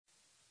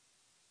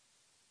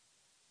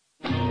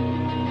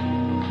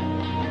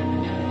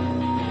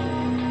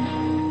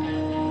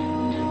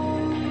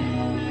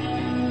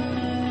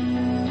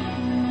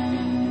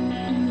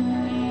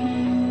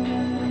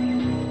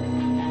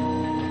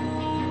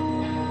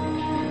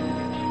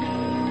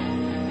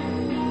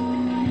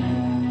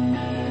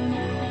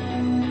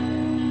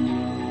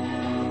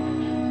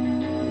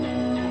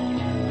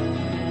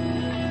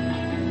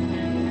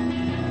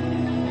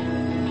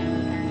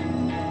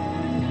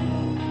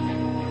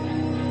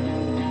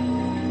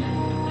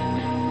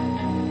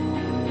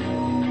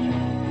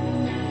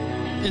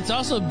It's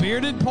also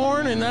bearded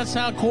porn, and that's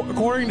how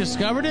Corey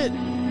discovered it?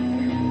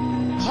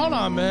 Hold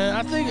on, man.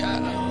 I think...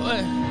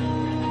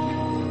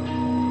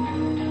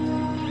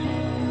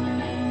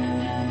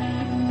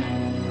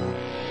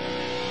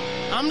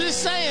 I'm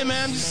just saying,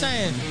 man. I'm just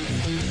saying.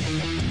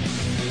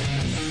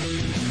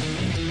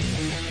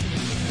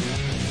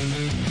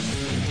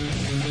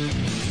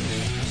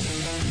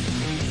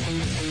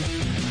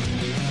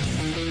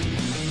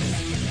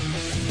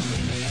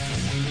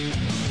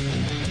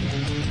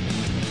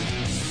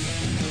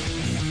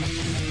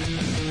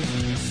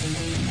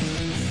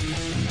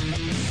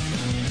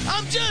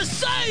 I'm just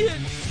saying.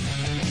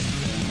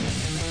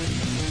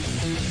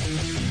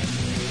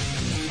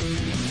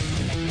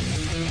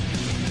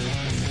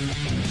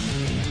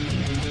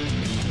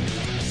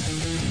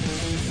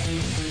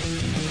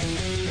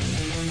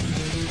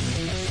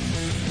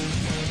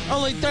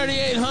 Only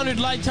 3,800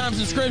 lifetime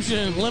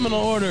subscription, liminal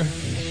order.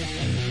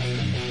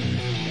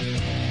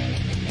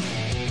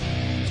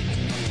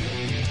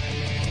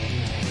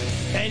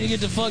 And you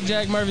get to fuck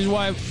Jack Murphy's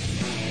wife.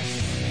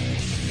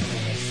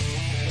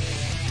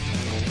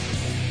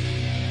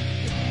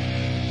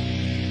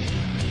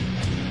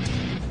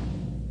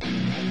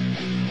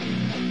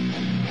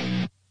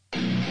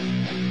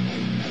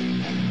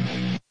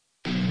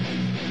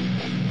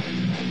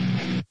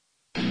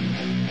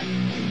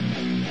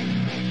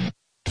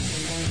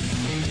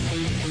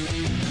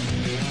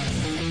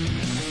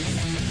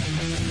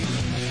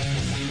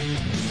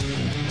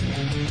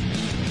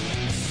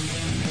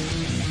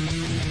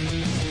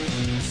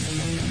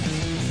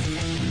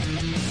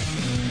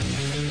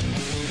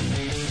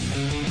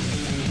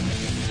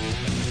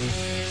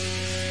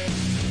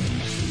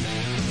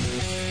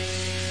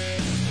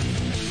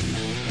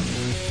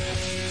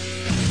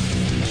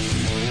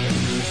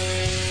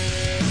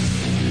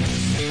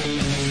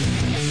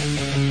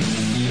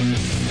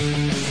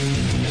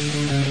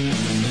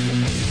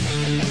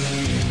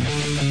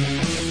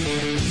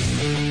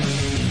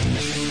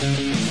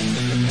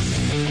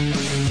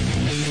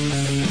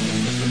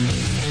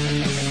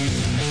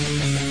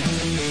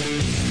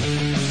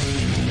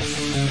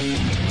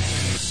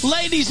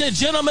 Ladies and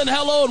gentlemen,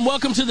 hello and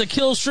welcome to the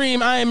Kill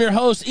Stream. I am your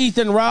host,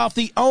 Ethan Ralph,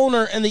 the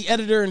owner and the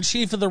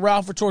editor-in-chief of the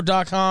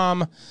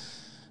RalphRetort.com,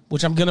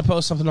 which I'm going to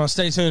post something on.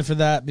 Stay tuned for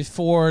that.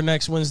 Before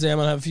next Wednesday, I'm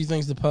going to have a few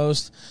things to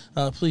post.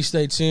 Please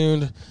stay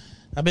tuned.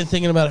 I've been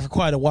thinking about it for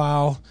quite a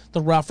while.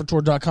 The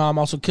RalphRetort.com,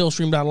 also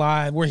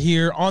Killstream.live. We're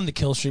here on the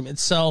Kill Stream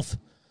itself.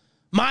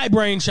 My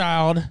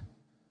brainchild.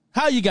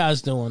 How you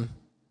guys doing?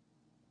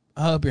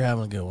 I hope you're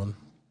having a good one.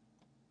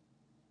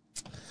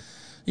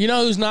 You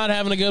know who's not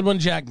having a good one?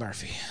 Jack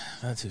Murphy.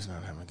 That's who's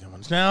not having a good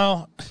one.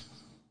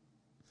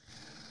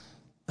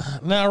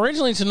 Now,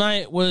 originally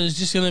tonight was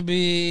just going to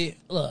be,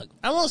 look,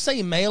 I won't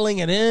say mailing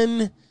it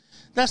in.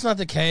 That's not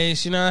the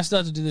case. You know, I still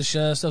have to do the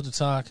show, I still have to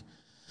talk.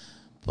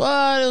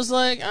 But it was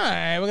like, all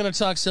right, we're going to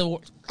talk Civil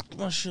War.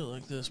 My shit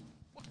like this.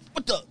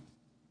 What the?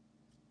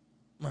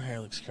 My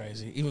hair looks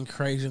crazy. Even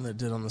crazier than it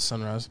did on the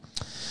sunrise.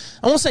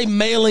 I won't say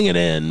mailing it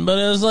in, but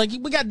it was like,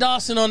 we got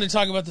Dawson on to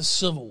talk about the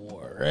Civil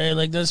War, right?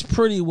 Like, that's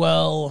pretty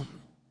well,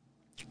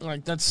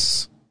 like,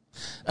 that's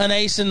an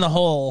ace in the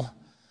hole.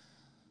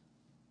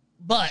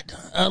 But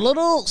a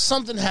little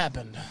something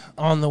happened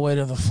on the way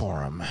to the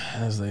forum,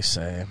 as they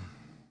say.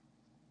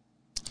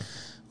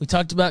 We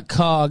talked about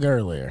COG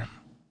earlier.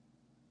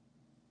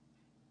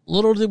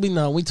 Little did we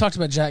know, we talked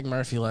about Jack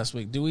Murphy last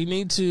week. Do we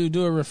need to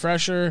do a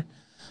refresher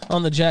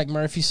on the Jack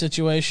Murphy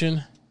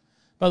situation?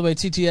 By the way,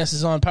 TTS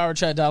is on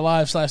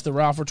powerchat.live/the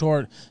Ralph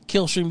Retort,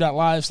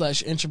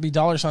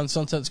 killstream.live/entropy,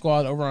 $Sunset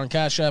Squad over on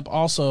Cash App,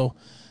 also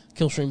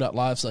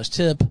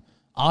killstream.live/tip,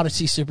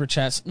 Odyssey Super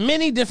Chats.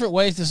 Many different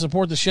ways to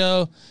support the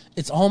show.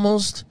 It's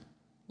almost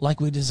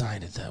like we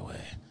designed it that way.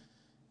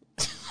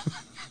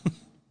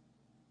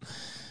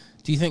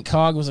 Do you think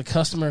COG was a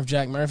customer of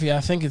Jack Murphy?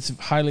 I think it's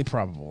highly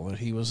probable that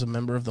he was a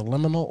member of the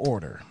Liminal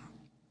Order.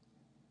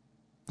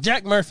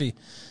 Jack Murphy.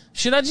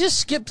 Should I just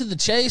skip to the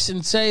chase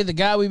and say the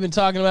guy we've been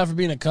talking about for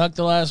being a cuck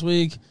the last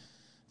week,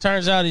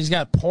 turns out he's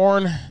got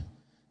porn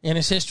in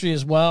his history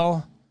as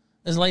well,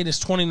 as late as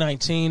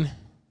 2019?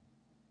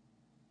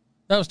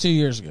 That was 2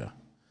 years ago.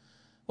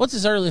 What's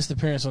his earliest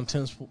appearance on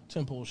Tim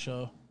Pool's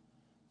show?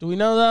 Do we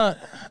know that?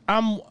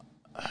 I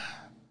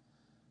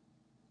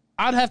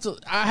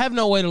have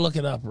no way to look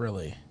it up,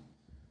 really.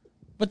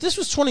 But this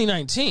was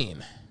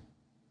 2019.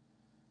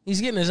 He's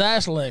getting his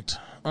ass licked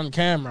on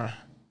camera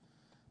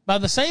by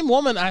the same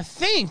woman. I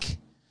think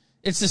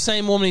it's the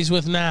same woman he's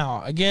with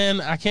now. Again,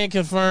 I can't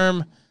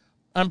confirm.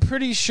 I'm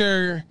pretty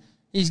sure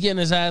he's getting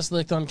his ass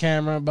licked on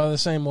camera by the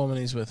same woman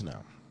he's with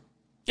now.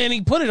 And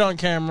he put it on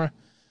camera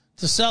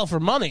to sell for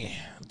money,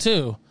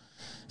 too.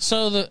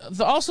 So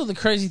also the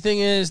crazy thing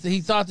is that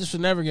he thought this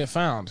would never get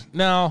found.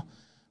 Now,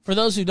 for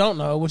those who don't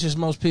know, which is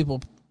most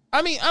people,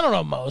 I mean, I don't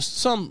know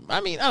most. I don't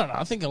know.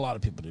 I think a lot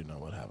of people do know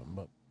what happened.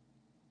 But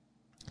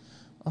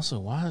also,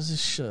 why is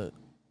this shit?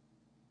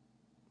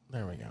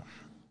 There we go.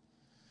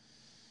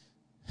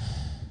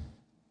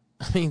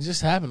 I mean, it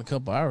just happened a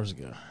couple hours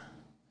ago.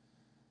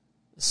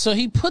 So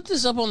he put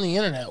this up on the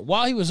internet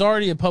while he was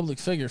already a public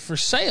figure for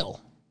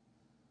sale.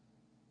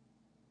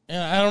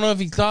 And I don't know if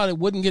he thought it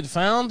wouldn't get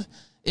found.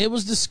 It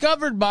was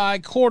discovered by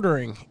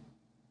Quartering.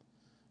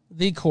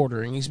 The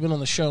Quartering. He's been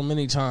on the show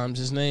many times.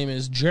 His name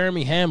is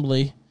Jeremy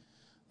Hambley.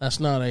 That's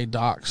not a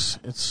dox.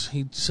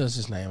 He says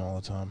his name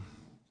all the time.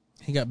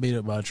 He got beat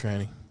up by a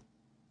tranny.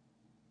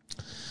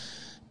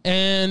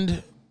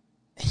 And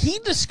he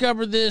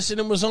discovered this, and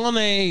it was on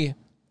a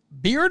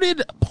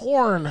bearded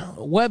porn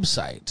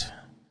website,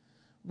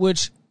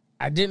 which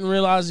I didn't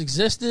realize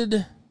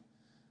existed.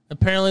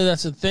 Apparently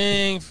that's a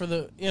thing for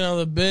the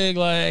big,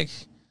 like,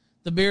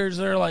 the beards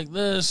that are like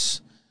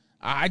this.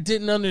 I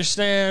didn't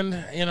understand,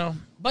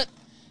 But,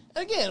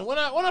 again, when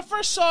I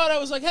first saw it, I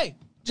was like, hey,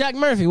 Jack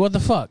Murphy, what the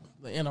fuck?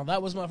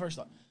 That was my first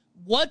thought.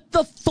 What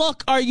the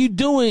fuck are you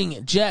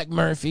doing, Jack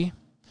Murphy?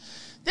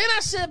 Then I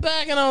sat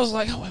back and I was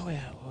like, oh, wait,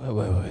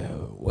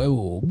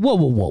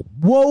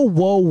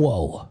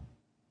 whoa.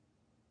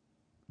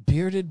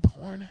 Bearded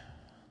porn?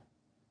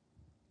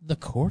 The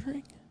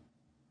Quartering?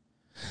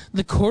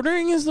 The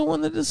Quartering is the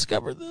one that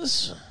discovered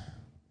this?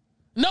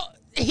 No,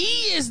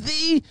 he is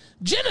the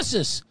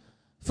genesis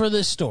for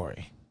this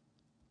story.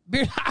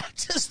 I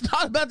just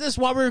thought about this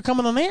while we were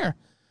coming on air.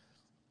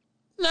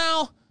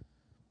 Now,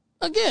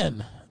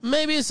 again,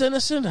 maybe it's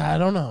innocent. I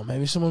don't know.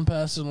 Maybe someone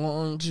passed it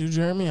along to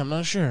Jeremy. I'm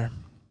not sure.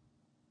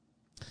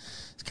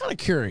 It's kind of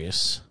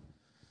curious.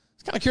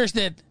 It's kind of curious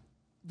that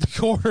the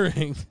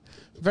Quartering,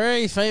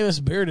 very famous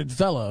bearded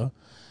fellow,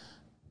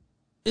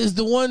 is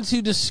the one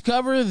to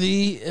discover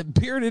the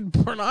bearded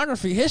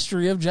pornography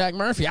history of Jack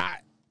Murphy. I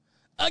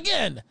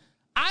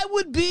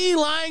would be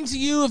lying to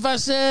you if I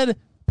said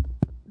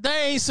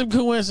there ain't some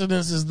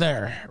coincidences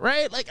there,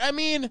 right? Like, I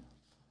mean,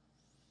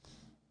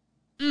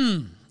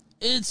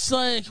 it's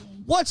like,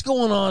 what's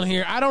going on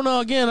here? I don't know.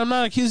 Again, I'm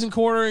not accusing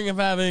Quartering of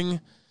having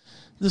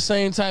the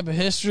same type of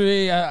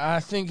history.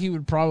 I think he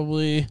would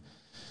probably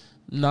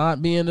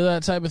not be into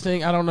that type of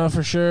thing. I don't know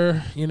for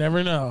sure. You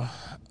never know.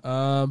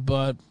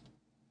 But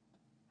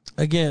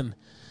again,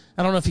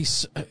 I don't know if he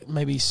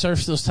maybe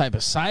surfs those type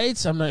of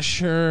sites. I'm not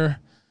sure.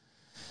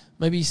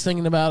 Maybe he's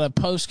thinking about a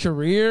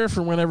post-career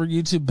for whenever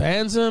YouTube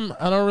bans him.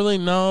 I don't really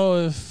know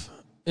if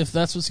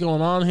that's what's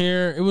going on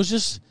here. It was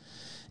just,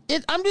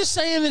 I'm just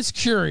saying it's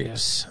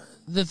curious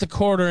that the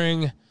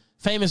Quartering,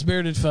 famous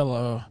bearded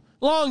fellow,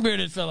 long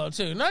bearded fellow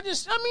too, not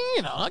just,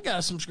 I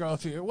got some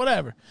scruff here,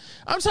 whatever.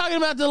 I'm talking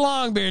about the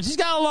long beards. He's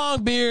got a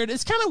long beard.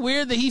 It's kind of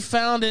weird that he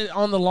found it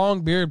on the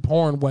long beard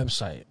porn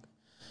website,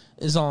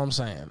 is all I'm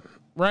saying,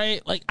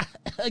 right? Like,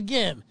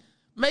 again,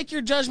 make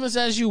your judgments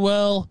as you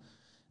will.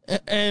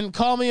 And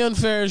call me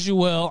unfair as you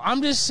will.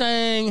 I'm just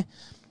saying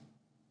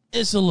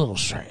it's a little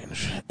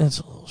strange. It's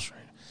a little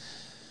strange.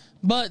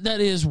 But that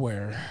is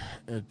where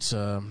it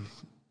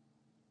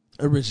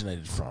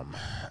originated from,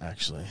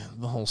 actually,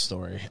 the whole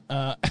story.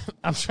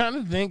 I'm trying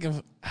to think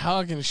of how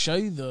I can show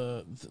you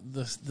the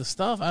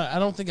stuff. I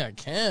don't think I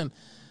can.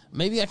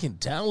 Maybe I can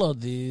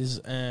download these,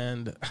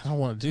 and I don't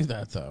want to do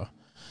that, though.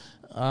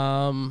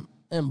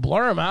 And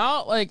blur them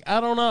out? Like, I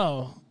don't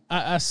know.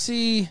 I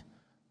see...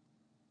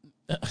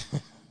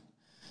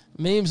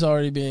 memes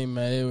already being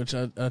made, which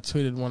I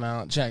tweeted one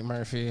out. Jack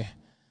Murphy,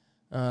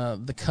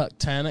 the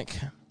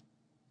Cucktanic,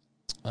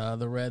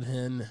 the Red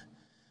Hen.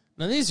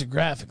 Now, these are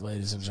graphic,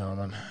 ladies and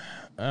gentlemen.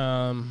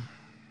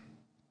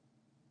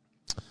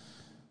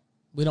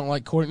 We don't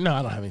like Quartering. No,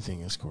 I don't have anything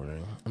against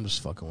Quartering. I'm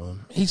just fucking with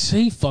him. He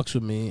fucks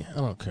with me. I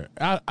don't care.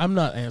 I'm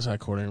not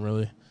anti-Quartering,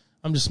 really.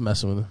 I'm just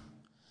messing with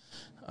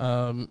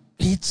him.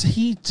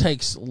 He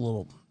takes a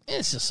little...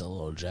 It's just a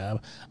little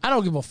jab. I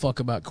don't give a fuck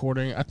about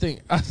Quartering. I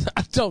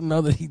don't know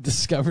that he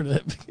discovered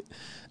it.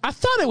 I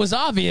thought it was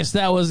obvious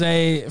that was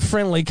a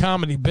friendly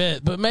comedy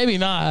bit, but maybe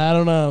not. I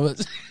don't know.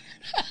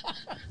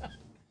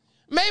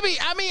 Maybe,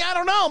 I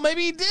don't know.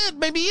 Maybe he did.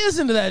 Maybe he is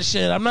into that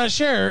shit. I'm not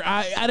sure.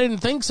 I didn't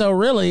think so,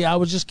 really. I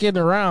was just kidding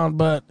around,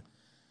 but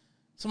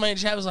somebody in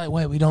chat was like,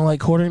 wait, we don't like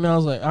Quartering now? I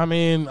was like, I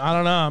don't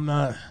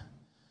know.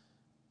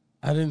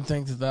 I didn't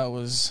think that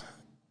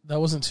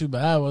wasn't too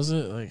bad, was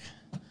it? Like...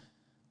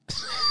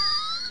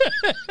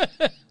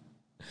 I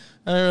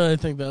didn't really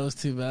think that was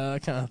too bad. I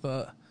kind of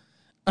thought,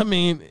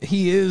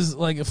 he is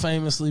like a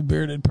famously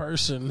bearded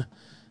person,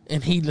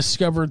 and he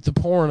discovered the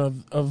porn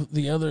of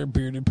the other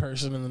bearded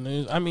person in the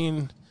news.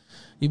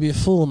 You'd be a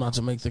fool not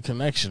to make the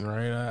connection,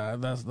 right?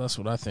 That's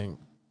what I think.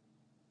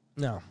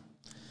 No.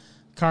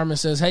 Carmen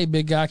says, hey,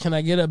 big guy, can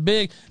I get a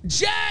big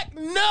Jack?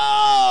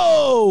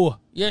 No!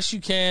 Yes,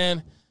 you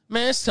can.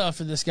 Man, it's tough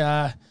for this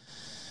guy.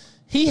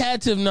 He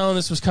had to have known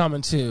this was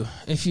coming, too.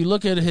 If you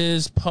look at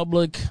his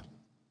public,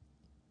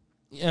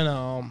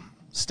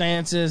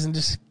 stances and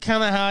just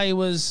kind of how he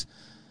was...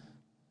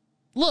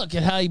 Look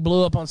at how he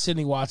blew up on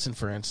Sydney Watson,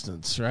 for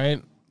instance,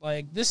 right?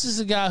 Like, this is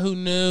a guy who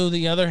knew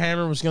the other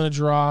hammer was going to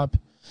drop,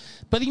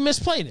 but he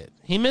misplayed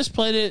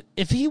it.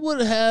 If he would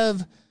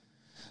have...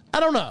 I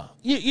don't know.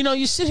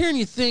 You sit here and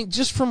you think,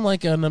 just from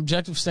like an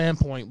objective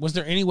standpoint, was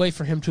there any way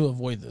for him to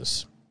avoid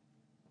this?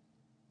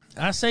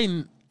 I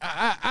say,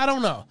 I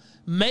don't know.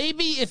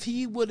 Maybe if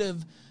he would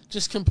have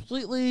just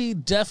completely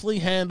deftly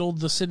handled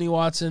the Sydney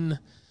Watson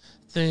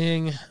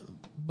thing.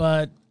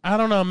 But I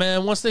don't know,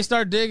 man. Once they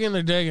start digging,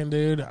 they're digging,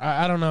 dude.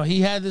 I don't know.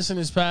 He had this in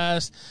his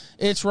past.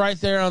 It's right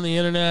there on the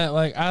internet.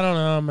 Like, I don't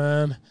know,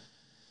 man.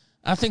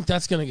 I think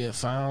that's going to get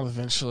found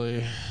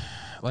eventually.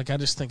 Like, I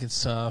just think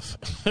it's tough.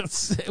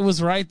 It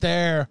was right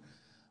there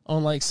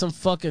on, like, some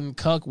fucking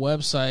cuck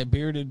website,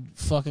 bearded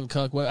fucking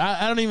cuck web.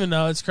 I don't even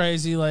know. It's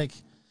crazy. Like,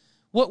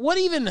 what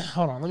even...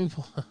 Hold on, let me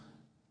pull...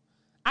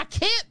 I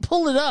can't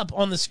pull it up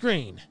on the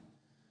screen.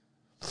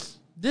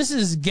 This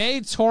is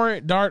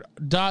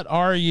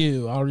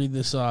gaytorrent.ru. I'll read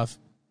this off.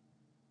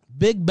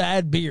 Big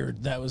Bad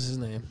Beard, that was his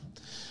name.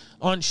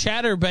 On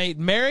Chatterbait,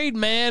 married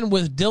man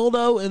with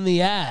dildo in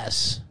the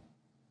ass.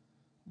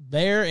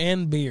 Bear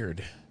and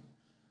beard.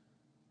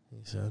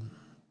 He said.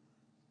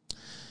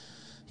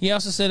 He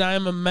also said, I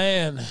am a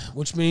man,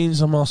 which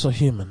means I'm also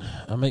human.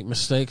 I make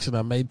mistakes, and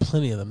I made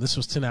plenty of them. This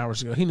was 10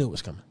 hours ago. He knew it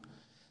was coming.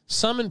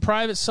 Some in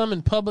private, some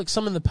in public,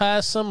 some in the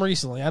past, some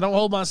recently. I don't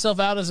hold myself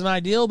out as an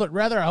ideal, but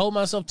rather I hold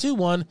myself to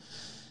one.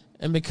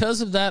 And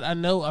because of that, I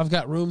know I've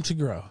got room to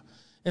grow.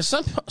 And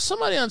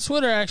somebody on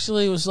Twitter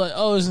actually was like,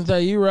 oh, isn't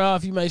that you,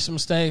 Ralph? You made some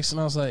mistakes.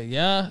 And I was like,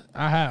 yeah,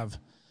 I have.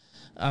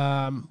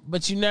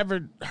 But you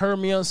never heard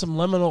me on some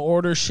liminal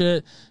order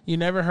shit. You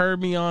never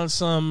heard me on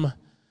some...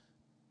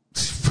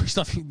 First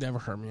off, you never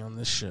heard me on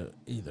this shit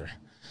either.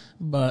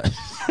 But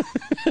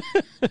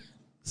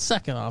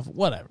second off,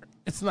 whatever.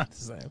 It's not the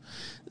same.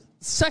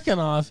 Second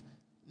off,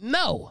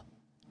 no,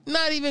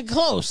 not even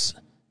close.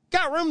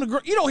 Got room to grow.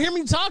 You don't hear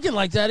me talking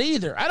like that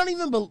either. I don't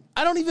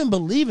even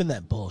believe in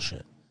that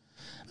bullshit.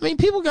 I mean,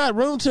 people got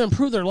room to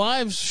improve their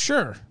lives,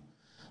 sure,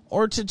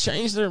 or to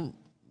change their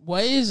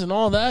ways and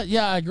all that.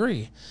 Yeah, I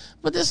agree.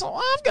 But this,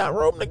 I've got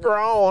room to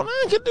grow and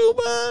I can do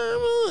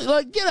better.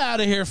 Like, get out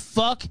of here,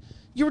 fuck.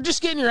 You were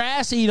just getting your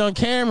ass eaten on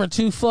camera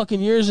 2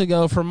 fucking years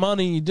ago for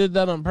money. You did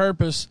that on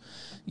purpose.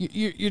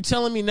 You're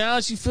telling me now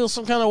that you feel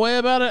some kind of way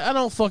about it? I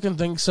don't fucking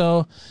think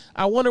so.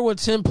 I wonder what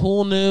Tim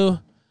Pool knew.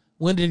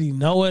 When did he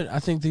know it? I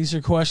think these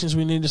are questions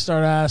we need to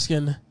start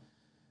asking.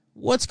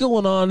 What's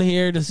going on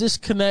here? Does this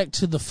connect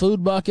to the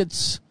food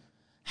buckets?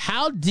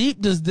 How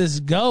deep does this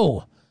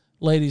go,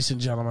 ladies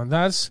and gentlemen?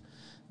 That's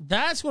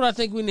what I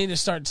think we need to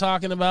start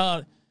talking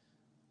about.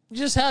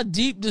 Just how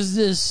deep does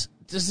this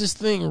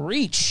thing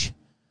reach?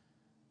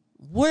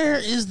 Where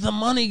is the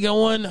money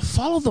going?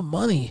 Follow the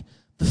money.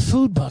 The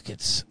food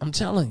buckets, I'm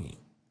telling you.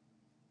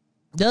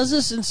 Does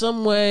this in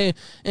some way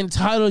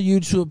entitle you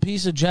to a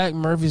piece of Jack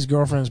Murphy's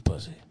girlfriend's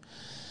pussy?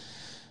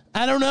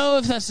 I don't know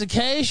if that's the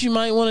case. You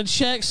might want to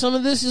check. Some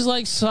of this is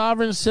like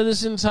sovereign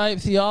citizen type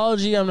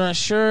theology. I'm not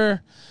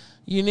sure.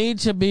 You need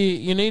to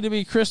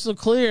be crystal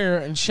clear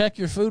and check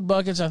your food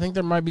buckets. I think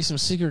there might be some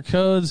secret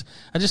codes.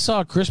 I just saw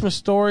a Christmas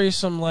Story,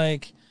 some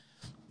like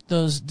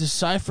those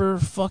decipher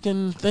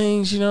fucking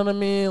things, you know what I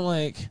mean?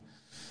 Like,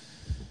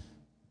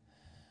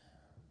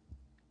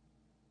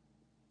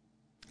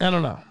 I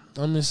don't know.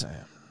 I'm just saying.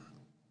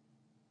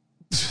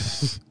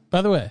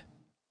 By the way,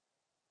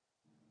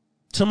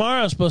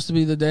 tomorrow's supposed to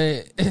be the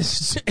day.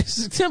 Is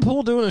Tim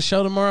Pool doing a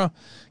show tomorrow?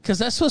 Because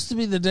that's supposed to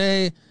be the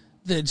day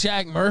that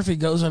Jack Murphy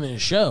goes on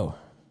his show.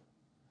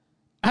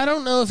 I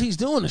don't know if he's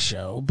doing a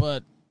show,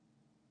 but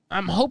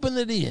I'm hoping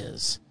that he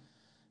is.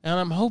 And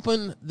I'm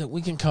hoping that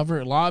we can cover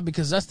it live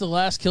because that's the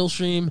last kill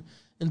stream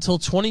until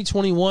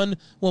 2021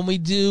 when we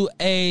do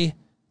a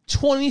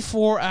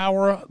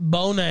 24-hour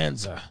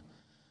bonanza.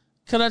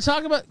 Could I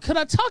talk about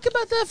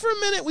that for a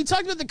minute? We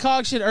talked about the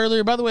cog shit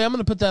earlier. By the way, I'm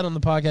going to put that on the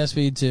podcast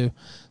feed too.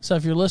 So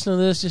if you're listening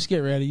to this, just get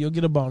ready. You'll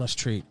get a bonus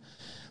treat.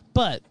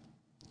 But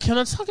can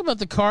I talk about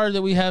the card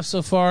that we have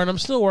so far? And I'm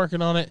still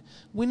working on it.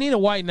 We need a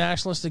white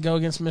nationalist to go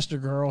against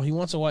Mr. Girl. He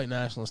wants a white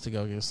nationalist to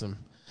go against him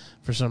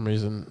for some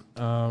reason.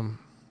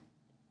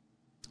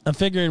 I'm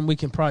figuring we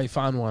can probably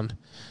find one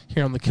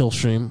here on the kill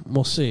stream.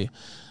 We'll see.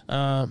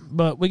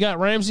 But we got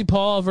Ramsey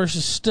Paul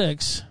versus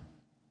Styx.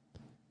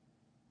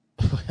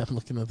 I'm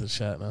looking at the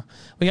chat now.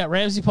 We got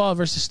Ramsey Paul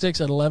versus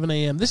Styx at 11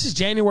 a.m. This is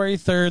January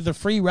 3rd, the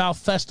Free Ralph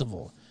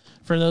Festival.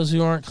 For those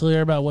who aren't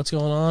clear about what's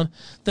going on,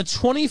 the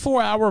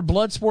 24-hour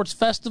Blood Sports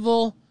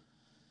Festival.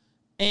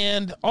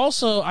 And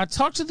also, I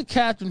talked to the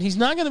captain. He's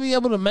not going to be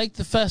able to make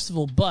the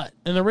festival,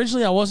 and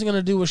originally I wasn't going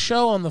to do a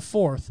show on the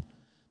 4th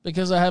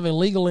because I have a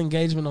legal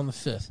engagement on the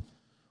 5th.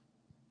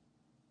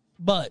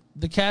 But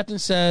the captain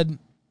said,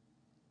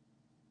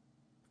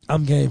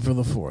 I'm game for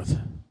the 4th.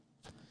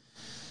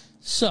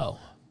 So,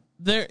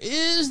 there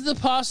is the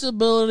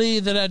possibility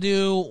that I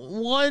do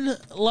one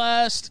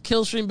last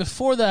kill stream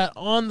before that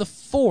on the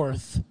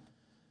 4th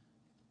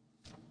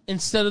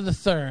instead of the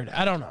 3rd.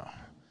 I don't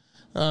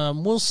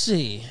know. We'll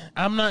see.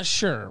 I'm not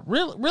sure.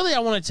 Really, I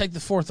want to take the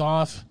 4th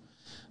off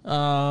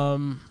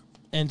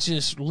and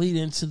just lead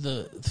into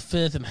the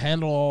 5th and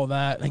handle all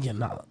that. Again,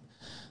 not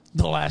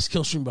the last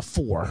kill stream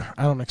before.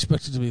 I don't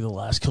expect it to be the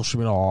last kill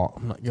stream at all.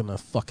 I'm not going to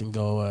fucking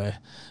go away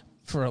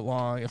for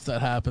long if that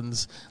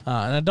happens,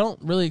 and I don't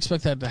really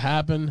expect that to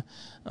happen,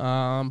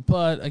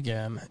 but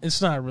again,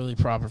 it's not really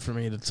proper for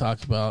me to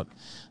talk about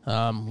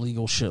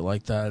legal shit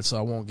like that, so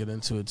I won't get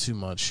into it too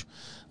much.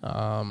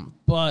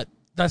 But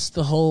that's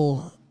the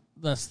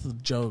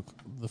joke.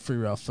 The Free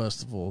Ralph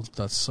Festival.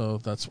 That's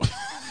what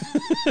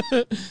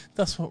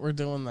that's what we're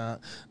doing that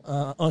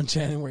on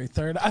January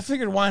 3rd. I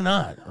figured why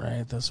not,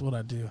 right? That's what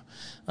I do.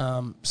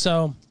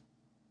 So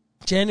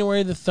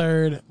January the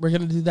 3rd, we're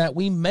going to do that.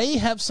 We may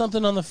have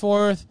something on the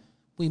 4th.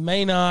 We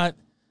may not.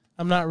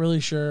 I'm not really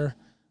sure.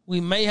 We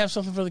may have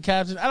something for the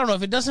captain. I don't know.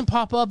 If it doesn't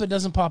pop up, it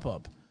doesn't pop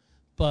up.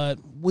 But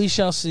we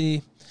shall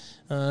see.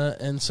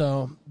 And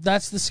so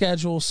that's the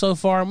schedule so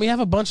far. And we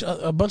have a bunch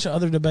of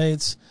other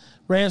debates.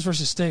 Rams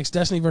versus Sticks,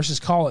 Destiny versus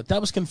Call It.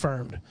 That was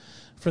confirmed.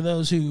 For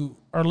those who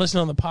are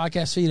listening on the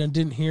podcast feed and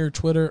didn't hear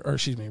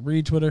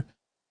read Twitter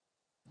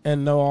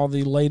and know all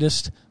the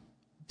latest,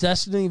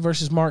 Destiny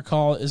versus Mark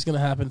Call It is going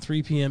to happen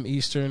 3 p.m.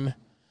 Eastern,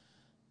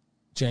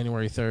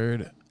 January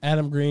 3rd.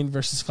 Adam Green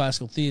versus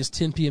Classical Theist,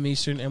 10 p.m.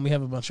 Eastern, and we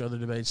have a bunch of other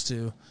debates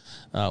too,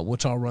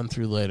 which I'll run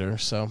through later.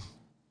 So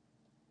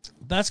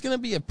that's going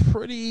to be a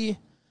pretty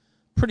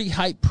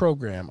hype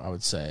program, I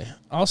would say.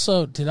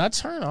 Also, did I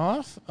turn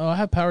off? Oh, I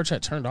have Power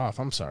Chat turned off.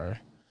 I'm sorry.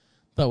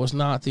 That was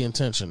not the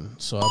intention,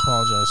 so I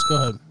apologize. Go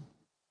ahead.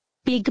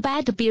 Big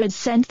Bad Beard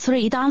sent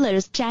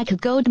 $3. Jack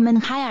Goldman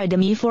hired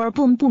me for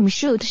Boom Boom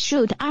Shoot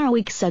 2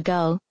 weeks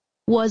ago.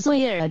 Was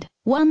weird.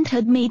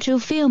 Wanted me to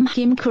film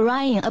him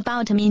crying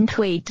about mean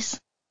tweets.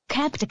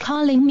 Kept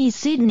calling me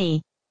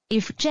Sydney.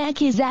 If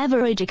Jack is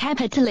average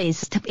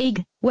capitalist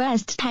pig,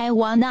 West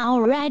Taiwan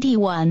already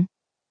won.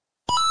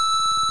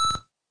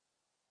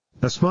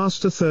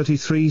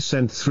 Asmaster33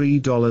 sent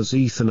 $3.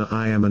 Ethan,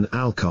 I am an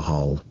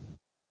alcohol.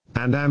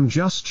 And am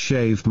just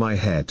shaved my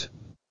head.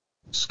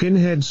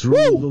 Skinheads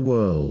rule the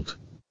world.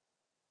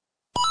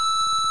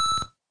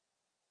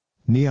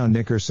 Neon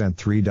Knicker sent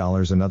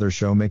 $3. Another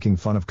show making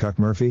fun of Cuck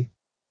Murphy?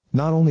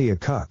 Not only a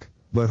cuck,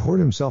 but whored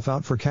himself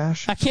out for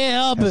cash? I can't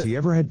help Has it. he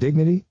ever had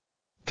dignity?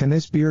 Can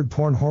this beard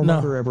porn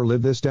whoremonger ever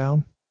live this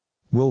down?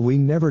 Will we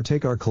never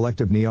take our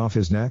collective knee off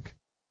his neck?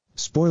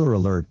 Spoiler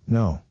alert,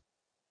 no.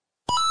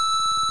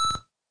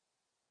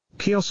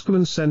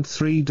 Kioskman sent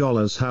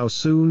 $3. How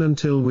soon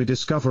until we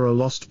discover a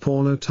lost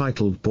porno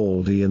titled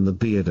Baldy and the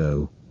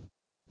Beardo?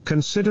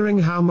 Considering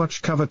how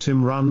much cover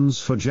Tim runs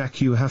for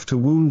Jack, you have to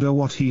wonder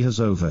what he has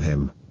over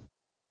him.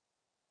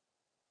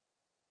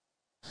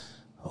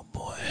 Oh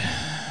boy.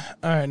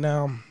 Alright,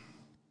 now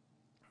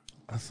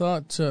I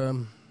thought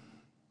hold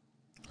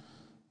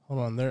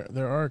on,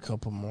 there are a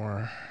couple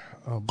more.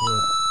 Oh boy.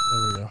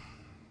 There we go.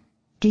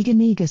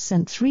 Giganiga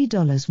sent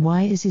 $3.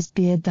 Why is his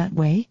beard that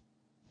way?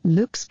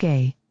 Looks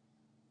gay.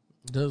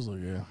 It does look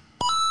good.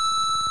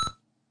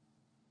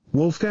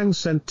 Wolfgang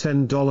sent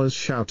 $10.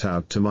 Shout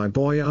out to my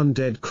boy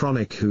Undead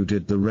Chronic who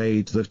did the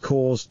raid that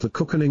caused the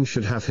cookening.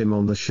 Should have him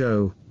on the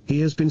show. He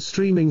has been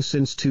streaming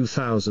since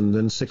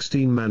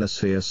 2016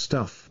 Manosphere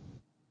stuff.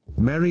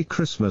 Merry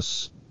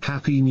Christmas,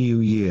 Happy New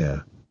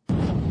Year.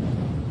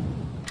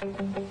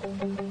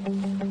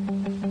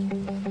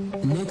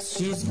 Next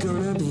year's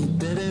gonna be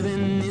better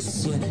than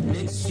this year.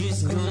 Next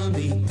year's gonna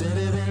be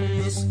better than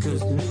this.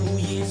 Cause New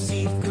Year's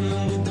Eve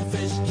coming with the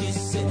fresh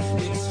kiss.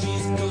 Next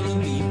year's gonna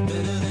be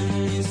better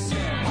than this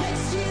year.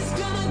 Next year's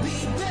gonna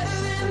be better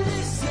than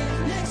this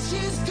year. Next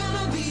year's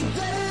gonna be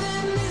better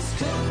than this.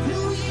 Cause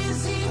New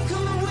Year's Eve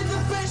coming with the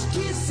fresh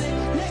kiss.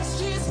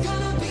 Next year's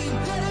gonna be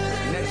better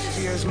than this.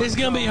 It's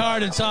going to be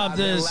hard to top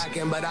this.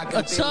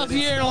 A tough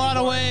year in a lot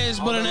of ways,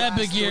 but an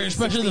epic year,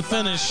 especially the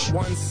finish.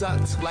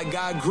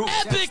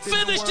 Epic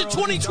finish to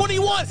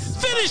 2021.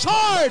 Finish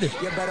hard.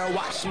 You better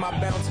watch my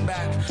bounce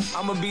back.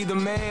 I'ma be the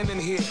man in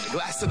here.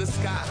 Glass to the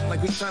sky,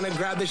 like we trying to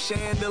grab the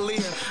chandelier.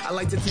 I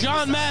like to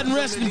John Madden,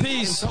 rest in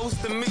peace.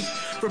 Toast to me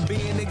for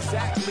being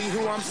exactly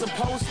who I'm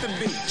supposed to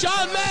be.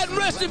 John Madden,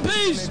 rest in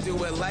peace.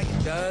 Do it like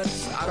it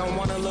does. I don't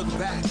wanna look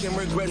back and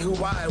regret who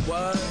I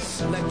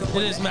was.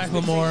 It is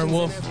Macklemore,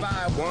 Wolf.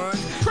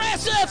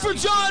 Press F for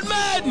John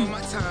Madden.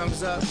 My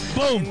time's up.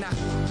 Boom.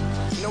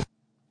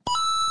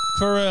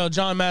 For real,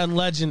 John Madden,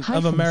 legend of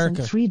Hyphen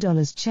America. sent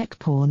 $3. Check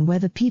porn where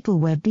the people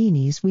wear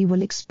beanies. We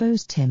will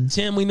expose Tim.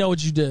 Tim, we know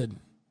what you did.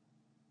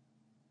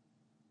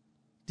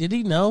 Did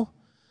he know?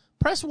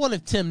 Press 1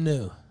 if Tim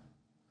knew.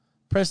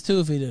 Press 2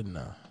 if he didn't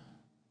know.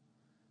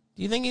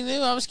 Do you think he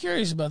knew? I was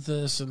curious about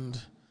this. And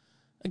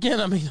again,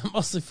 I mean, I'm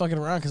mostly fucking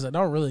around because I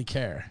don't really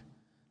care.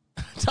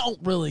 I don't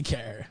really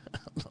care.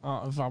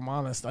 If I'm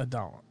honest, I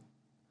don't.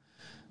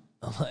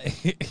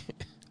 Like,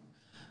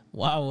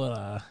 why would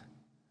I?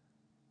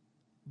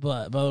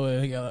 But, by the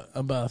way, we got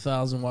about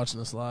 1,000 watching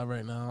this live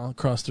right now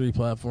across 3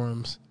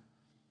 platforms.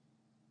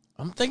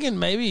 I'm thinking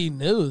maybe he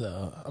knew,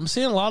 though. I'm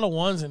seeing a lot of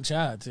ones in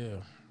chat,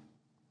 too.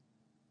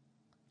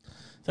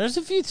 There's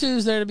a few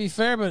twos there, to be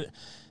fair, but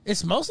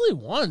it's mostly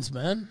ones,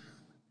 man.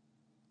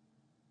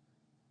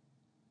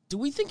 Do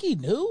we think he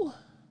knew?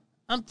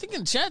 I'm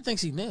thinking chat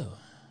thinks he knew.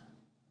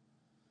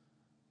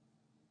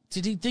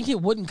 Did he think it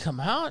wouldn't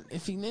come out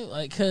if he knew?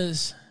 Like,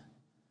 because,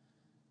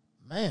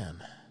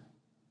 man,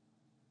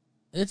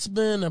 it's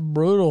been a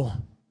brutal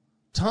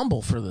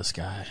tumble for this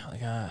guy.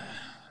 Like,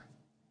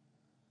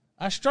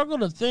 I struggle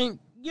to think,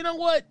 you know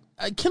what?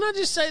 Can I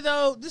just say,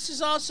 though, this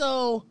is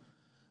also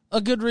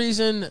a good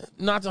reason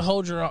not to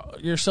hold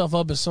yourself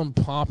up as some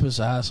pompous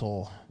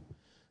asshole,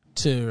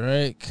 too,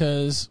 right?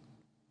 Because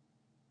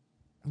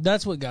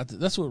that's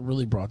what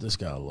really brought this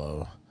guy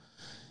low.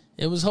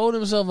 It was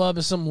holding himself up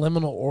as some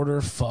liminal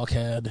order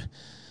fuckhead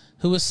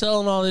who was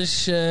selling all this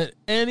shit.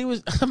 And he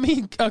was, I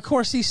mean, of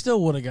course, he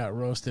still would have got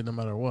roasted no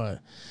matter what.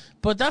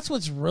 But that's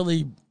what's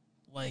really,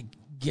 like,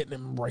 getting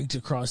him raked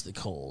across the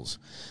coals.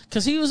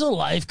 Because he was a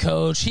life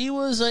coach. He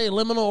was a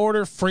liminal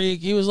order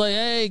freak. He was like,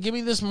 hey, give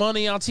me this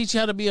money. I'll teach you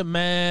how to be a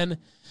man.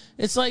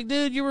 It's like,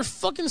 dude, you were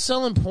fucking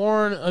selling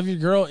porn of your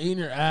girl eating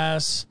your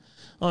ass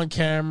on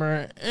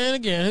camera. And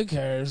again, who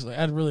cares? Like,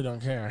 I really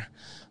don't care.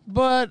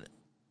 But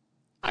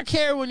I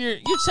care when you're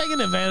taking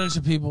advantage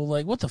of people.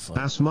 Like, what the fuck?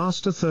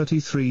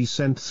 Assmaster33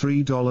 sent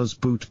 $3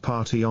 boot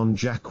party on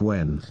Jack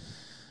Wen.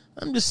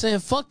 I'm just saying,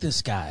 fuck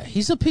this guy.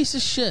 He's a piece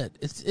of shit.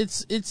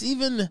 It's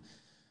even,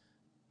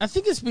 I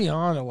think it's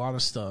beyond a lot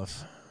of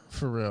stuff,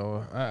 for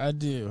real. I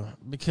do.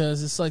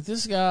 Because it's like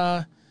this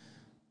guy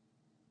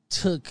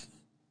took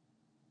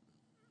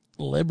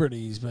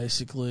liberties,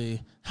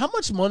 basically. How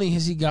much money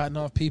has he gotten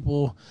off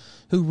people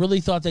who really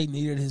thought they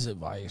needed his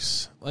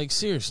advice? Like,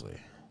 seriously.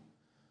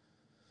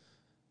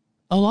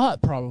 A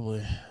lot,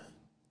 probably.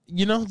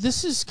 You know,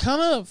 this is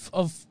kind of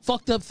a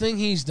fucked up thing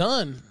he's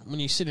done when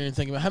you sit here and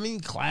think about how many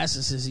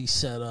classes has he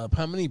set up,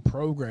 how many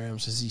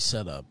programs has he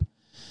set up.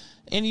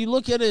 And you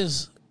look at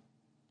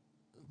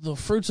the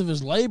fruits of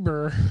his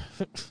labor,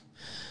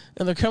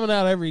 and they're coming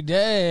out every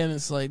day, and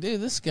it's like,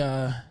 dude, this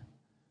guy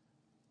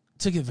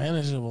took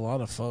advantage of a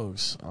lot of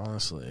folks,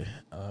 honestly.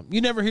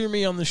 You never hear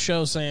me on the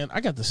show saying,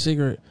 I got the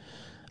secret,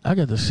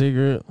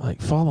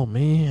 like, follow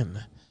me,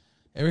 and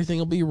everything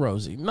will be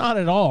rosy. Not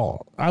at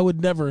all. I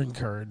would never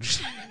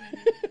encourage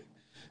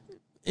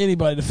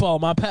anybody to follow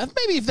my path.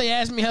 Maybe if they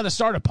asked me how to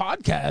start a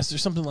podcast or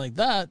something like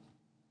that.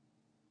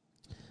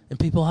 And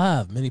people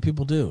have. Many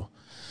people do.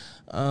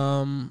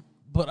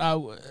 But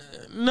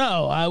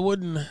I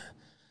wouldn't.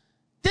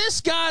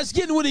 This guy's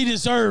getting what he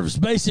deserves,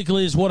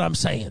 basically, is what I'm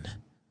saying.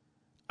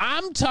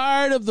 I'm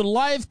tired of the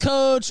life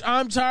coach.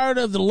 I'm tired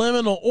of the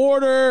liminal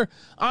order.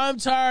 I'm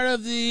tired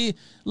of the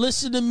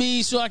listen to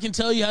me so I can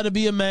tell you how to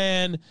be a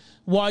man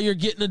while you're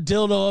getting a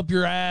dildo up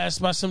your ass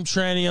by some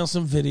tranny on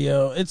some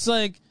video. It's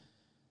like,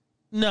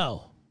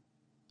 no.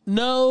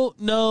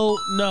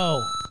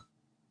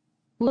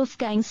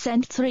 Wolfgang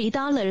sent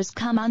 $3.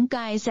 Come on,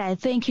 guys, I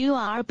think you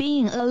are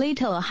being a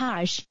little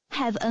harsh.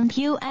 Haven't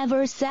you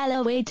ever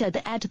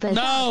salivated at the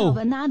thought of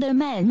another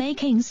man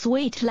making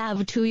sweet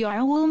love to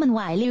your woman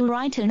while you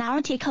write an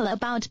article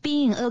about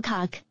being a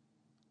cuck?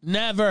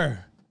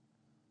 Never.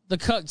 The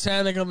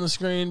cuck-tanic on the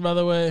screen, by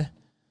the way.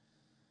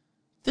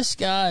 This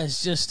guy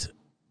is just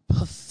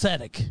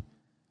pathetic.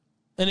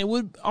 And it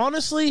would,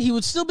 honestly, he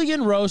would still be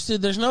getting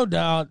roasted, there's no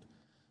doubt.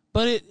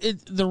 But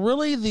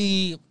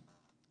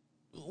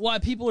why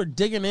people are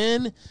digging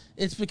in,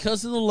 it's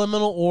because of the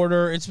liminal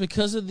order. It's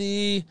because of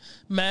the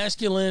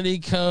masculinity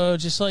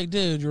coach. It's like,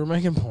 dude, you were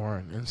making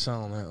porn and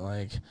selling it,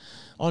 like,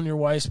 on your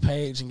wife's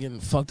page and getting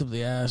fucked up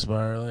the ass by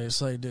her. Like,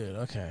 it's like, dude,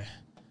 okay.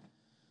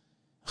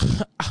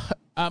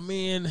 I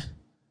mean,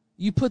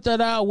 you put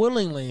that out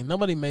willingly.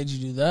 Nobody made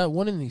you do that.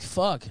 What in the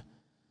fuck?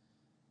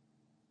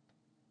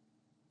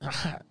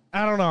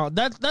 I don't know.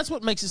 That's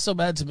what makes it so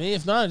bad to me.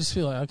 If not, I just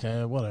feel like,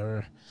 okay,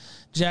 whatever.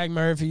 Jack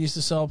Murphy used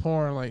to sell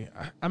porn. Like,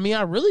 I mean,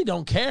 I really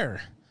don't care,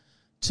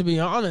 to be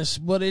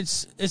honest. But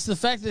it's the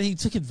fact that he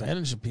took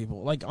advantage of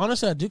people. Like,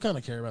 honestly, I do kind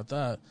of care about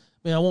that.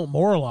 I mean, I won't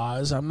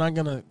moralize. I'm not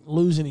gonna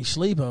lose any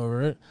sleep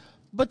over it.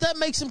 But that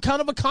makes him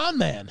kind of a con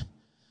man,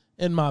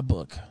 in my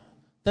book.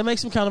 That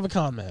makes him kind of a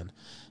con man,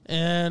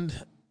 and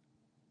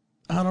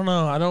I don't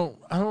know.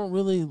 I don't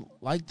really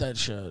like that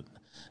shit.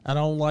 I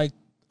don't like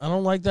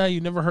that.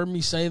 You never heard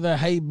me say that.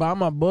 Hey, buy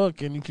my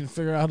book and you can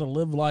figure out how to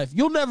live life.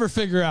 You'll never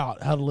figure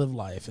out how to live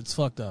life. It's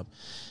fucked up.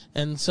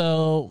 And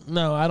so,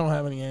 no, I don't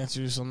have any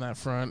answers on that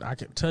front. I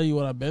can tell you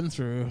what I've been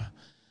through.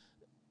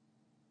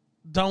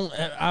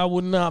 I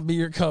would not be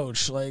your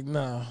coach. Like,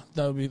 no,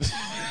 that would be,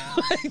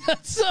 like,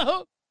 that's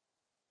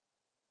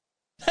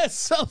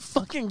so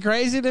fucking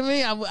crazy to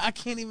me. I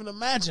can't even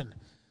imagine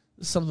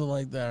something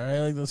like that, right?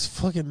 Like, that's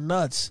fucking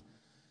nuts.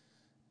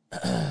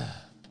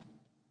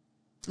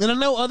 And I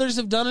know others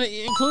have done it,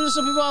 including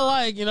some people I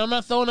like. You know, I'm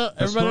not throwing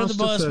everybody on the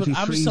bus, but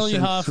I'm just telling you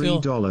how I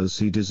feel. $3,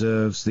 he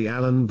deserves the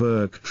Alan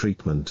Burke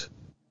treatment.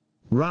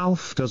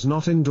 Ralph does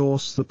not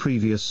endorse the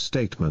previous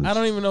statement. I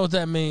don't even know what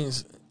that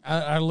means.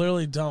 I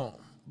literally don't.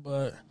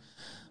 But,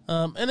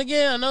 and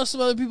again, I know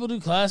some other people do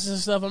classes and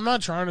stuff. I'm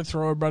not trying to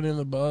throw everybody on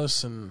the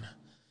bus and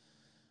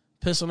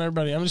piss on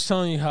everybody. I'm just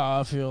telling you how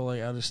I feel.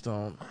 Like, I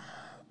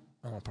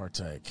don't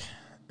partake.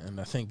 And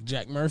I think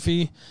Jack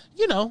Murphy,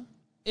 you know,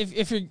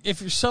 if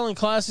you're selling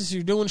classes,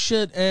 you're doing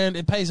shit, and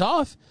it pays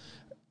off,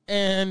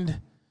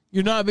 and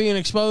you're not being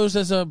exposed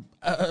as a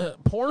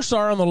porn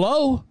star on the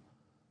low.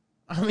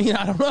 I mean,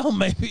 I don't know.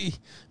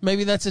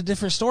 Maybe that's a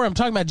different story. I'm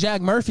talking about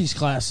Jack Murphy's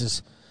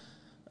classes.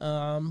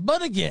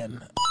 But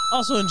again,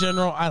 also in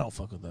general, I don't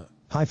fuck with that.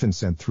 Hyphen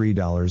sent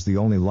 $3. The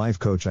only life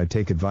coach I'd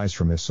take advice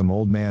from is some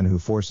old man who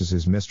forces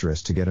his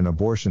mistress to get an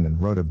abortion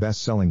and wrote a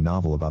best-selling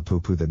novel about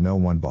poo-poo that no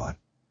one bought.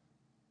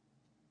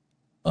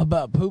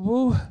 About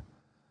poo-poo?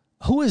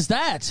 Who is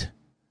that?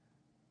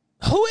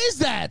 Who is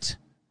that?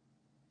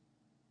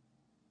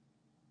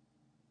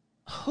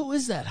 Who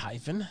is that,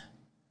 Hyphen?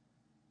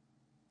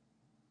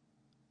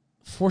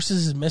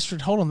 Forces his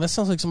mistress. Hold on, that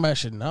sounds like somebody I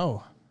should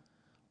know.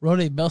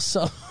 Wrote a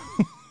bestseller.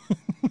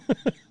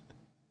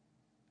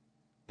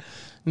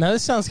 Now,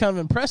 this sounds kind of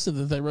impressive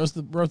that they wrote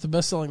the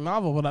best-selling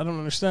novel, but I don't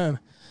understand.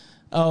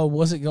 Oh,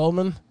 was it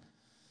Goldman?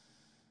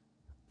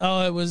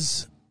 It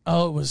was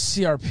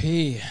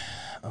CRP.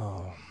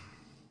 Oh.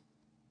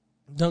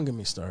 Don't get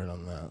me started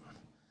on that.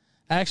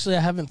 Actually,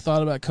 I haven't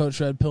thought about Coach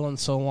Red Pill in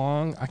so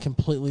long.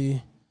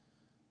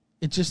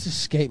 It just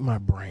escaped my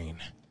brain.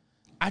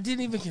 I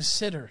didn't even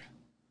consider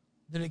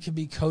that it could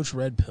be Coach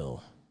Red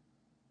Pill.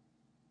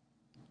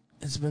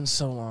 It's been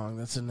so long.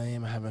 That's a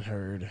name I haven't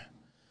heard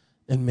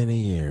in many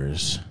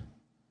years.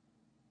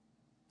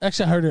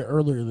 Actually, I heard it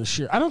earlier this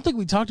year. I don't think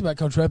we talked about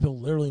Coach Red Pill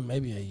literally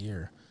maybe a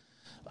year.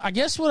 I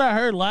guess what I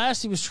heard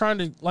last, he was trying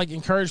to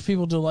encourage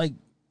people to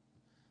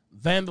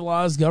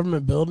vandalize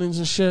government buildings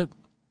and shit.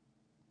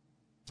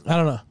 I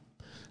don't know.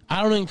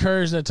 I don't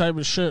encourage that type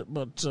of shit,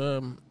 but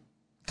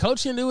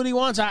Coach can do what he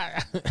wants.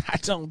 I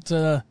don't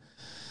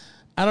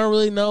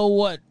really know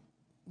what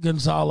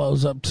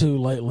Gonzalo's up to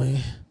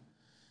lately.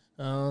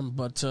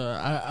 But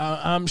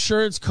I'm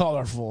sure it's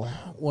colorful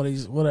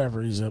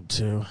whatever he's up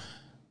to.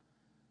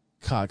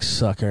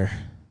 Cocksucker.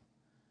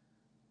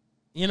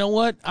 You know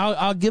what?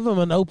 I'll give him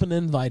an open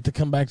invite to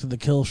come back to the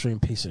kill stream,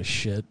 piece of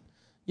shit.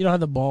 You don't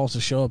have the balls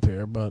to show up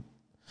here, but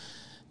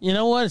you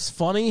know what? It's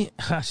funny.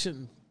 I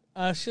shouldn't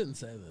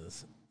say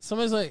this.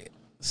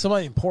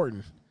 Somebody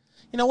important.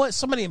 You know what?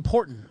 Somebody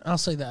important. I'll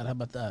say that. How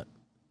about that?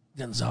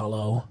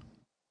 Gonzalo.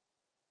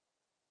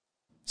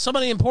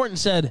 Somebody important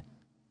said,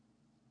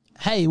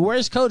 "Hey,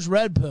 where's Coach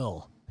Red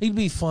Pill? He'd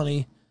be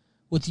funny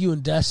with you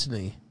and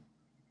Destiny."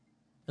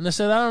 And I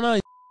said, "I don't know.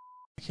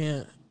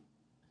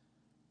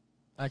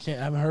 I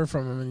haven't heard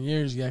from him in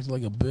years. He acted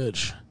like a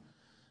bitch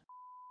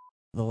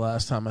the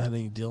last time I had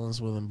any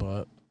dealings with him,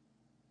 but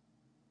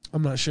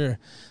I'm not sure." I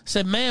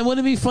said, "Man,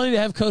 wouldn't it be funny to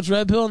have Coach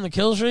Red Pill in the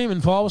kill stream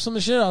and fall with some of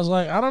the shit?" I was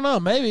like, "I don't know,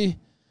 maybe."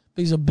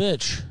 But he's a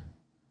bitch.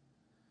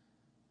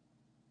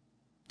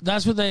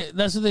 That's what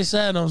they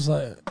said, and I was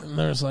like, and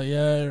they're just like,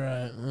 "Yeah, you're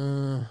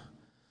right."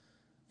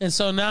 And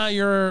so now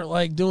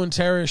you're doing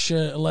terrorist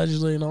shit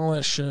allegedly and all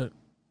that shit.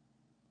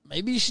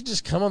 Maybe you should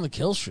just come on the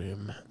kill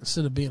stream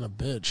instead of being a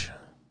bitch.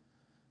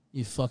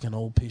 You fucking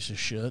old piece of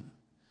shit.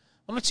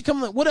 Why don't you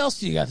come? What else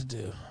do you got to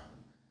do?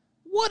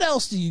 What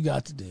else do you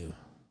got to do?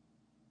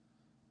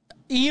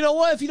 You know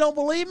what? If you don't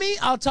believe me,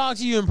 I'll talk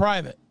to you in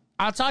private.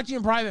 I'll talk to you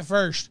in private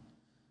first.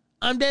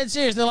 I'm dead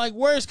serious. They're like,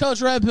 "Where's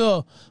Coach Red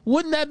Pill?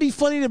 Wouldn't that be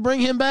funny to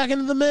bring him back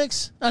into the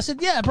mix?" I said,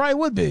 "Yeah, it probably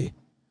would be.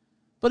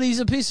 But he's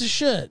a piece of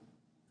shit."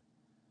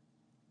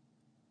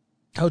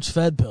 Coach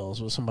Fed Pill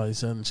is what somebody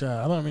said in the chat.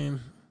 I don't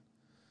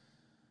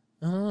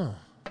know.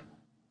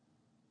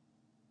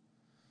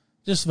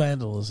 Just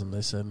vandalism,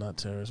 they said, not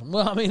terrorism.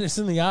 Well, it's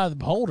in the eye of the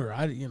beholder.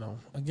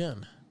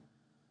 Again.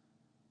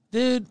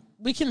 Dude,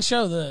 we can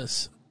show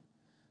this.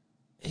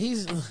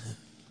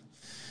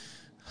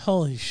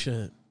 Holy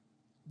shit.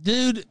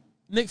 Dude,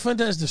 Nick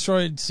Fuentes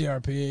destroyed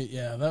CRP.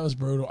 Yeah, that was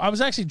brutal. I was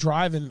actually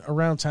driving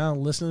around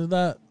town listening to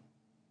that,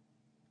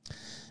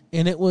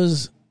 and it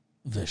was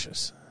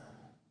vicious.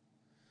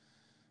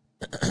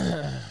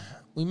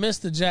 We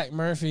missed the Jack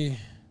Murphy.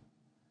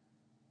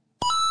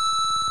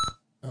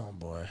 Oh,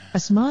 boy.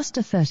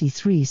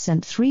 Asmaster33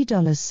 sent $3.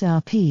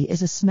 CRP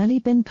is a smelly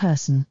bin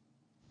person.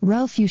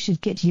 Ralph, you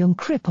should get Young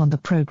Crip on the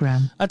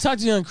program. I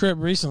talked to Young Crip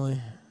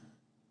recently.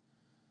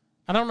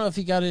 I don't know if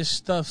he got his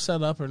stuff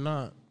set up or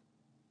not.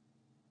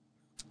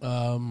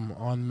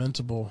 On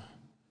Mintable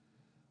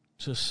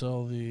to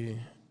sell the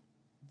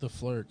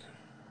Flirk.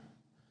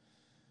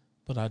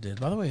 But I did.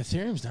 By the way,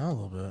 Ethereum's down a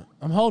little bit.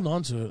 I'm holding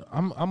on to it.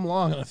 I'm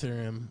long on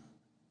Ethereum.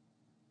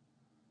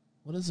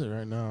 What is it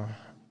right now?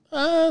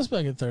 It's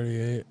back at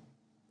 38.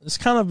 It's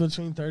kind of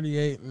between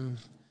 38 and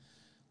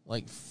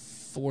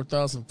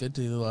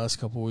 4,050 the last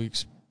couple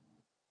weeks.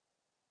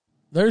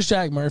 There's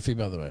Jack Murphy,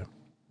 by the way.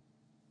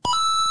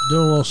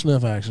 Doing a little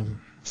sniff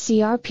action.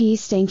 CRP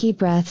Stanky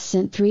Breath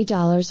sent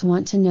 $3.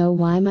 Want to know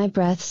why my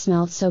breath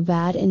smelled so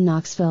bad in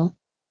Knoxville?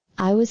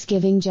 I was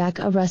giving Jack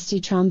a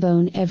rusty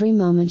trombone every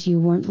moment you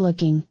weren't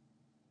looking.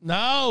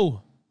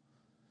 No!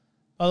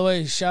 By the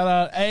way, shout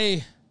out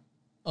A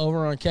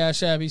over on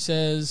Cash App. He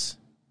says,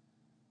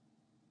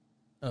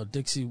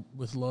 Dixie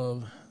with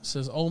love.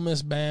 Says, Ole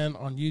Miss band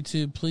on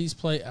YouTube. Please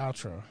play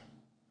outro.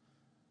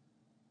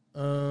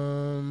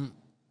 Alright,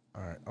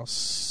 I'll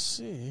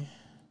see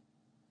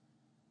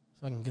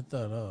if I can get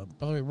that up.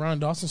 By the way, Ryan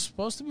Dawson's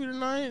supposed to be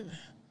tonight.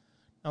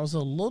 I was a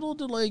little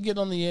delayed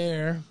getting on the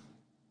air.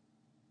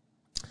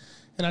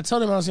 And I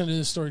told him I was going to do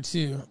this story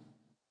too.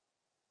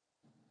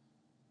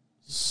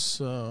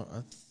 So,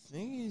 I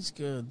think he's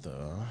good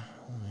though.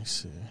 Let me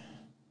see.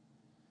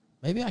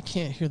 Maybe I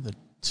can't hear the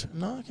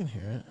No, I can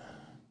hear it.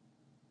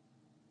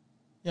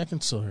 Yeah, I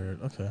can still hear it.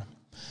 Okay.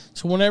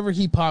 So whenever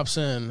he pops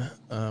in,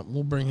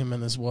 we'll bring him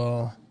in as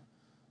well.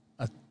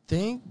 I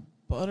think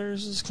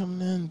Butters is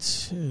coming in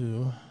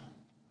too.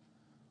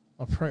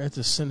 I'll probably have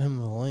to send him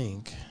the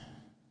link.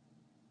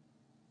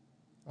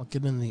 I'll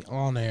get in the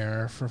on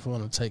air for if we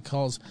want to take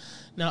calls.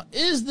 Now,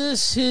 is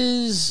this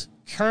his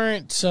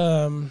current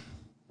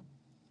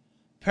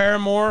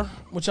paramour?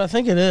 Which I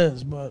think it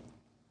is, but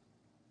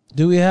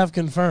do we have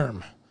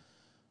confirm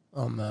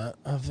on that?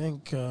 I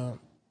think.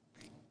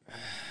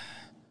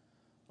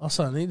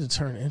 Also, I need to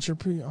turn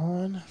entropy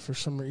on for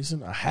some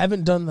reason. I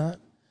haven't done that.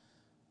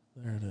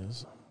 There it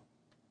is.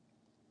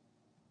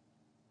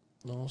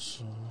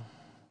 Also.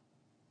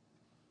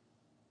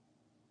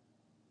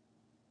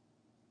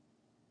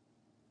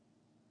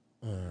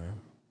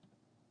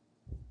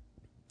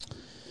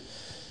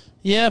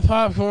 Yeah,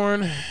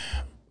 popcorn.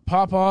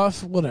 Pop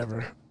off.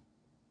 Whatever.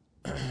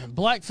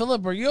 Black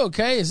Phillip, are you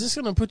okay? Is this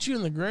going to put you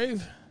in the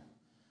grave?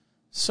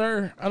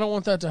 Sir, I don't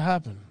want that to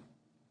happen.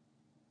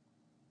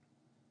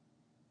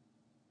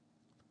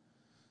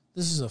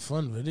 This is a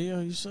fun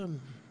video, you said?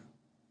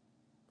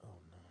 Oh,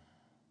 no.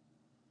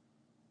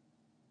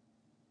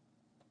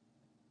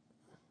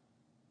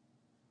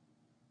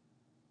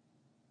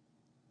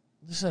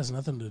 This has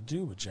nothing to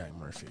do with Jack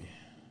Murphy.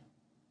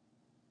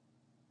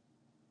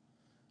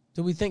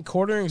 Do we think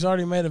Quartering's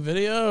already made a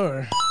video,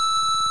 or?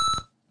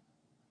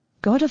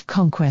 God of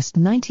Conquest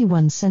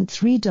 91 sent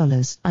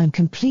 $3. I'm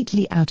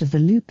completely out of the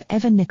loop.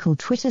 Ever Nickel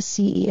Twitter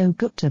CEO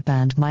Gupta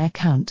banned my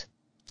account.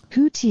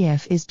 Who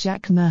TF is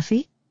Jack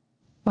Murphy?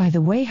 By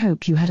the way,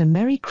 hope you had a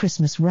Merry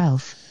Christmas,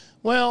 Ralph.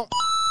 Well,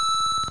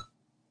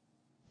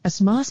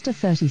 Asmaster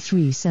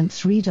 33 sent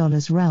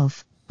 $3.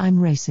 Ralph, I'm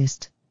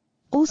racist.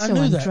 Also,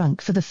 I'm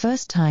drunk for the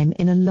first time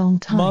in a long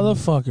time.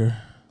 Motherfucker.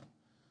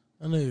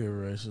 I knew you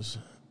were racist.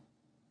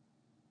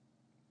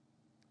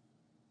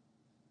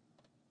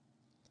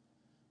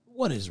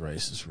 What is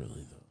racist,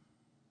 really,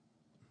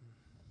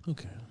 though?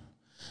 Okay.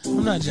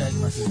 I'm not Jack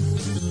Murphy.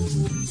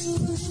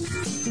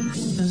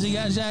 Has he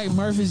got Jack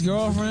Murphy's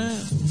girlfriend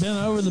bent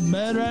over the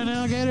bed right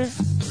now, Gator?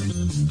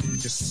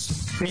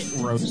 Just spit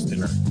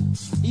roasting her.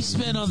 He's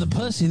spitting on the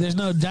pussy, there's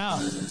no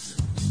doubt.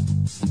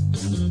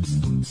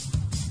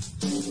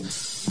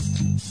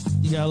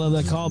 You gotta love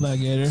that callback,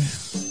 Gator.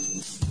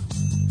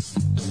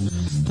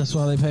 That's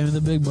why they pay me the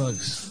big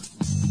bucks.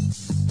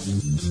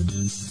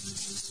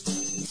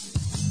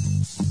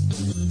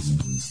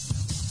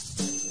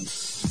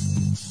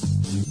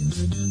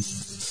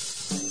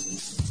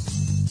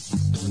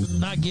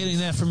 Not getting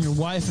that from your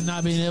wife and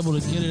not being able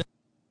to get it.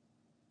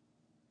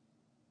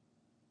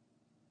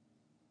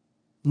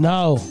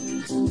 No.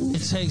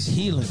 It takes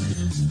healing.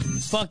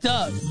 Fucked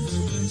up.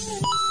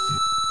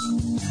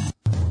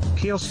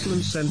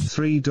 Kioskman sent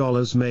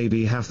 $3.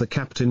 Maybe have the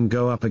captain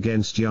go up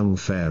against young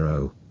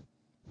Pharaoh.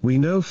 We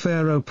know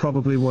Pharaoh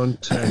probably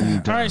won't turn you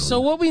down. All right,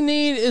 so what we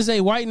need is a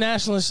white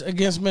nationalist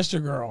against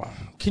Mr. Girl.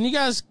 Can you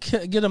guys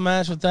get a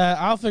match with that?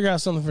 I'll figure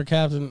out something for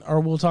captain, or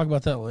we'll talk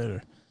about that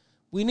later.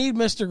 We need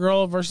Mr.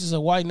 Girl versus a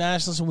white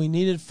nationalist, and we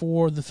need it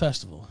for the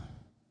festival.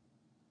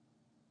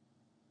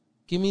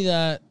 Give me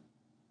that.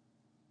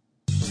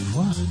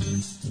 What?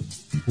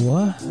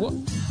 What? What?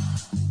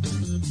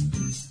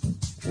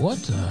 What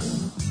the?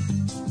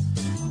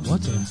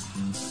 What the?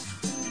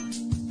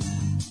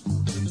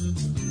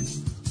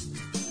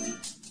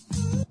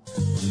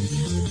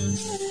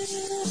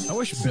 I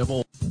wish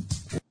Bibble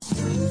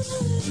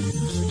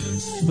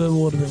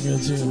would have been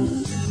good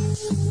too.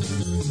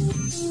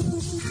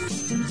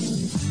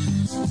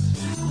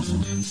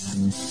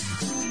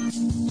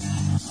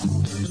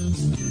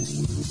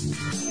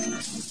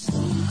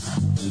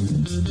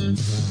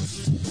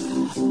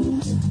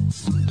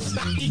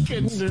 He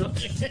couldn't do it.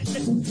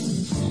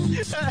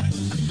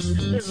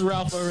 There's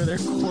Ralph over there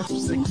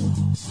corpsing.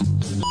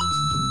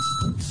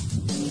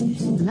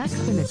 Black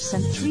Phillips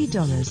sent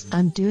 $3.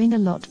 I'm doing a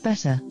lot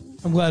better.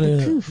 I'm glad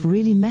the coof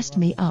really messed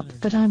me up,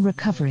 but I'm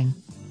recovering.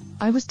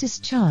 I was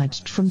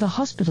discharged from the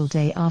hospital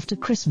day after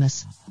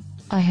Christmas.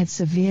 I had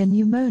severe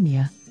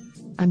pneumonia.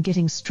 I'm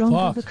getting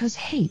stronger because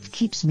hate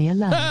keeps me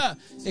alive.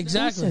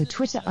 Exactly. Also,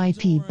 Twitter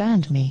IP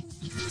banned me.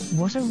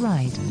 What a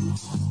ride.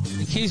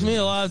 It keeps me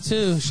alive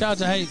too. Shout out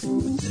to hate.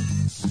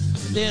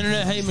 The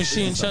internet hate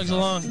machine chugs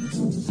along.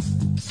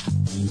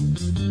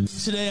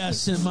 Today I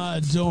sent my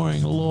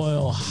adoring,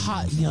 loyal,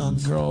 hot young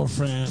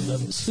girlfriend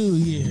of 2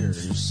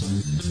 years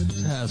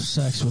to have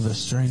sex with a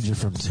stranger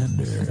from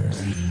Tinder.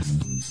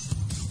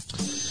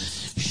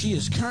 She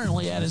is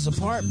currently at his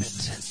apartment.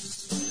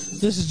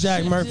 This is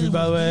Jack Murphy,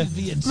 by the way.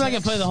 I'm not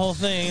going to play the whole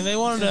thing. They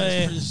wanted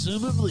to...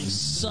 Presumably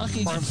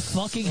sucking and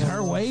fucking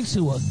her way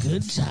to a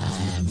good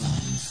time.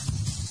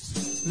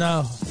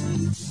 No.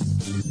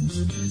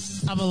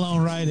 I'm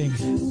alone writing.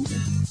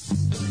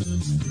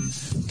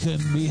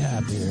 Couldn't be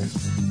happier.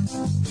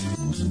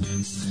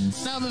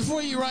 Now,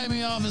 before you write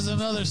me off as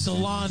another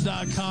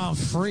salon.com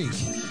freak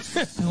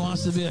who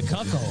wants to be a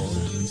cuckold,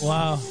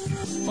 wow,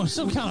 or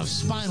some kind of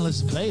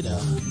spineless beta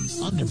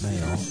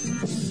undermale,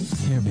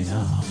 hear me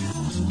out.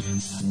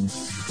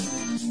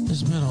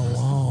 It's been a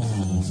long,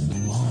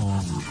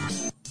 long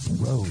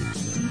road.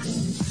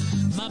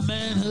 My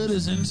manhood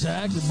is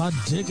intact and my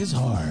dick is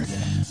hard.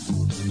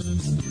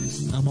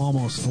 I'm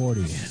almost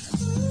 40.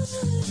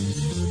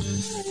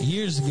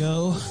 Years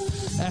ago,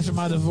 after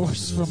my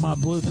divorce from my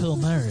blue pill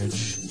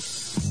marriage,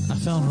 I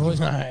found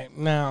Royce. All right,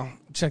 now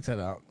check that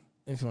out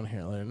if you want to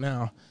hear it later.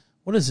 Now,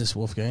 what is this,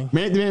 Wolfgang?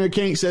 Man, the Man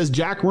Mechanic says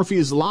Jack Murphy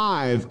is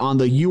live on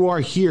the You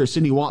Are Here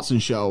Cindy Watson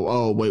show.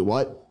 Oh, wait,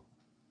 what?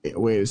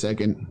 Wait a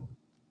second.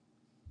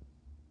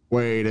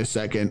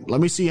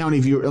 Let me see how many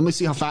viewers. Let me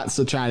see how fast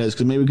the chat is,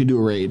 because maybe we can do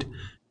a raid.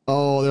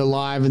 Oh, they're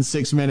live in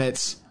 6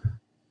 minutes.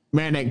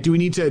 Manic, do we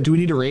need to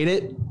rate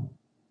it?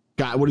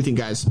 God, what do you think,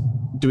 guys?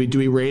 Do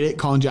we rate it?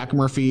 Calling Jack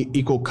Murphy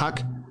equal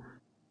cuck?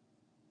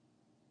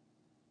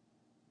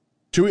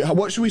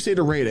 What should we say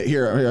to rate it?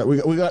 Here,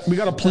 we got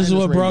to plan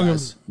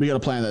this. We got to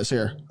plan this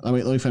here.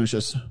 Let me finish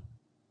this.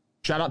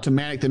 Shout out to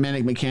Manic, the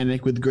Manic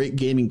Mechanic, with great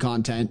gaming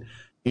content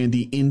and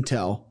the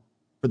intel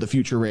for the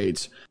future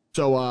raids.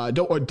 So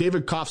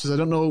David Koff says, I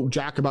don't know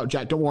Jack about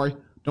Jack. Don't worry.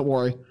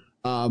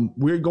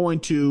 We're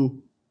going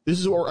to. This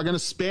is what I'm going to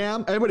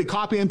spam. Everybody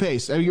copy and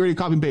paste. Are you ready to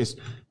copy and paste?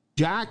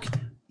 Jack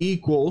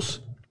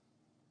equals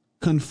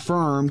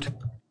confirmed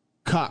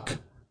cuck.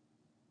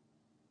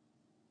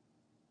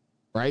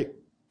 Right?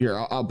 Here,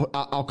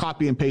 I'll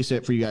copy and paste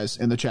it for you guys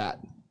in the chat.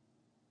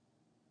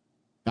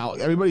 Now,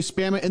 everybody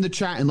spam it in the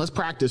chat and let's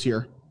practice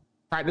here.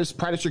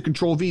 Practice your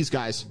control V's,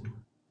 guys.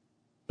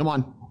 Come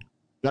on.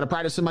 Got to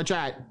practice in my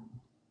chat.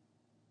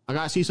 I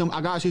gotta see some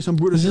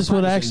Brutus. Is this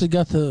what actually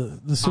got the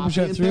super copy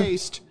chat and through?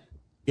 Paste.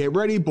 Get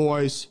ready,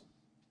 boys.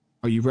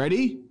 Are you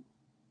ready?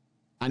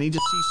 I need to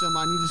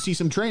see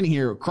some training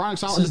here.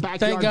 Chronic's out in the backyard.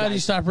 Thank God guys. you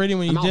stopped reading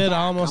when you I'm out did. back.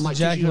 I almost I'm like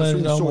teaching you how to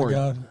ejaculated. swing the Oh my sword.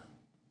 God.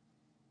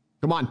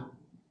 Come on.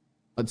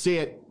 Let's see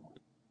it.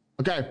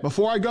 Okay,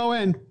 before I go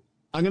in,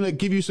 I'm gonna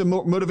give you some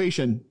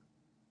motivation.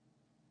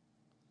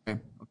 Okay.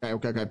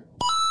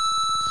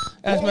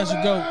 Ask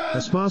Master Go.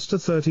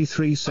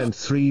 Smaster33 sent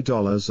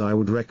 $3. I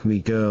would wreck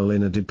me girl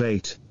in a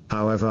debate.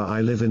 However,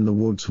 I live in the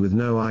woods with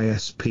no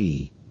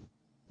ISP.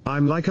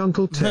 I'm like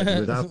Uncle Ted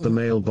without the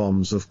mail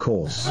bombs, of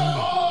course. Get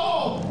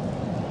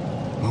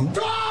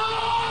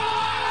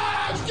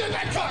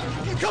that cuck!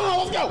 Come on,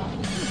 let's go!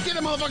 Get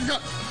him, motherfucking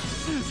cuck!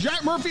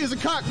 Jack Murphy is a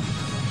cuck!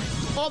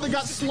 Oh, they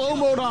got slow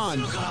mode on.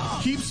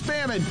 Keep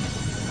spamming.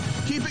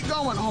 Keep it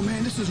going. Oh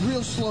man, this is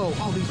real slow.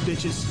 All these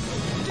bitches.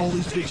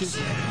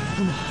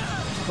 Come on.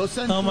 Let's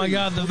send Oh my three.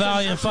 God, the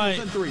valiant fight.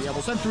 We'll send three. Yeah,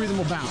 we'll send three, then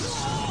we'll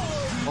bounce.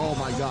 Oh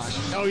my gosh.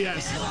 Oh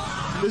yes.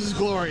 This is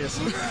glorious.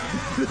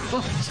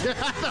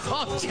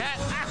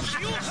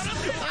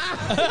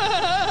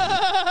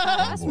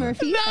 Ask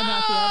Murphy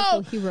about the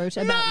article he wrote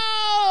about.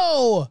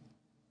 No!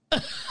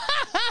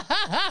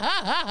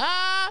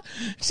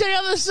 Check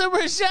out the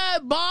super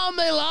chat bomb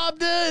they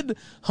lobbed in.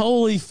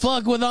 Holy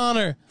fuck with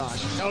honor.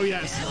 Oh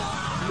yes.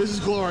 This is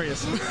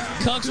glorious.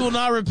 Cucks will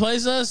not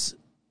replace us.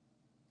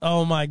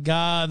 Oh my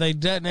God, they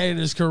detonated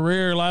his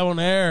career live on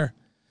air.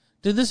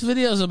 Dude, this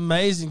video is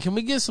amazing. Can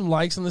we get some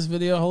likes on this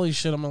video? Holy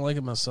shit, I'm gonna like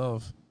it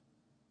myself.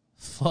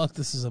 Fuck,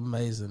 this is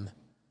amazing.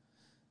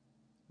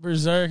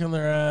 Berserk on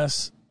their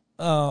ass.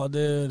 Oh,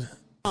 dude.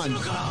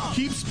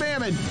 Keep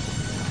spamming.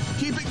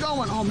 Keep it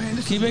going. Oh man,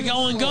 this Keep is it real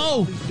going,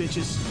 slow. go.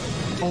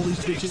 All these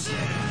bitches.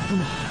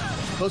 Come on.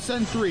 Let's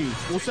send three.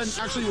 We'll send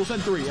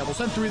three. Yeah, we'll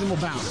send three, then we'll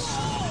bounce.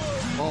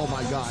 Oh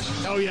my gosh.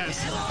 Oh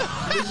yes.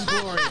 This is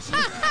glorious.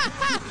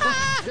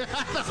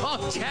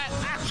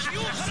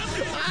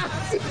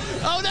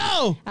 Oh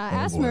no!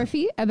 Ask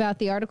Murphy about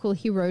the article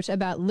he wrote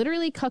about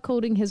literally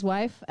cuckolding his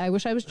wife. I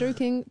wish I was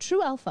joking.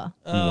 True alpha.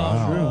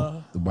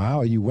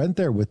 Wow, you went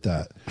there with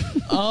that.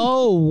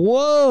 Oh,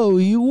 whoa,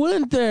 you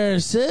went there,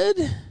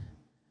 Sid.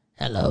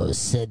 Hello,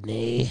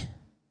 Sydney.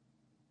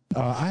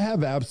 I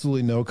have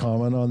absolutely no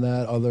comment on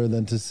that other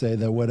than to say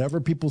that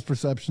whatever people's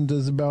perception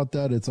is about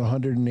that, it's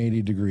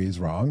 180 degrees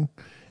wrong.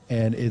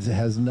 And it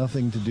has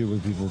nothing to do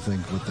with people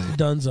think what they...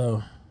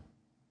 Dunzo.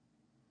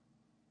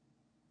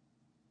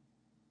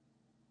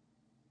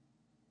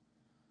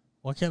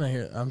 Why can't I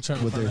hear it? I'm trying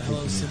to What find they're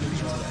Hello, thinking.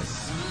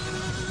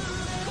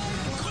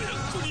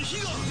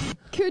 Sydney.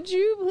 Could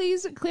you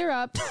please clear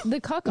up the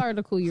cuck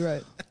article you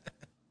wrote?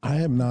 I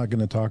am not going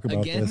to talk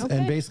about Again? this. Okay.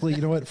 And basically,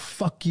 you know what?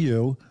 Fuck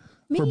you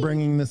for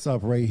bringing this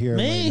up right here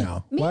Me? and right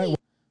now. Me? Why?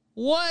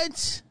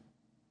 What?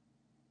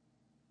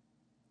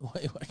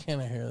 Wait, why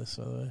can't I hear this,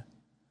 by the way?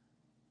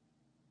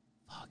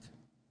 Fuck.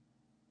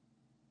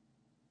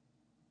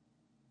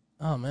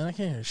 Oh, man, I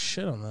can't hear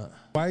shit on that.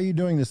 Why are you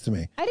doing this to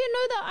me? I didn't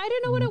know that. I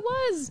didn't know what it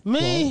was.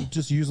 Me? Well,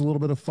 just use a little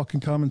bit of fucking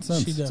common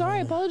sense. She does.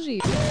 Sorry,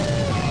 apologies.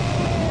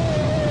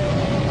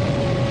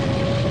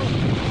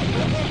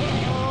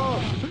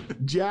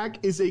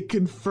 Jack is a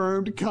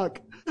confirmed cuck.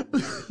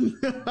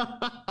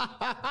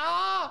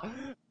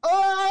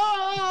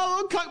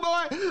 Oh, cuck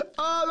boy!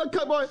 Oh, the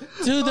cuck boy!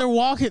 Dude, they're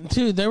walking.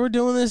 Dude, they were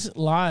doing this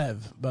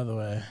live, by the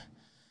way.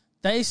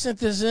 They sent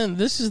this in.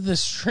 This is the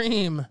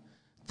stream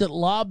that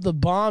lobbed the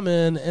bomb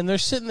in, and they're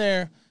sitting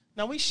there.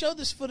 Now, we showed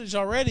this footage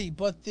already,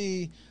 but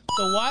the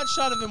wide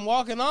shot of him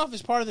walking off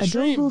is part of the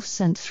stream. Adolwolf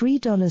sent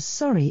 $3.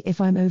 Sorry if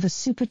I'm over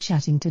super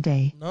chatting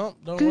today. No,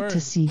 don't Good worry. to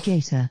see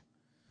Gator.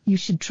 You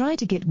should try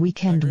to get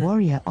Weekend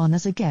Warrior on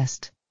as a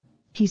guest.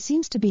 He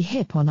seems to be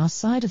hip on our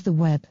side of the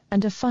web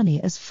and a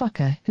funny as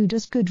fucker who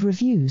does good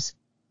reviews.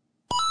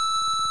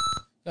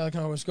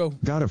 Let's go.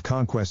 God of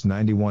Conquest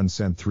 91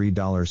 sent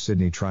 $3.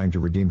 Sydney trying to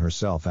redeem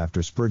herself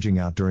after spurging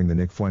out during the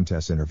Nick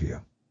Fuentes interview.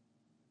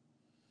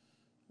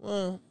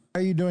 Well, why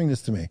are you doing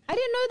this to me? I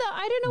didn't know that.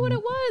 I didn't know what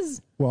it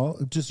was. Well,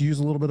 just use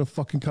a little bit of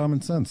fucking common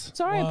sense.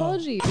 Sorry,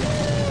 apologies.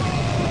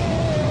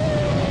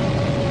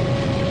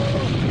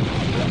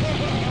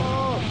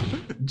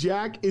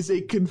 Jack is a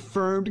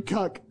confirmed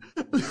cuck.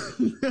 No!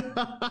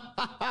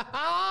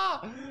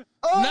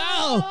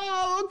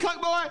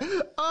 Cuck boy!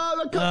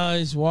 Oh, the cuck No,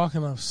 he's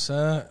walking off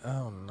set.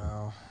 Oh,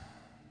 no.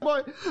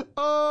 boy!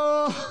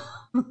 Oh,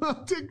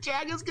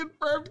 Jack is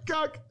confirmed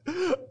cuck.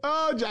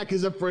 Oh, Jack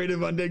is afraid of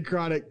Undead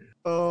Chronic.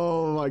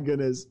 Oh, my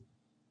goodness.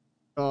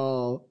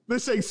 Oh, they're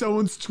saying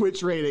someone's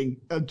Twitch rating.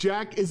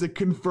 Jack is a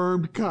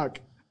confirmed cuck.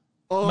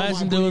 Oh,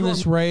 Imagine doing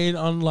this raid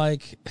on,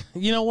 like,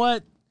 you know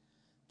what?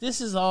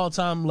 This is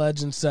all-time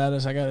legend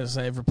status, I gotta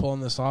say, for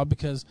pulling this off,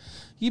 because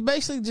you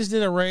basically just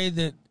did a raid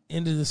that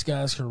ended this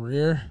guy's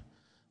career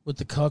with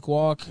the cuck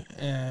walk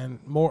and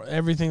more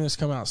everything that's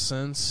come out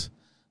since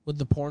with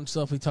the porn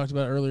stuff we talked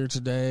about earlier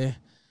today,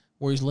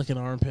 where he's licking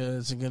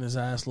armpits and getting his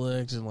ass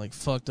licked and, like,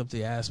 fucked up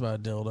the ass by a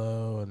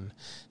dildo. And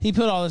he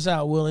put all this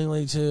out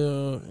willingly,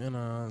 too. You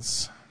know,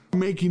 it's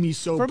making me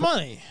so for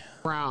money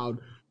proud.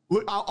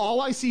 Look, all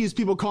I see is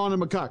people calling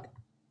him a cuck.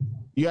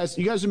 You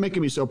guys are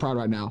making me so proud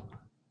right now.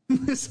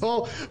 This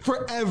whole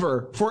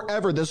forever,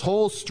 this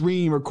whole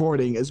stream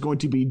recording is going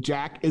to be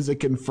Jack is a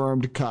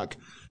confirmed cuck.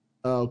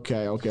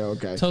 Okay.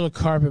 Total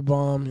carpet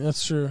bomb.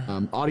 That's true.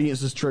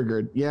 Audience is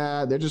triggered.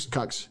 Yeah, they're just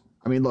cucks.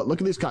 I mean,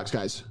 look at these cucks,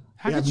 guys.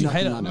 How could you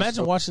hate it?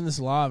 Imagine watching this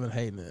live and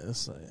hating it.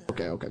 It's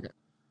like...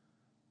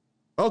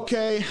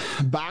 Okay.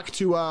 Back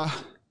to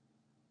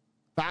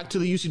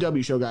the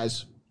UCW show,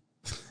 guys.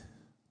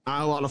 I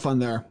had a lot of fun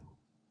there.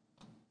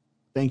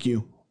 Thank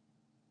you.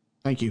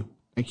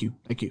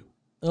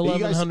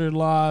 1100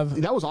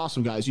 live. That was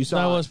awesome, guys. You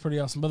saw that was pretty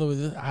awesome. By the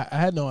way, I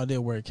had no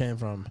idea where it came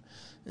from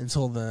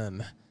until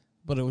then,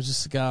 but it was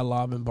just a guy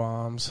lobbing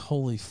bombs.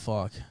 Holy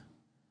fuck!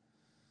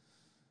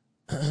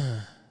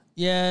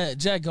 Yeah,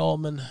 Jack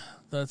Goldman,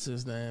 that's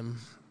his name.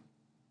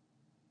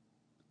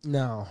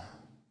 Now,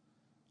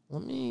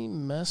 let me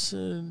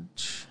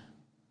message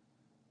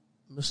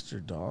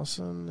Mr.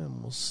 Dawson,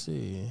 and we'll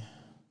see.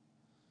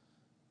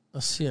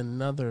 Let's see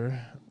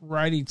another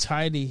righty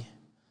tighty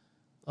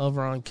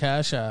over on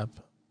Cash App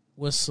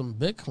with some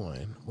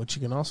Bitcoin, which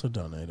you can also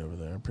donate over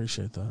there.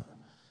 Appreciate that.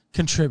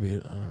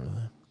 Contribute. I don't know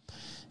that.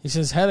 He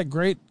says, had a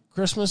great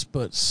Christmas,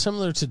 but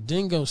similar to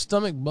Dingo,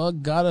 stomach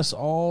bug got us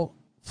all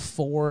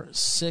four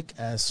sick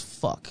as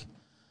fuck.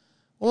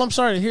 Well, I'm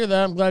sorry to hear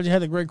that. I'm glad you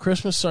had a great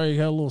Christmas. Sorry you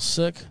got a little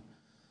sick.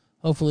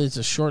 Hopefully it's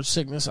a short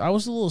sickness. I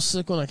was a little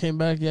sick when I came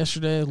back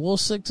yesterday. A little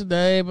sick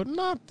today, but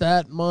not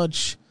that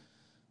much.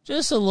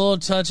 Just a little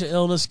touch of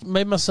illness.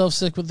 Made myself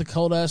sick with the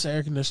cold-ass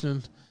air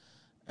conditioning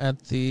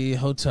at the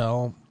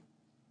hotel.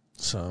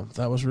 So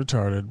that was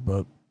retarded,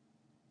 but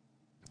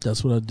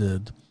that's what I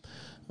did.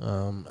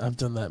 I've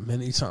done that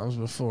many times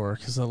before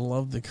because I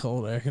love the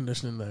cold air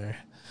conditioning there,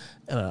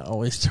 and I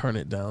always turn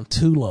it down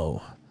too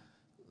low.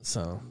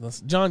 So that's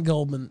John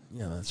Goldman.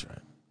 Yeah, that's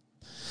right.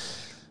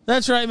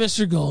 That's right,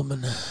 Mr. Goldman.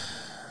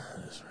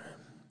 That's right.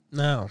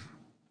 Now,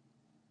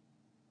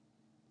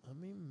 let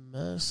me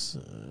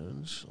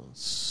message.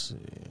 Let's see.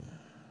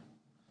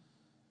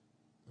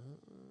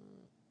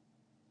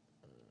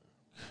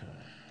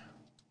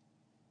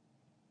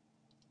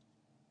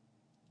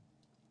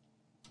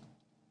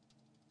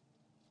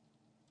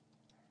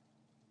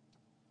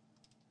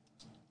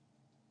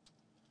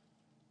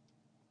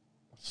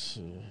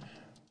 See.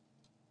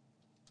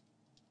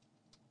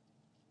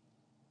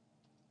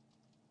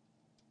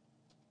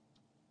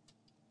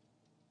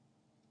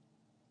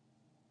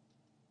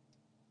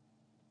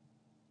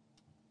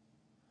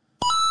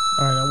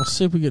 All right, we'll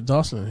see if we get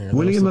Dawson in here.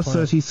 William a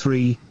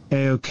 33,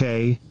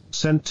 AOK,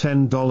 sent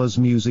 $10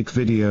 music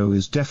video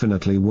is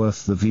definitely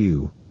worth the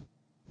view.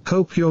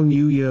 Hope your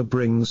new year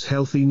brings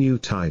healthy new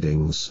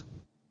tidings.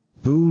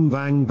 Boom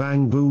bang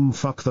bang boom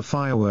fuck the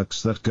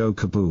fireworks that go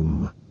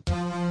kaboom.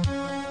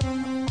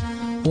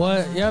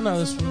 What? Yeah, I know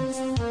this one.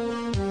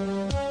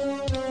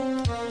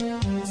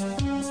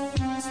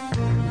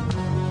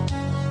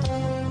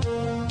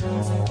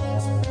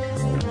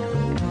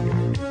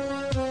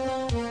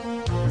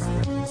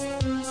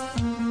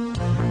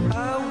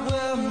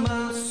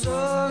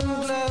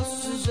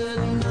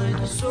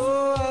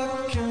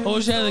 I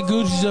wish I had the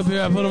Gucci's up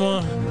here. I put them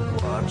on.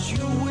 Watch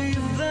you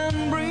weave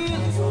and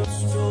breathe your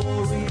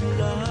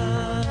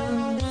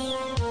storylines.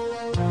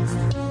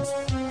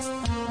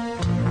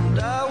 And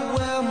I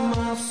wear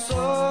my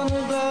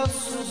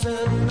sunglasses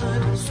at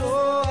night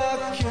so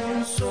I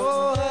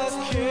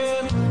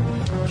can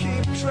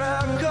keep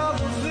track of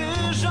the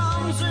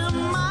visions in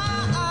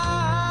my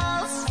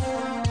eyes.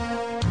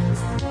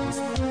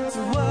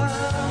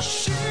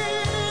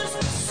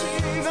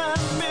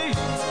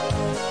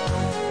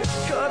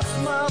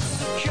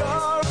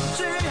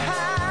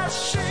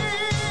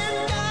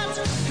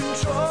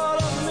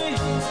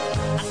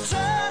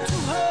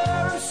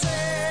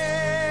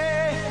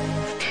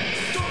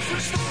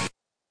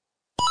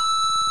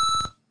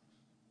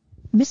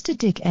 Mr.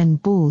 Dick N.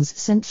 Balls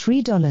sent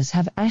 $3.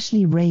 Have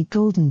Ashley Ray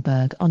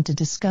Goldenberg on to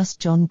discuss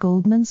John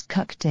Goldman's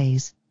cuck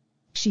days.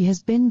 She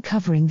has been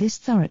covering this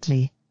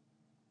thoroughly.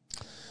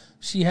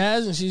 She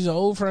has, and she's an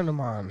old friend of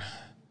mine.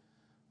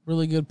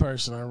 Really good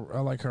person.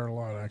 I like her a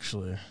lot,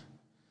 actually.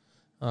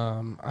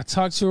 I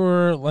talked to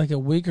her like a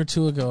week or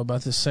two ago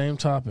about this same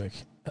topic.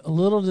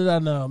 Little did I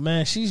know,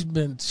 man, she's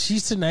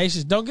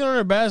tenacious. Don't get on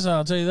her bad side,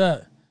 I'll tell you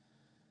that.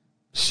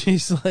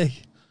 She's like,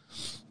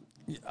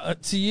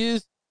 to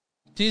use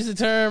the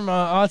term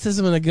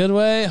autism in a good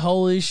way,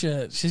 holy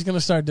shit. She's going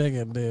to start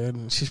digging, dude.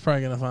 And she's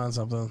probably going to find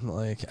something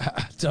like,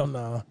 I don't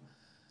know.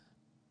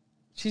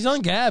 She's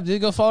on Gab, dude.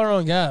 Go follow her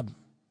on Gab.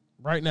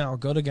 Right now,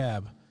 go to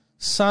Gab.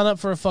 Sign up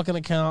for a fucking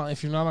account.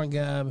 If you're not on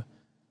Gab,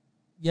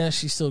 yes,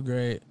 she's still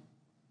great.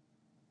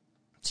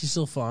 She's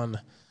still fun.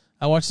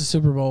 I watched the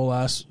Super Bowl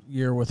last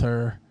year with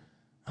her.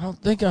 I don't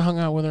think I hung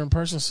out with her in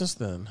person since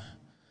then.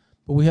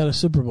 But we had a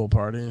Super Bowl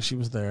party, and she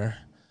was there.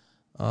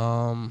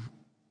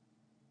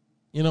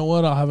 You know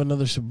what? I'll have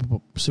another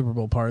Super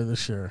Bowl party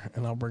this year,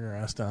 and I'll bring her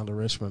ass down to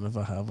Richmond if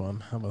I have one.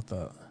 How about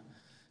that?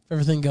 If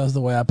everything goes the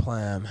way I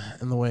plan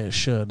and the way it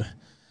should,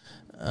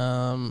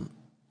 I'll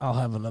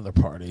have another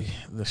party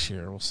this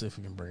year. We'll see if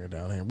we can bring her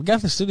down here. We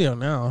got the studio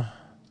now.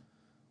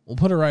 We'll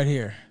put her right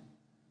here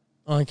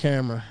on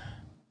camera.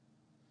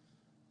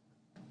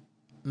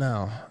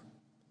 Now,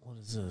 what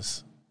is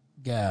this?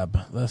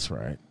 Gab. That's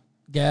right.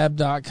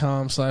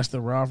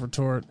 Gab.com/The Ralph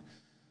Retort.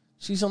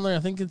 She's on there.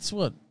 I think it's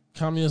what?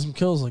 Communism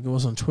Kills, like it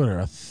was on Twitter,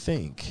 I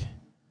think.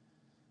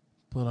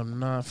 But I'm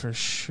not for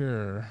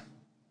sure.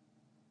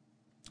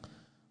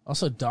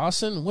 Also,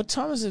 Dawson, what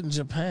time is it in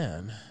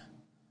Japan?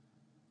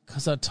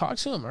 Because I talked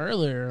to him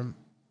earlier.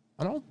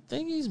 I don't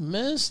think he's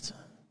missed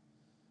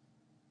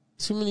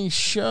too many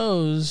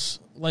shows,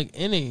 like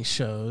any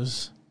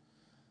shows.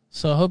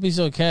 So I hope he's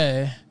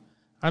okay.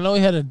 I know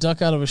he had to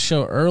duck out of a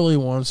show early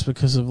once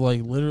because of,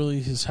 like,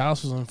 literally his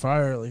house was on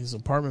fire. Like, his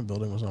apartment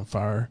building was on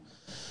fire.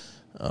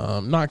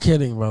 Not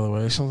kidding, by the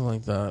way. Something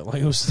like that.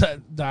 Like, it was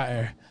that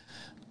dire.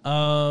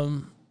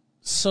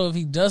 So if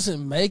he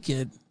doesn't make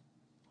it,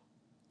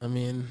 I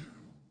mean,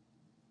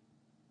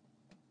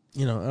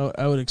 you know,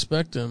 I would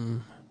expect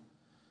him.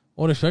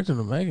 I would expect him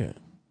to make it,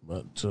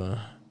 but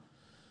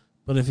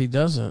if he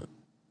doesn't,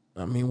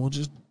 I mean, we'll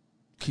just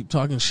keep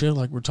talking shit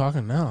like we're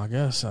talking now, I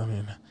guess. I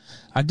mean,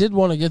 I did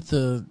want to get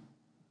the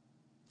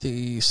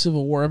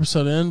Civil War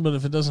episode in, but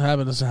if it doesn't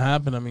happen, it doesn't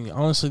happen. I mean,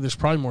 honestly, there's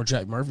probably more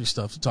Jack Murphy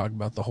stuff to talk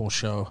about the whole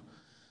show,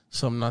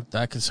 so I'm not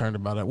that concerned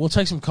about it. We'll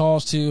take some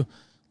calls, too.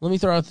 Let me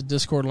throw out the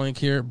Discord link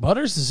here.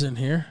 Butters is in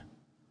here.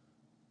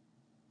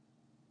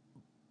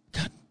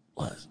 God,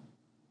 what?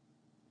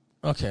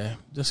 Okay,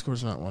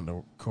 Discord's not one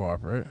to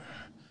cooperate.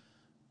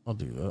 I'll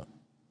do that.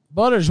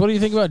 Butters, what do you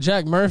think about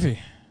Jack Murphy?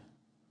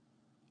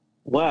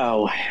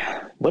 Wow.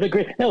 What a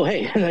great... Oh,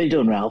 hey, how you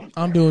doing, Ralph?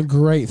 I'm doing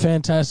great.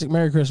 Fantastic.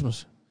 Merry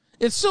Christmas.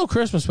 It's still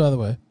Christmas, by the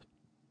way.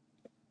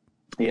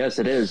 Yes,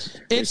 it is.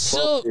 It's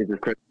still 12 days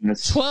of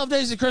Christmas. 12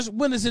 days of Christmas.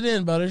 When is it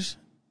in, Butters?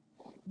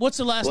 What's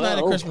the last night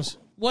of Christmas?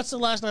 What's the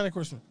last night of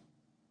Christmas?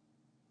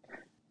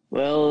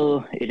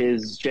 Well, it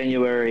is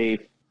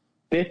January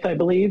 5th, I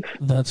believe.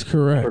 That's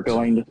correct. We're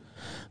going to...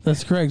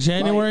 That's correct.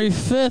 January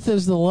 5th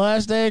is the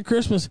last day of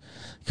Christmas.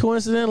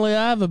 Coincidentally,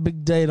 I have a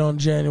big date on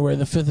January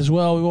the 5th as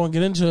well. We won't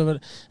get into it,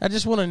 but I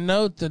just want to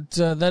note that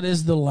that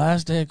is the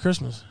last day of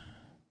Christmas.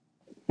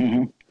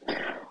 Mm-hmm.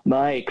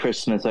 My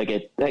Christmas, I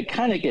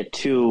kind of get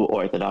too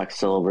Orthodox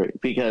celebrate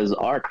because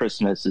our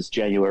Christmas is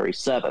January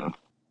 7th.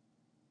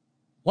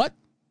 What?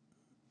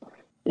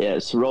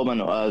 Yes, Roman.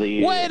 Whoa!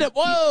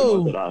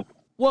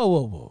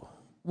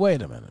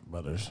 Wait a minute,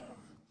 Butters.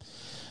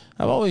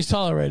 I've always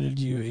tolerated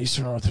you,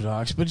 Eastern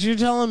Orthodox, but you're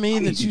telling me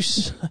that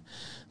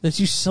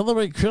you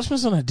celebrate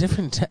Christmas on a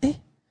different day?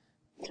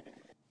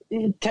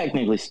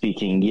 Technically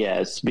speaking,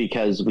 yes,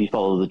 because we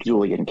follow the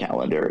Julian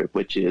calendar,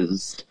 which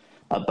is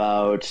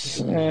about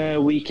a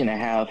week and a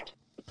half.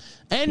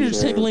 And you're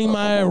tickling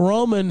my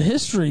Roman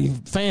history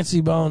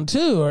fancy bone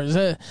too, or is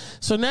that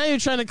so? Now you're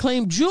trying to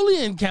claim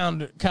Julian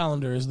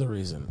calendar is the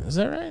reason. Is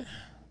that right?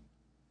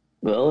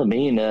 Well, I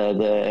mean,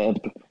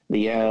 the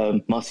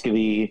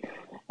Muscovy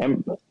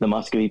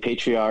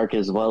Patriarch,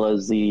 as well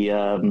as the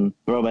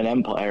Roman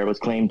Empire, was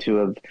claimed to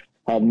have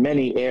had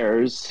many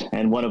heirs,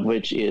 and one of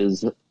which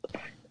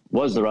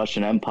was the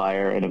Russian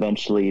Empire, and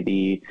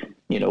eventually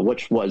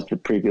which was the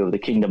preview of the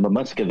Kingdom of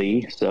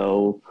Muscovy.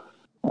 So,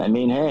 I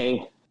mean,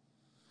 hey,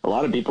 a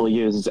lot of people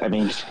use. I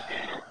mean,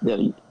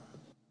 you're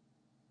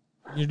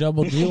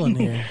double dealing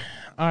here.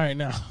 All right,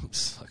 now,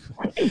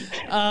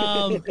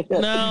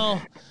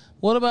 now.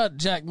 What about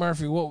Jack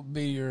Murphy? What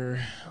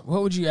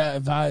would you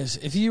advise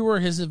if you were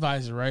his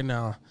advisor right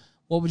now?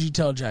 What would you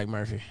tell Jack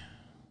Murphy?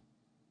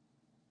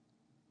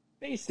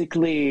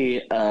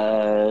 Basically,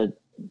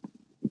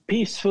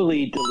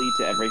 peacefully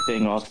delete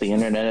everything off the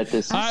internet at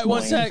this point. All right,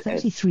 one sec.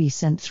 33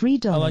 sent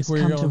 $3. Like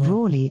come to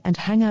Raleigh and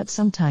hang out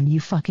sometime, you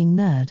fucking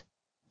nerd.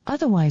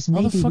 Otherwise,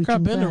 maybe we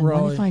can burn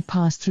one if I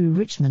pass through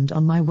Richmond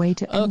on my way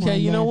to NY. Okay,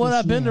 you know what?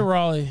 I've been to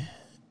Raleigh.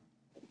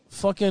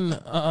 Fucking,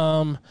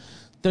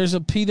 there's a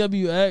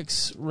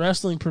PWX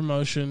wrestling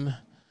promotion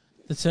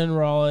that's in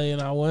Raleigh,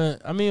 and I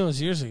went. I mean, it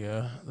was years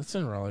ago. That's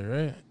in Raleigh,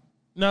 right?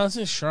 No, it's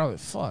in Charlotte.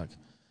 Fuck.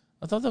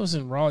 I thought that was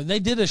in Raleigh. They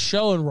did a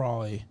show in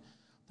Raleigh.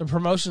 The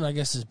promotion, I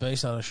guess, is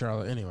based out of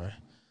Charlotte. Anyway.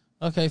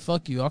 Okay,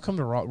 fuck you. I'll come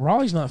to Raleigh.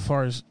 Raleigh's not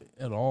far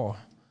at all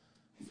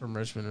from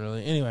Richmond,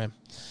 really. Anyway.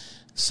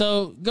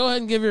 So, go ahead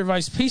and give your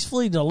advice.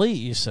 Peacefully delete,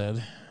 you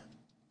said.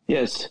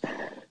 Yes.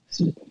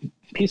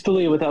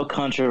 Peacefully, without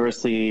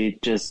controversy,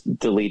 just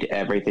delete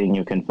everything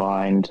you can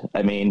find.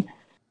 I mean,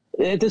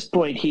 at this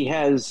point, he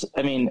has,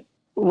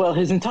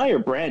 his entire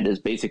brand is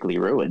basically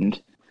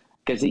ruined.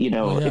 Because,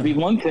 it'd be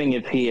one thing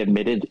if he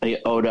admitted he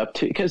owed up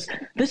to, because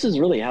this is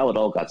really how it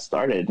all got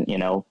started.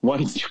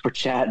 One super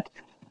chat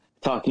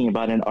talking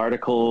about an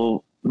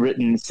article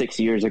written 6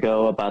 years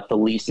ago about the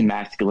least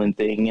masculine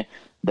thing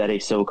that a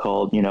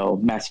so-called,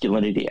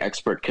 masculinity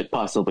expert could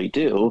possibly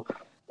do.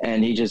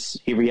 And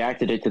he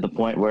reacted it to the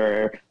point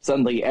where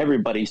suddenly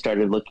everybody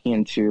started looking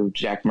into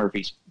Jack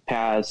Murphy's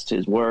past,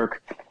 his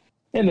work.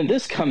 And then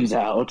this comes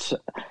out.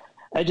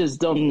 I just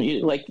don't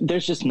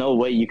there's just no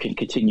way you can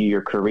continue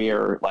your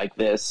career like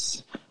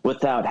this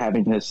without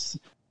having this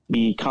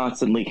be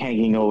constantly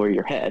hanging over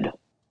your head.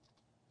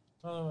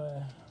 By the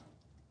way,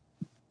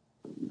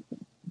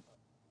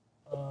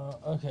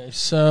 okay,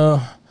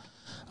 so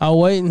I'll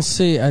wait and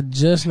see. I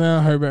just now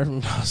heard back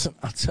from Dawson.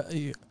 I'll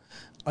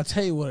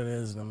tell you what it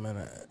is in a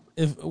minute.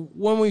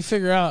 When we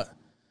figure out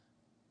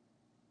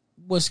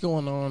what's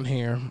going on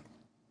here,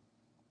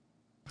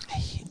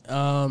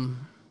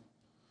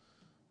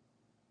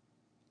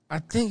 I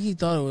think he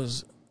thought it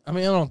was. I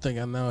don't think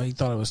I know. He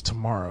thought it was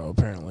tomorrow.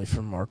 Apparently,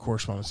 from our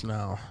correspondence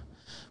now,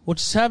 which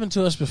has happened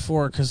to us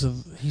before because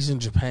he's in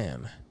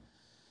Japan.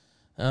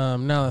 Now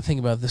that I think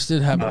about it, this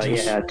did happen.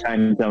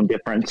 Time zone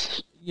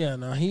difference. Yeah,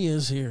 no, he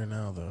is here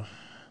now though.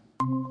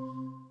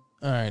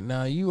 All right,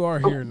 now you are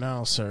here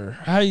now, sir.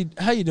 How you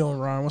doing,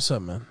 Ron? What's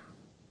up, man?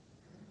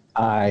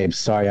 I'm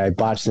sorry, I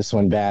botched this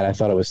one bad. I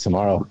thought it was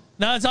tomorrow.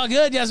 No, it's all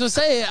good. Yeah, I was gonna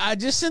say, I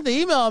just sent the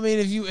email. I mean,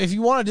 if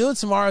you want to do it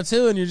tomorrow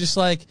too, and you're just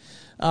like,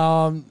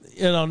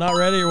 not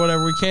ready or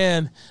whatever, we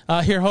can.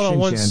 Here, hold on,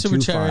 one super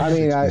chat.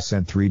 I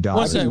sent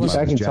 $3.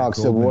 I can talk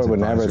Civil War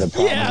whenever. The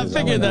problem I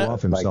figured that.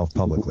 Off himself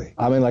publicly.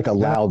 I'm in a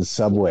loud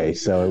subway,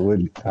 so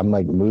I'm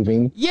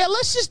moving. Yeah,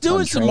 let's just do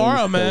it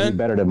tomorrow, man. It'll be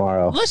better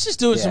tomorrow. Let's just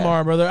do it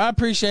tomorrow, brother. I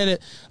appreciate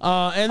it.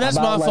 And that's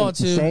my fault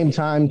too. Same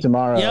time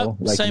tomorrow,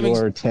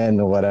 same 10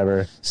 or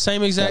whatever.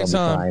 Same exact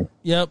time.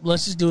 Yep,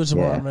 let's just do it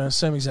tomorrow, man.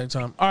 Same exact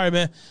time. All right,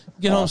 man.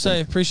 Get home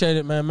safe. Appreciate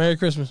it, man. Merry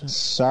Christmas.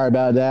 Sorry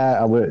about that.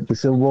 The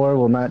Civil War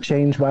will not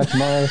change by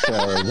tomorrow, so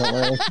don't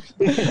worry.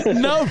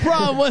 No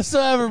problem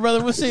whatsoever,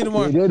 brother. We'll see you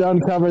tomorrow. We did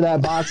uncover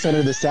that box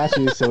under the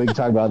statue, so we can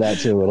talk about that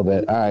too a little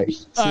bit. All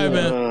right. All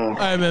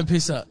right, man.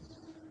 Peace out.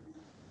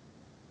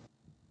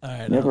 All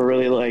right. Never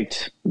really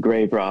liked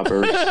grave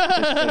robbers,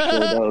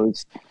 especially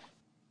those.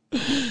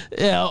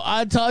 Yeah,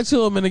 I talked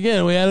to him, and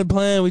again, we had a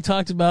plan. We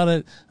talked about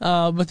it,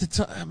 but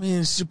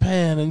it's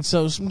Japan, and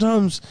so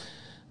sometimes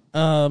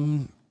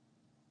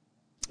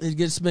it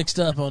gets mixed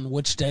up on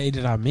which day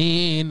did I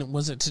mean.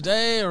 Was it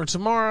today or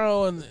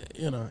tomorrow? And,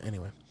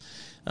 anyway.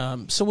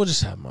 So we'll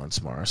just have him on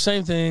tomorrow.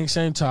 Same thing,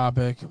 same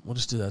topic. We'll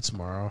just do that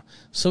tomorrow.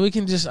 So we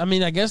can just,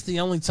 I guess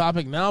the only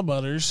topic now,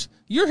 Butters,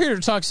 you're here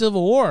to talk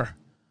Civil War.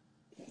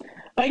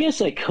 I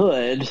guess I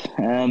could.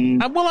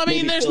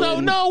 There's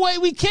no way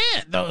we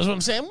can't, though, is what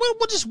I'm saying.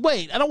 We'll just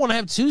wait. I don't want to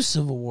have 2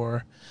 Civil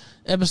War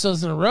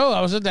episodes in a row.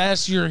 I was going to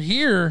ask you're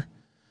here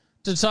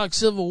to talk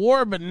Civil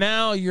War, but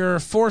now you're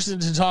forced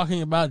into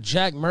talking about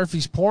Jack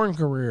Murphy's porn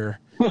career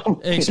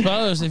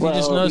exposed. If you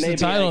just notice the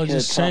title, it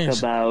just changed.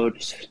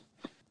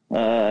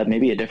 About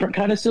maybe a different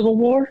kind of Civil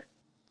War.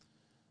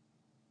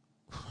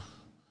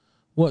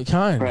 What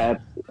kind?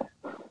 Perhaps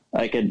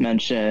I could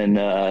mention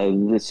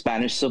the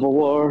Spanish Civil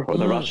War or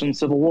the Russian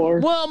Civil War.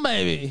 Well,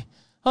 maybe.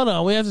 Hold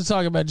on, we have to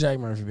talk about Jack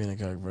Murphy being a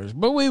coke first,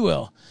 but we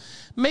will.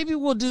 Maybe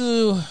we'll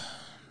do.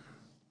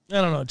 I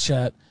don't know,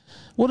 chat.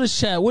 We'll just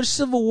chat. Which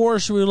Civil War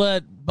should we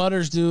let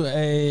Butters do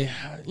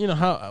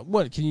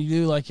what can you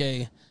do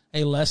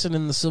a lesson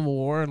in the Civil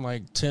War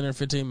in 10 or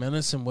 15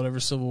 minutes in whatever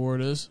Civil War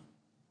it is?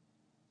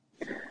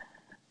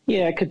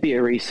 Yeah, it could be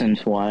a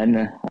recent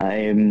one.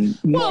 I'm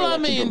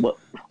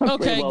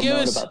okay. Give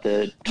us about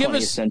the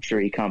 20th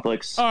century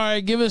conflicts. All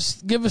right, give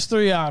us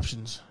 3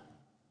 options.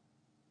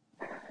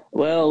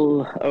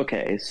 Well,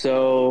 okay,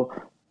 so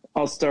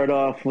I'll start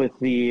off with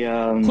the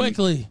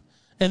quickly,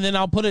 and then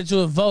I'll put it to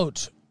a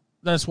vote.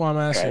 That's why I'm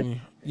asking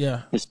you.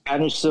 Yeah. The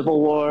Spanish Civil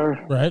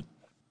War. Right.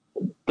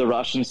 The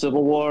Russian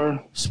Civil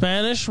War.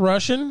 Spanish,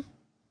 Russian.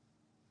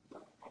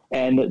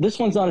 And this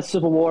one's not a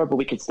civil war, but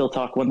we could still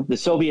talk one. The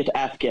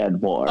Soviet-Afghan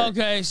War.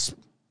 Okay.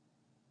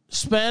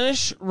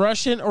 Spanish,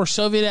 Russian, or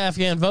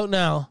Soviet-Afghan. Vote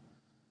now.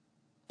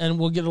 And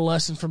we'll get a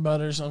lesson from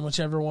Butters on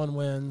whichever one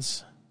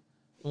wins.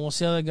 And we'll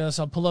see how that goes.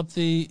 I'll pull up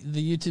the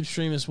YouTube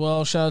stream as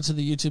well. Shout out to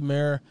the YouTube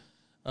mayor.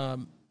 A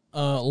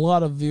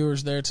lot of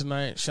viewers there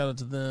tonight. Shout out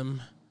to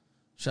them.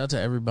 Shout out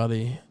to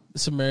everybody.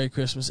 It's a Merry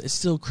Christmas. It's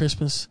still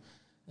Christmas,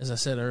 as I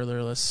said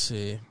earlier. Let's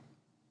see.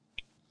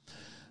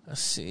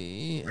 Let's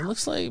see. It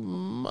looks like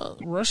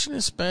Russian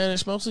and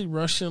Spanish, mostly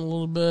Russian a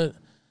little bit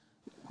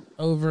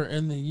over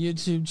in the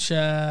YouTube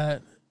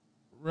chat.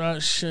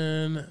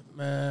 Russian,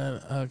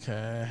 man.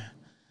 Okay.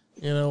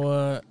 You know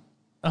what?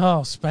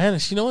 Oh,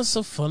 Spanish. You know what's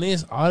so funny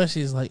is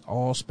Odyssey is like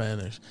all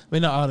Spanish. I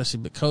mean, not Odyssey,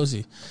 but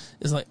Cozy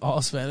is like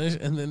all Spanish.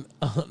 And then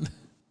on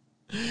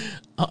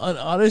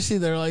Odyssey,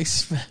 they're like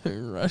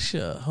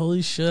Russia.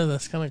 Holy shit,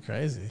 that's kind of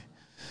crazy.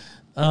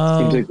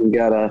 Seems like we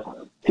got a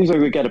pretty.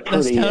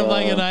 That's kind of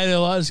like an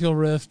ideological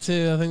rift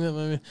too. I think that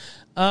maybe.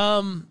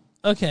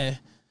 Okay.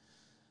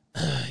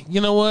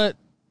 You know what?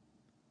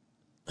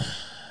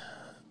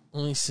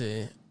 Let me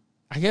see.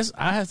 I guess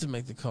I have to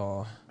make the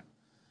call.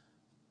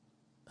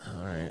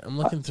 All right, I'm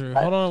looking through.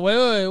 Hold on,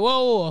 wait,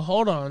 whoa,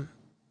 hold on.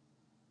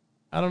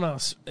 I don't know.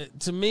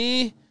 To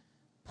me,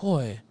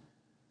 boy,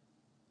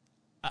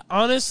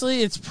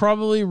 honestly, it's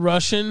probably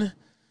Russian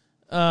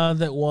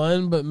that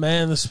won, but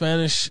man, the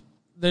Spanish.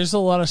 There's a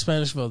lot of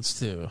Spanish votes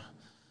too.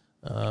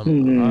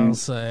 I'll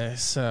say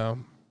so.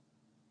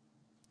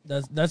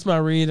 That's my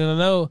read, and I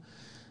know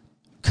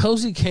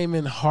Cozy came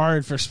in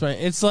hard for Spain.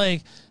 It's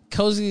like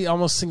Cozy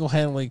almost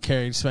single-handedly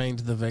carried Spain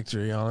to the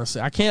victory.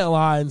 Honestly, I can't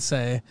lie and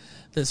say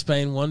that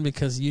Spain won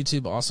because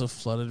YouTube also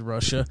flooded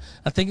Russia.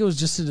 I think it was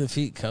just to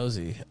defeat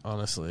Cozy,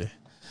 honestly,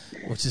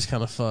 which is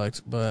kind of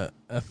fucked. But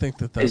I think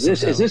that's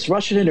is this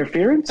Russian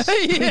interference?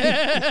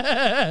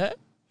 Yeah,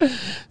 I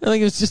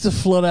think it was just to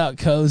flood out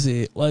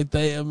Cozy. Like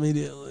they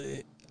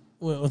immediately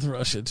went with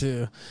Russia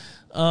too.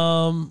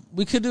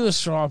 We could do a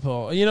straw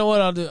poll. You know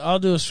what? I'll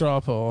do a straw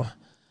poll.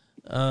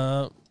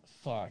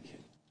 Fuck.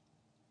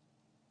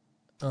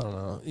 I don't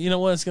know. You know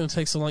what? It's going to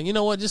take so long. You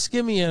know what? Just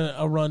give me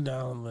a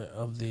rundown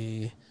of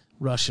the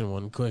Russian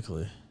one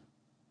quickly.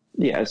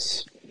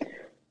 Yes.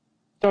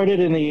 Started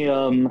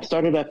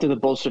after the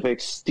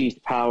Bolsheviks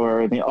seized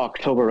power in the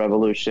October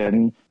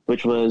Revolution,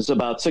 which was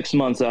about 6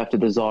 months after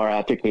the Tsar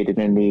abdicated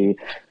in the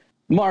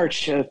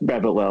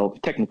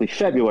technically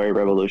February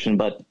Revolution,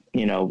 but,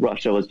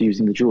 Russia was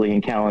using the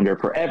Julian calendar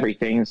for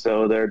everything,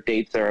 so their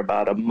dates are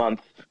about a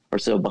month or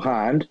so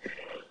behind.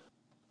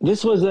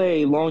 This was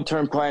a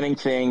long-term planning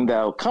thing,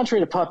 though,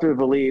 contrary to popular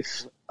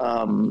belief,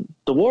 the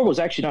war was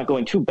actually not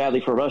going too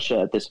badly for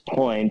Russia at this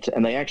point,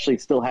 and they actually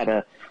still had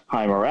a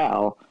high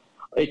morale.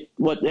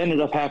 What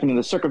ended up happening,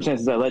 the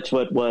circumstances that led to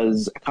it,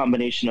 was a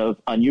combination of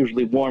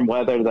unusually warm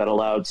weather that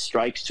allowed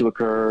strikes to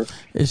occur.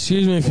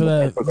 Excuse me for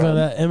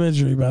that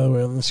imagery, by the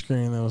way, on the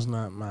screen. That was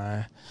not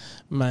my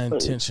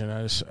intention.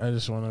 I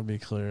just want to be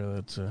clear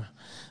that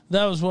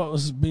that was what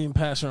was being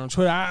passed around on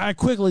Twitter. I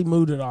quickly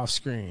moved it off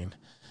screen.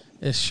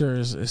 As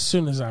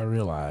soon as I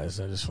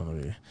realized, I just want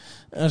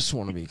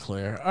to be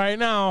clear. All right,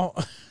 now,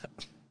 of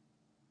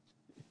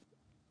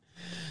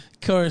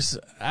course,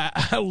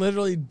 I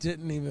literally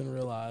didn't even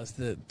realize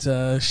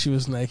that she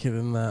was naked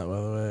in that. By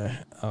the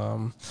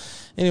way,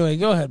 anyway,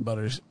 go ahead,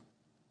 Butters.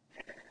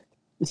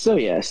 So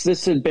yes,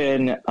 this had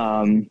been,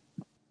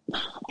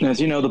 as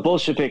you know, the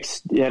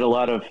Bolsheviks had a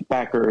lot of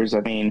backers.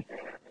 I mean,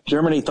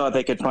 Germany thought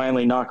they could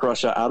finally knock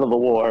Russia out of the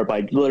war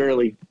by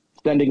literally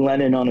sending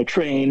Lenin on a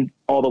train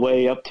all the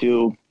way up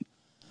to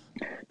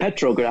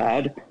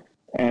Petrograd,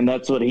 and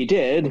that's what he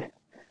did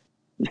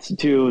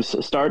to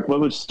start what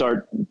would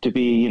start to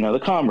be, the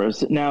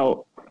Commerce.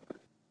 Now,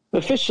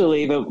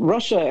 officially,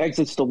 Russia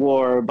exits the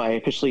war by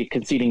officially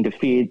conceding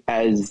defeat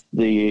as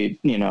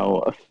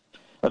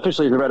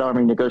officially the Red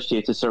Army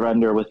negotiates a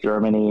surrender with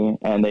Germany,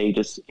 and they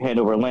just hand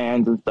over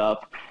lands and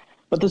stuff.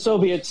 But the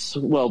Soviets,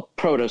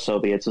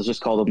 proto-Soviets, let's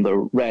just call them the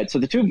Red. So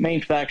the two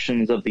main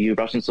factions of the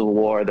Russian Civil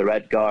War, the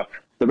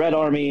Red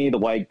Army, the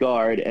White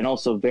Guard, and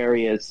also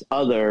various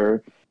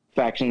other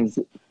factions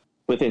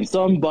within.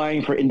 Some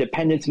vying for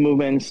independence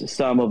movements.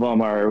 Some of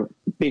them are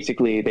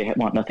basically, they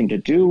want nothing to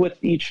do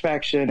with each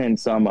faction, and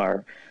some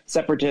are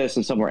separatists,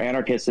 and some were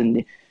anarchists.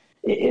 And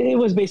it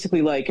was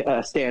basically like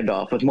a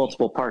standoff with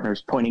multiple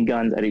partners pointing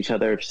guns at each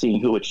other, seeing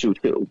who would shoot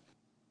who.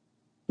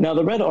 Now,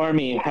 the Red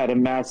Army had a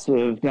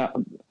massive...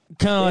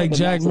 Kind of like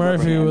Jack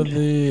Murphy with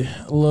the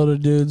load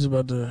of dudes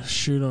about to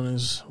shoot on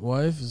his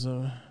wife. Is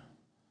that?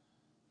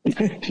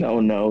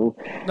 No.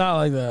 Not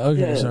like that.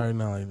 Okay, yeah. Sorry,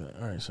 not like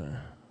that. All right, sorry.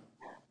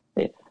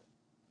 Yeah.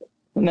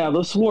 Now,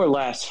 this war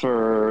lasts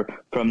from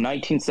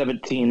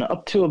 1917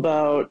 up to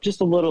about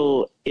just a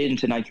little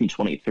into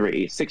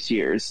 1923, 6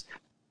 years.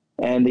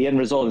 And the end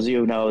result is,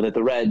 that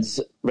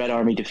the Red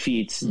Army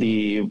defeats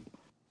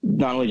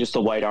not only just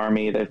the White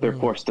Army, that they're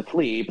forced to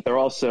flee, but they're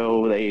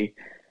also, they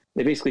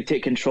basically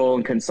take control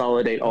and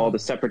consolidate all the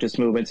separatist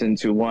movements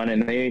into one,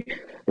 and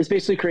this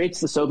basically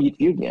creates the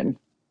Soviet Union,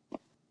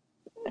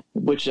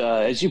 which,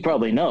 as you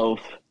probably know,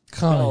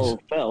 fell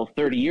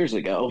 30 years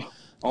ago,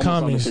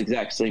 almost on this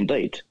exact same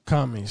date.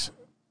 Commies.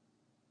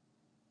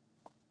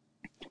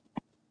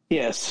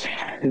 Yes,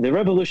 the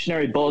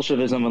revolutionary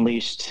Bolshevism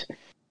unleashed.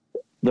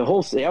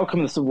 The outcome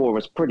of the Civil War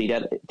was pretty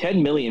dead.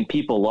 10 million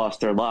people lost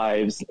their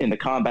lives in the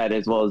combat,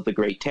 as well as the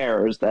Great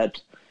Terrors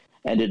that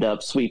ended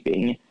up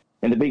sweeping.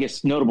 And the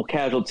biggest notable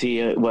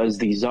casualty was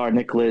the Tsar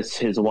Nicholas,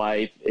 his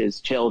wife,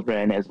 his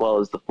children, as well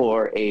as the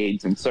 4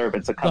 aides and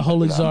servants. The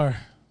Holy Tsar.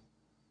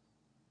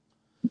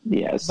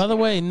 Yes. By the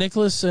way,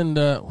 Nicholas and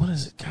what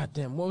is it?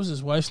 Goddamn, what was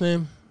his wife's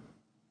name?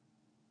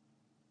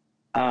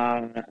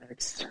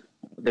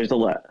 There's a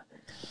lot.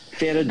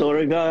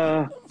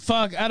 Feodorova.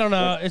 Fuck, I don't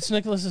know. It's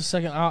Nicholas's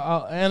second.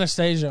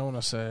 Anastasia, I want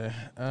to say.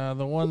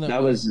 The one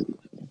that was.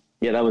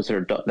 Yeah, that was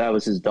her. That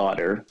was his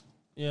daughter.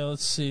 Yeah,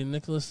 let's see.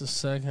 Nicholas the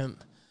second.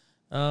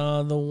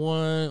 The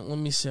one. Let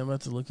me see. I'm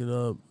about to look it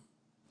up.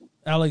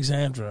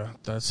 Alexandra.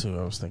 That's who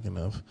I was thinking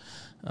of.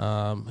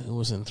 Who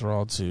was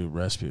enthralled to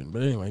Rasputin.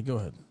 But anyway, go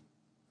ahead.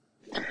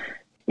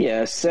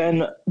 Yes,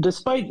 and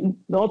despite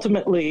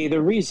ultimately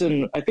the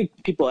reason, I think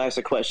people ask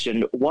the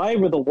question, why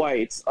were the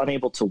whites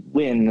unable to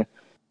win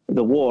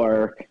the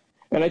war?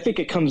 And I think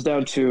it comes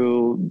down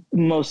to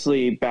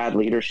mostly bad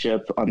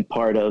leadership on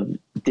part of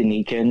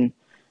Denikin,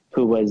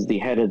 who was the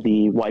head of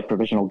the white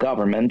provisional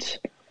government.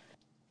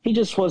 He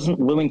just wasn't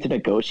willing to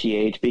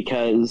negotiate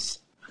because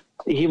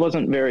he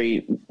wasn't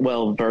very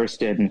well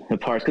versed in the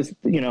parts, because,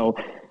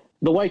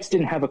 the whites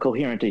didn't have a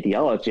coherent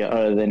ideology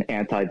other than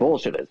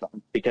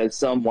anti-Bolshevism, because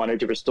some wanted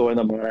to restore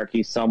the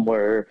monarchy, some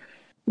were,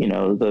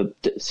 the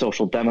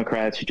social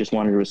democrats who just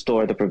wanted to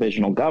restore the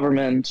provisional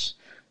government,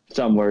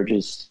 some were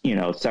just,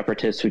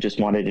 separatists who just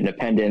wanted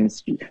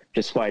independence,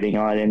 just fighting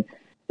on, and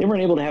they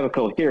weren't able to have a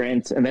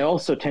coherence, and they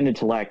also tended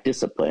to lack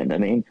discipline. I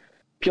mean,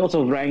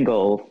 Piotr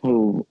Wrangel,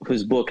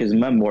 whose book, his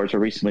memoirs were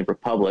recently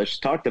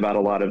republished, talked about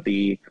a lot of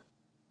the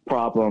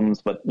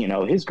problems, but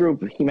his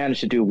group, he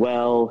managed to do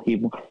well.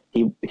 He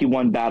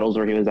won battles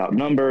where he was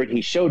outnumbered. He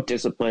showed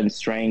discipline,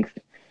 strength,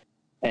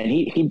 and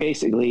he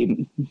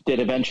basically did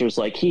adventures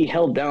like he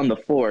held down the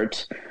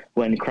fort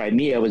when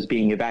Crimea was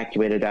being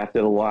evacuated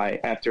after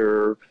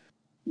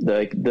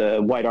the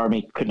White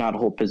Army could not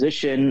hold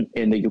position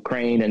in the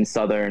Ukraine and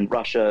southern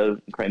Russia,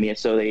 Crimea.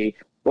 So he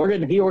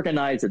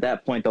organized at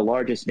that point the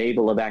largest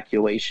naval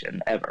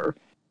evacuation ever,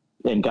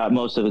 and got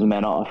most of his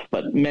men off,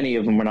 but many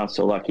of them were not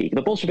so lucky.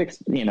 The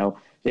Bolsheviks,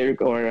 they're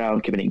going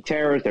around committing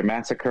terrors, they're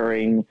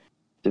massacring.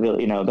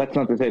 That's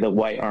not to say the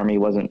White Army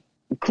wasn't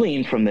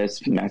clean from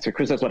this massacre,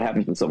 because that's what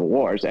happens in civil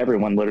wars.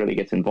 Everyone literally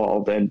gets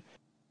involved in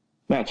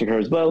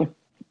massacres. Well,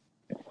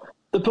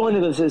 the point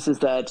of this is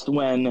that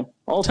when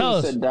all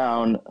things said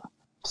down,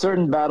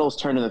 certain battles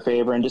turned in the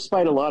favor, and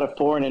despite a lot of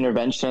foreign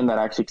intervention that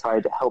actually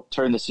tried to help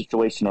turn the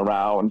situation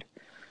around,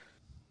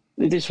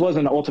 this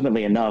wasn't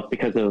ultimately enough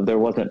because there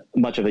wasn't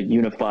much of a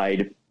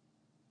unified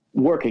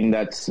working.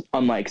 That's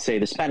unlike, say,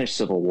 the Spanish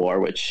Civil War,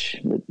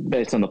 which,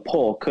 based on the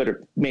poll,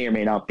 may or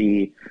may not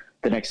be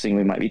the next thing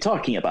we might be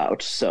talking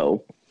about.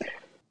 So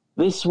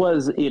this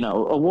was,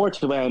 a war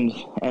to end.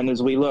 And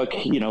as we look,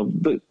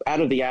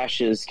 out of the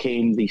ashes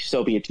came the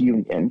Soviet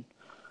Union,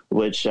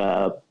 which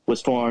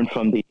was formed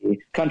from the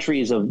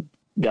countries of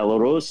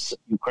Belarus,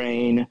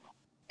 Ukraine,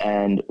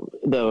 and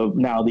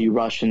now the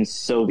Russian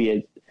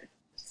Soviet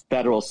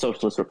Federal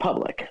Socialist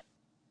Republic.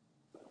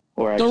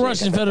 Or the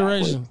Russian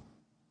Federation.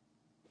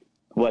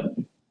 What?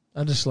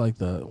 I just like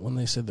when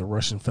they said the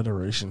Russian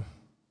Federation.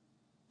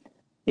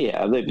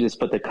 Yeah, they just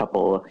put the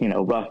couple,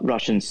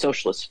 Russian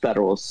Socialist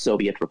Federal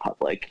Soviet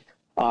Republic,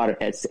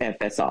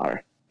 RSFSR.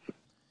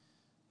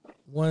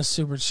 One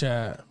super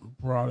chat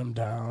brought him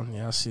down.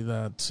 Yeah, I see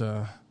that.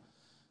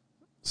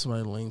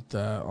 Somebody linked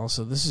that.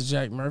 Also, this is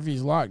Jack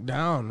Murphy's locked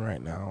down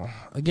right now.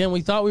 Again,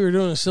 we thought we were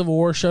doing a Civil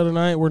War show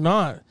tonight. We're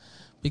not,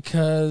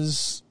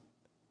 because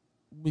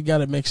we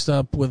got it mixed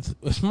up with.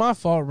 It's my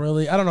fault,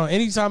 really. I don't know.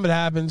 Anytime it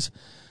happens,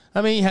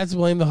 I mean, you have to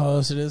blame the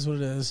host. It is what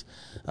it is.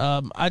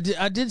 I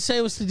did say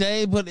it was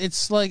today, but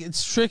it's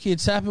tricky.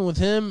 It's happened with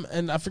him,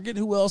 and I forget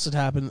who else it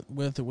happened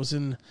with. It was I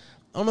don't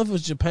know if it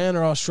was Japan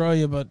or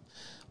Australia, but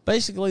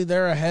basically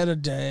they're ahead a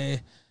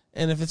day,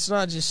 and if it's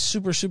not just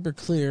super, super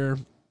clear,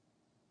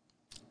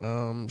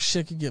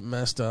 shit could get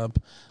messed up,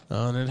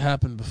 and it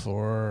happened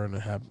before, and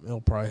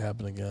it'll probably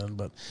happen again.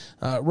 But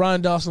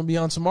Ryan Dawson will be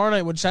on tomorrow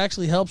night, which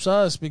actually helps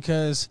us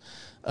because,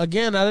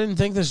 again, I didn't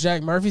think this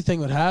Jack Murphy thing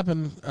would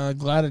happen.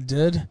 Glad it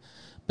did.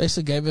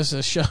 Basically gave us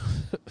a show.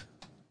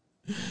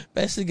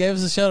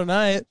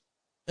 Tonight,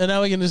 and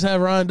now we can just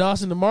have Ryan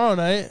Dawson tomorrow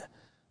night,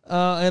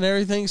 and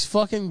everything's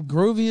fucking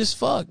groovy as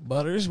fuck.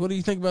 Butters, what do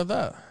you think about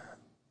that?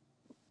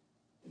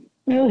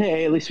 Well,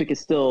 hey, at least we can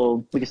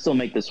still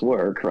make this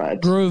work, right?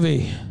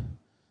 Groovy.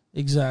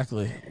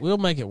 Exactly. We'll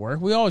make it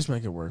work. We always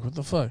make it work. What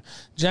the fuck?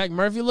 Jack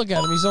Murphy, look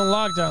at him. He's on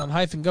lockdown.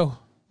 Hyphen, go.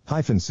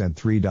 Hyphen sent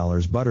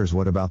 $3. Butters,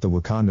 what about the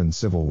Wakandan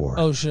Civil War?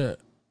 Oh, shit.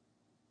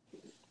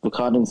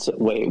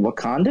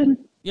 Wakandan?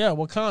 Yeah,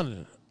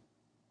 Wakandan.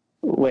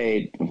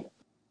 Wait.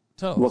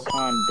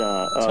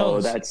 Wakanda.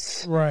 Oh,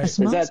 that's right. Is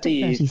that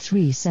the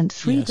 33 sent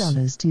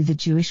 $3 to the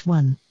Jewish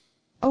one?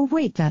 Oh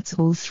wait, that's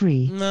all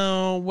three.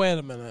 No, wait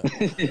a minute.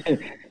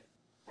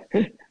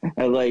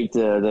 I liked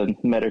the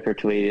Medicare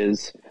tweet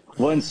is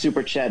one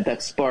super chat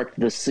that sparked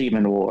the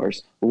semen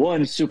wars,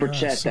 one super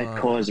chat that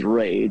caused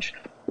rage,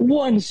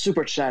 one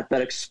super chat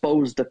that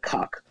exposed the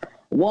cock,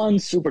 one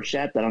super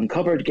chat that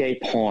uncovered gay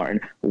porn,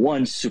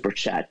 one super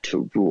chat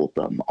to rule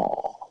them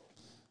all.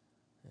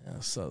 Yeah,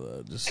 I saw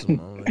that just a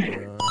moment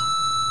ago.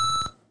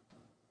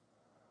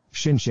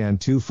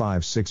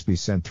 Shinshan256B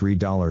sent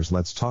 $3.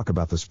 Let's talk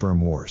about the sperm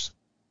wars.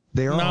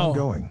 They are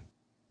ongoing.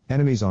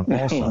 Enemies on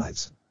all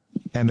sides.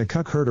 And the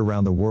cuck herd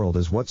around the world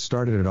is what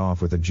started it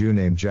off with a Jew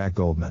named Jack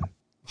Goldman.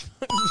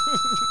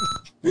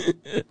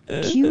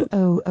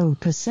 QOO%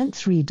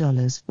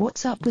 $3.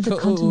 What's up with the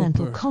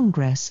Continental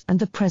Congress and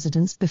the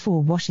presidents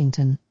before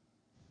Washington?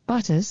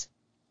 Butters?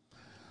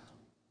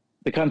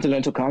 The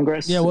Continental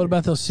Congress? Yeah, what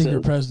about those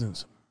secret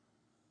presidents?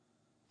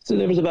 So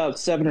there was about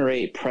 7 or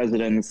 8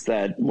 presidents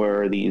that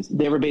were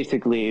they were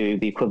basically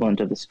the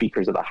equivalent of the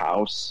speakers of the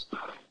House,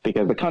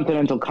 because the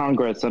Continental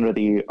Congress under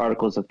the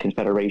Articles of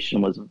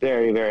Confederation was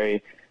very,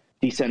 very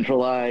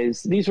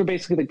decentralized. These were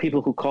basically the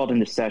people who called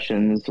into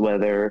sessions,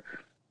 whether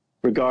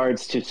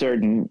regards to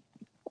certain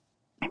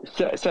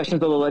sessions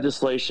of the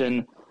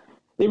legislation.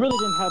 They really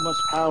didn't have much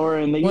power,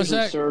 and they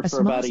usually served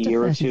for about a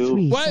year or two.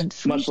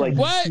 Much like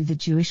the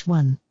Jewish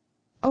one.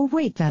 Oh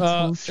wait, that's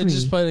all 3. It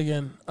just played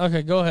again.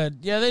 Okay, go ahead.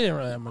 Yeah, they didn't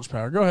really have much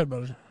power. Go ahead,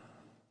 buddy.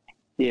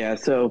 Yeah,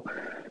 so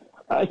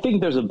I think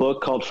there's a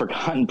book called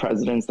Forgotten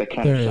Presidents that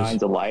kind of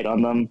shines a light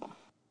on them.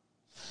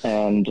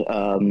 And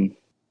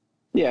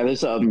yeah,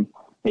 there's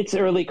it's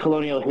early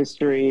colonial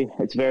history.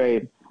 It's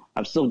very.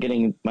 I'm still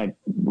getting my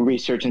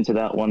research into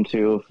that one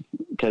too,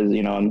 because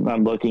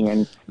I'm looking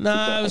and.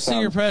 Nah, it was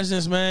senior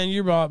presidents, man.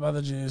 You're bought by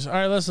the Jews. All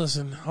right, let's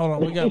listen. Hold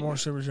on, we got more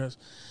super chats.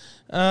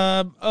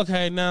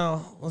 Okay,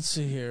 now let's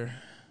see here.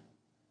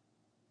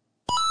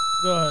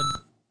 Go ahead.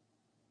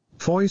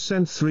 Foy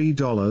sent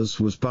 $3.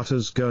 Was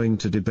Butters going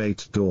to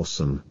debate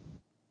Dawson?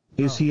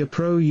 Is he a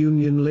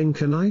pro-union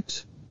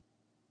Lincolnite?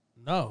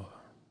 No.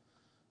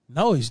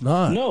 No, he's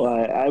not. No,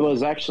 I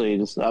was actually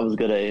I was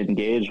going to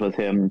engage with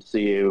him.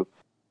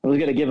 I was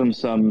going to give him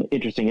some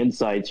interesting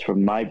insights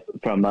from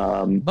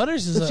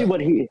Butters is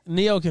a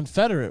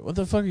neo-Confederate. What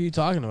the fuck are you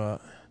talking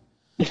about?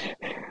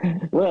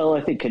 Well,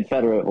 I think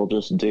Confederate will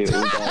just do.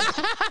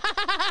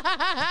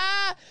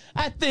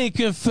 I think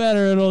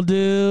Confederate will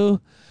do.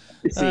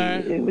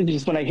 See,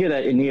 just when I hear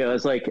that in Neo,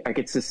 it's like I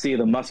get to see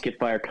the musket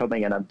fire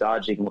coming, and I'm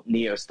dodging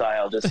Neo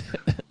style. Just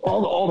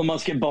all the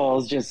musket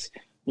balls, just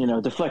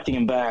deflecting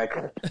him back.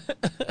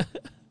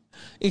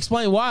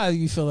 Explain why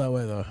you feel that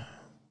way, though.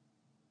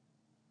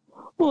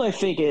 Well, I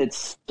think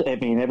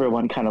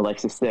everyone kind of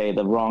likes to say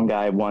the wrong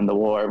guy won the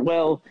war.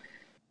 Well,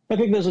 I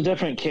think there's a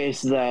different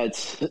case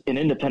that an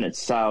independent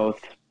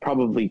South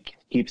probably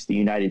keeps the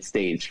United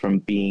States from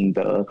being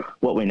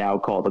what we now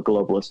call the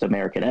globalist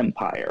American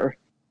empire.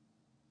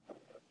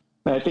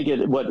 I think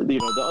the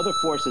other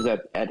forces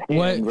at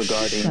hand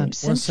regarding.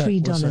 Sent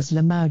 $3.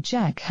 Lamau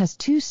Jack has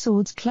 2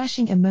 swords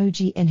clashing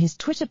emoji in his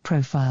Twitter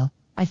profile.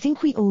 I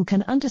think we all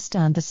can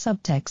understand the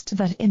subtext to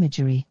that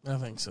imagery. I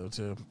think so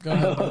too. Go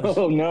ahead.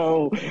 Oh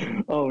no!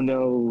 Oh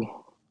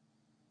no!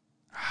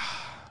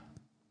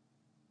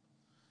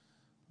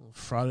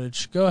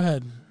 Fraudage. Go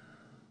ahead.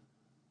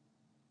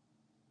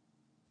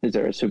 Is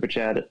there a super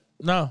chat?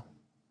 No.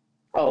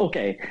 Oh,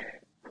 okay.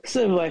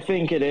 So I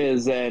think it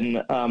is,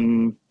 and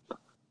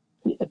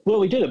well,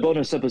 we did a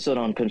bonus episode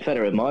on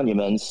Confederate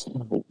monuments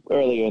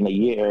earlier in the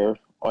year.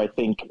 Or I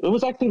think it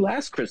was actually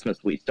last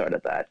Christmas we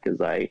started that, because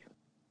I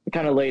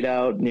kind of laid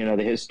out,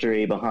 the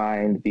history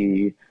behind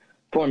the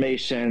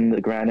formation, the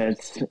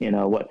granites,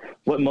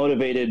 what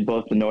motivated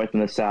both the North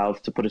and the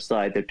South to put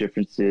aside their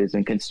differences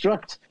and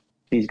construct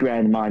these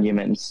grand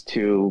monuments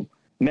to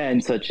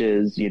men such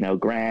as,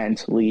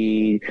 Grant,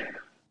 Lee,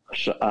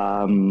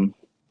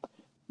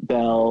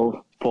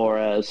 Bell,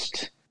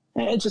 Forrest,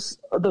 and just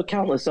the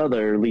countless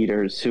other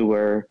leaders who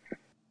were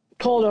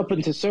called up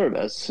into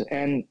service.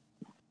 And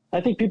I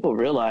think people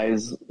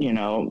realize,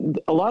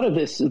 a lot of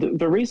this,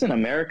 the reason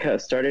America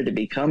started to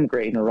become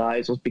great and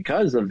rise was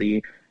because of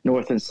the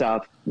North and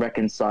South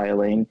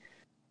reconciling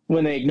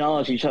when they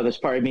acknowledged each other's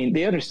part. I mean,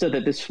 they understood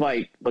that this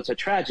fight was a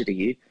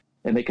tragedy,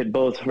 and they could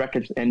both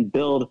and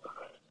build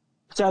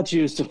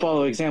statues to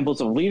follow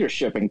examples of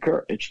leadership and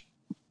courage.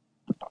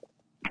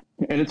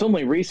 And it's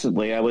only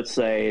recently, I would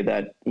say,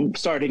 that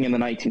starting in the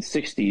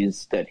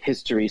 1960s, that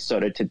history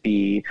started to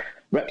be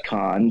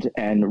retconned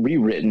and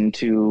rewritten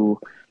to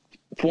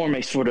form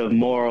a sort of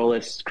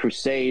moralist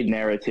crusade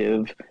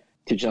narrative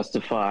to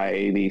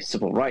justify the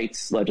civil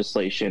rights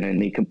legislation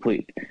and the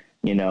complete,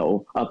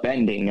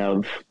 upending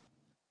of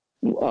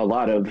a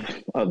lot of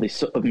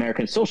the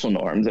American social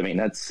norms. I mean,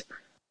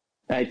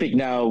 I think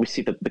now we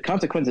see the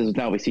consequences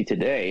now we see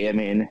today. I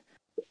mean,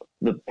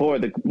 the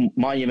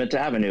Monument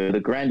Avenue, the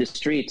grandest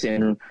streets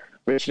in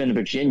Richmond,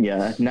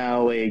 Virginia,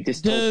 now a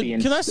dystopian.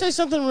 Dude, can I say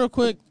something real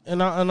quick?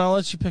 And I'll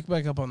let you pick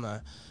back up on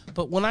that.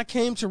 But when I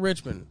came to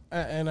Richmond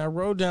and I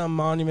rode down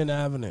Monument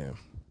Avenue,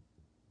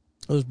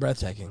 it was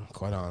breathtaking,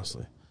 quite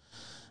honestly.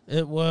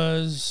 It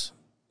was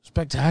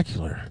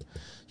spectacular.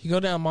 You go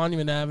down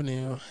Monument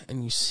Avenue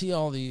and you see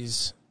all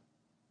these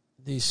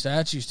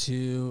statues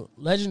to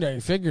legendary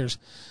figures.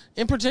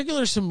 In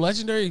particular, some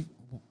legendary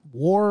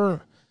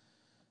war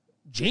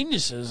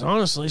geniuses,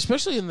 honestly,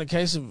 especially in the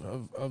case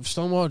of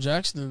Stonewall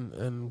Jackson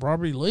and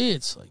Robert E. Lee.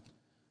 It's like,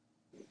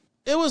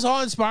 it was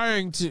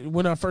awe-inspiring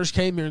when I first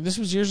came here. This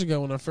was years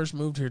ago when I first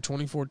moved here,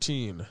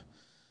 2014.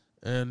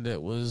 And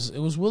it was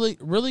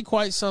really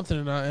quite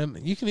something. And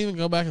you can even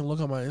go back and look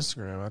on my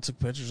Instagram. I took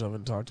pictures of it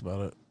and talked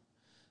about it.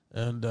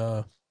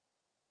 And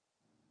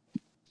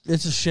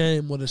it's a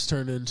shame what it's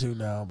turned into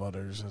now,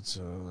 Butters. It's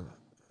a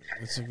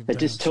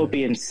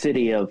dystopian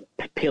city of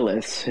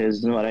Papillus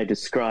is what I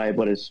describe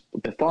what has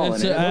befallen.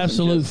 It's an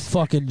absolute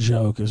fucking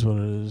joke is what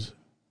it is.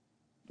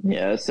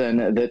 Yes,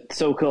 and the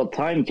so-called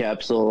time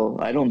capsule,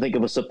 I don't think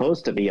it was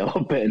supposed to be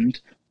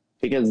opened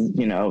because,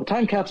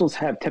 time capsules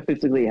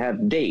typically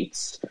have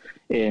dates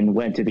in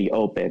when to be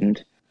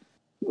opened.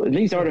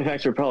 These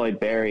artifacts are probably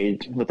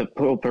buried with the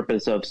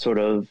purpose of sort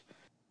of,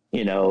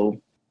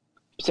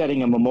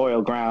 setting a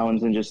memorial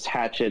grounds and just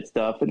hatchet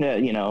stuff. And,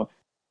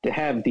 to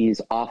have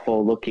these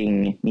awful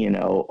looking,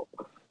 not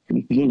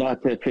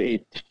the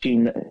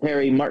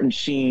Harry Martin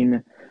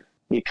Sheen,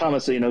 the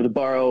commissar, to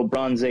borrow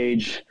Bronze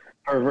Age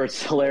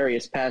pervert's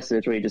hilarious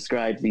passage where he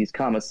describes these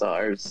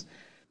commissars.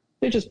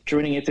 They're just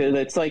turning it to,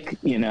 it's like,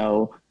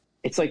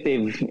 it's like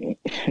they've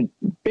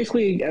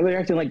basically, they're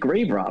acting like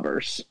grave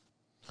robbers.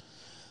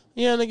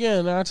 Yeah, and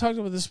again, I talked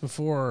about this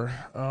before.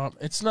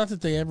 It's not that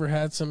they ever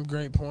had some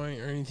great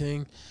point or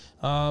anything,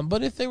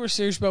 but if they were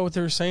serious about what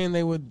they were saying,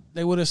 they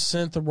would have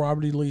sent the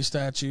Robert E. Lee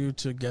statue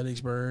to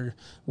Gettysburg,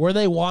 where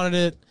they wanted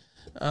it,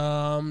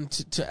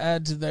 to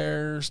add to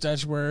their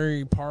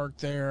statuary park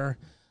there.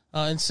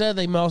 Instead,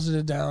 they melted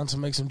it down to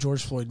make some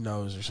George Floyd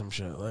nose or some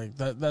shit. Like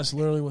that's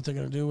literally what they're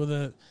gonna do with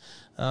it,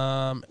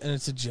 and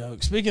it's a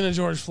joke. Speaking of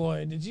George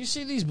Floyd, did you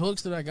see these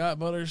books that I got,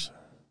 Butters?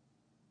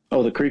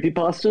 Oh, the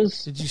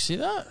creepypastas? Did you see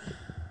that?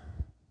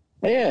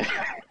 Yeah.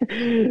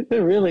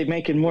 They're really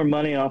making more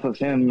money off of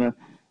him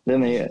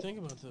than they... think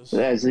about this?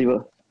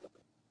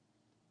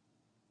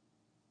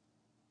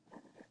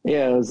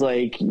 Yeah, it was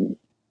like...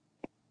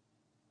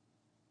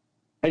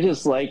 I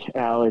just like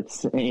how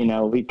it's,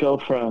 we go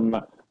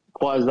from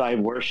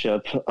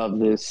quasi-worship of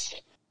this,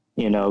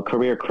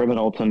 career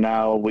criminal to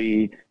now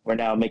we're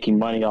now making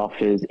money off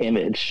his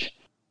image.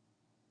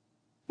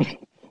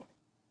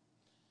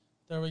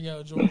 There we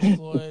go. George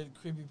Floyd,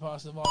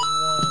 Creepypasta Volume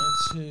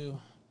 1 and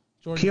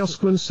 2.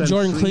 Kioskman sent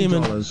Jordan $3.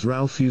 Kleeman.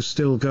 Ralph, you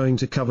still going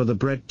to cover the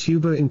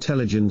BreadTuber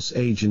Intelligence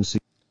Agency?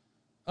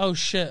 Oh,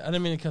 shit. I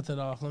didn't mean to cut that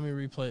off. Let me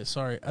replay it.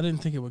 Sorry. I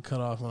didn't think it would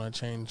cut off when I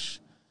changed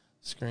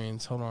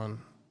screens. Hold on.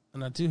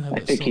 And I do have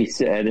it. I think he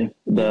said...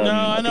 No,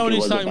 I know what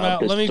he's talking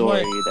about. Let me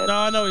play. No,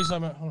 I know what he's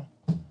talking about. Hold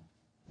on.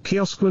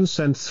 Kioskman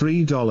sent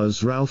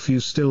 $3. Ralph, you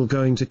still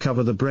going to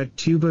cover the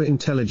BreadTuber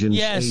Intelligence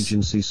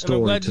Agency story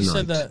and I'm glad tonight? You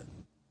said that.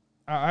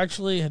 I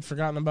actually had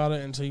forgotten about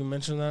it until you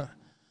mentioned that.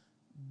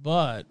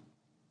 But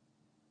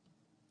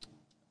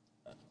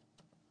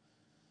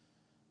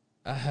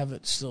I have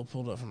it still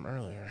pulled up from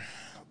earlier.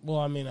 Well,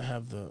 I mean, I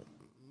have the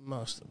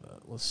most of it.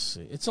 Let's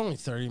see. It's only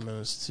 30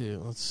 minutes,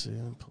 too. Let's see.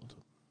 Let me pull it up.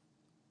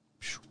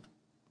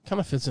 Kind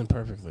of fits in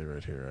perfectly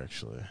right here,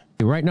 actually.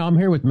 Right now, I'm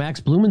here with Max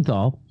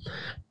Blumenthal,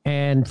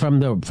 and from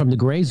the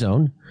Gray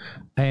Zone,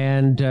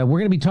 and we're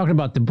going to be talking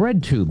about the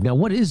BreadTube. Now,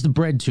 what is the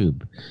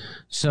BreadTube?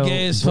 So,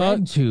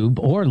 BreadTube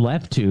or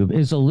LeftTube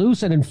is a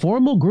loose and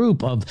informal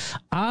group of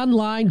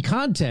online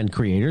content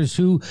creators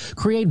who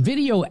create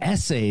video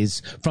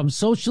essays from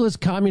socialist,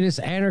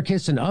 communist,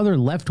 anarchist, and other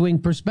left-wing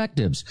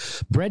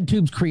perspectives.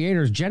 BreadTube's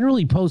creators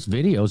generally post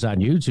videos on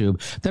YouTube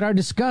that are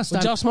discussed.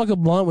 Would y'all smoke a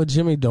blunt with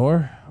Jimmy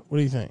Dore? What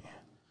do you think?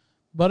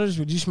 Butters,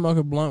 would you smoke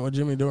a blunt with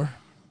Jimmy Dore?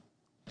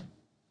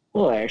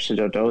 Well, I actually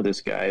don't know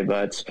this guy,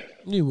 but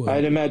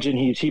I'd imagine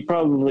he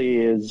probably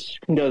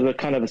does a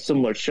kind of a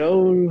similar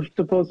show,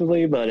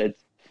 supposedly, but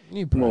it's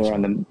more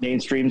on the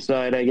mainstream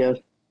side, I guess.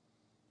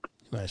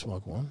 Might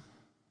smoke one.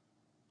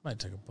 Might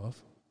take a puff.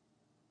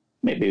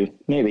 Maybe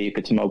you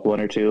could smoke one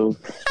or two.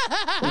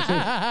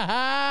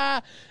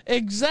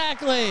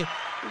 Exactly.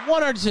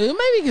 One or two.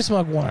 Maybe you can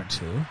smoke one or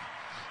two.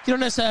 You don't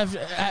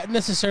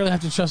necessarily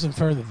have to trust him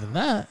further than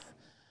that.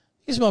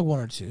 You can smoke one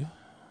or two.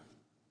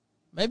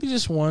 Maybe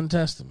just one.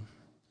 Test him.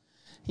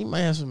 He might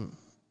have some.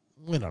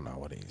 We don't know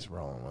what he's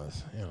rolling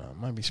with.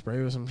 Might be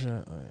sprayed with some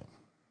shit.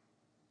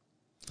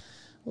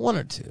 One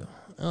or two.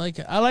 I like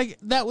it.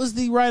 That was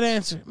the right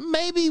answer.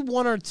 Maybe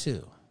one or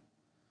two.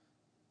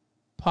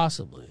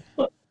 Possibly.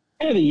 Well,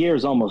 the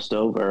year's almost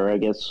over, I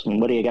guess.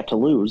 What do you got to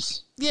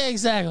lose? Yeah,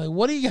 exactly.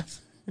 What do you got?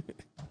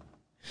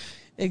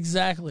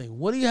 Exactly.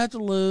 What do you have to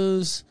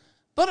lose?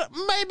 But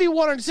maybe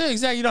one or two.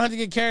 Exactly. You don't have to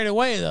get carried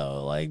away,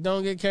 though. Like,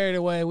 don't get carried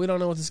away. We don't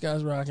know what this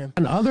guy's rocking.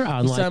 And other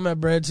online... He's talking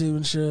about BreadTube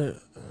and shit.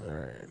 All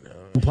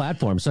right.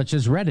 Platforms such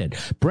as Reddit.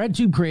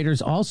 BreadTube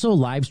creators also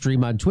live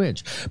stream on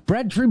Twitch.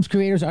 BreadTube's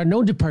creators are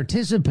known to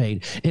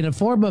participate in a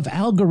form of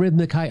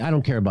algorithmic I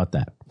don't care about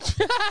that.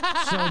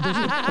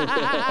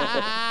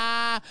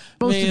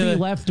 Supposed to be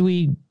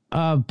left-wing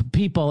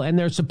people, and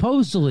they're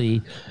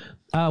supposedly...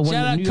 Shout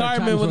out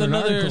Carmen with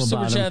another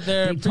super chat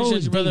there.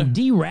 Appreciate you, brother. They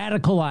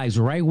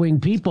de-radicalize right-wing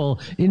people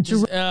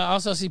into...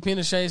 Also, see,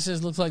 Pinochet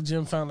says, looks like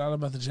Jim found out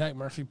about the Jack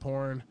Murphy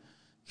porn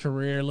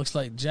career. Looks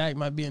like Jack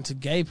might be into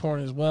gay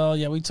porn as well.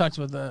 Yeah, we talked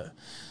about that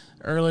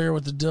earlier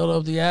with the dildo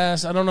up the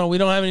ass. I don't know. We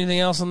don't have anything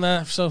else on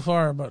that so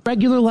far. But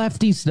regular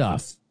lefty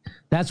stuff.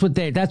 That's what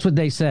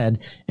they said.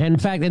 And in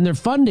fact, and their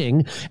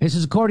funding, this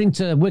is according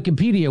to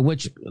Wikipedia,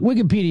 which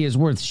Wikipedia is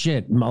worth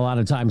shit a lot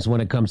of times when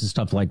it comes to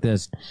stuff like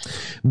this.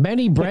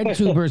 Many bread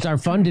tubers are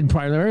funded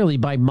primarily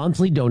by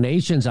monthly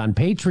donations on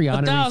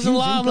Patreon and receive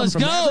income let's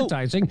from go.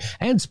 advertising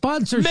and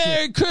sponsorship.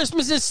 Merry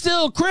Christmas, it's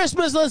still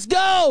Christmas, let's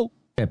go.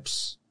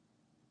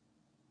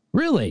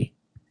 Really?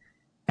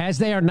 As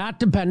they are not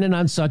dependent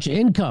on such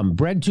income,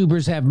 bread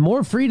tubers have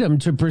more freedom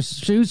to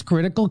pursue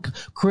critical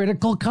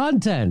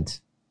content.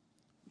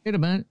 Wait a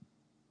minute.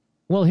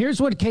 Well, here's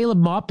what Caleb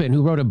Maupin,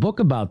 who wrote a book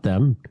about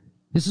them,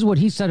 this is what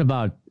he said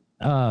about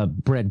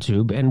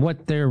BreadTube and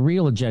what their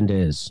real agenda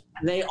is.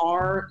 They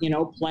are,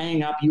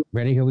 playing up.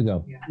 Ready? Here we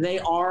go. They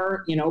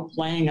are,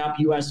 playing up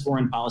U.S.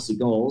 foreign policy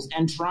goals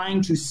and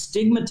trying to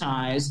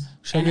stigmatize.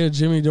 Should I get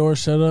Jimmy Dore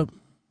set up?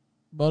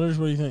 Butters,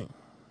 what do you think?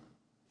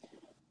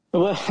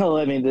 Well,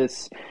 I mean,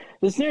 this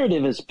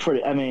narrative is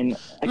pretty. I mean,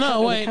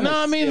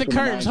 I mean the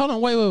curtains. Hold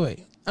on,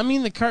 wait. I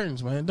mean the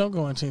curtains, man. Don't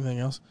go into anything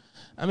else.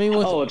 I mean,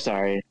 I'm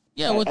sorry.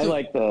 Yeah, I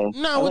like the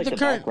the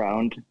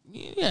background.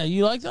 Yeah,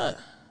 you like that?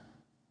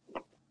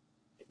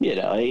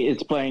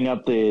 It's playing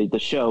up the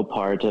show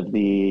part of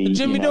the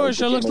Jimmy Dore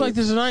show. Looks like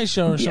there's a night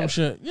show or some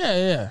shit.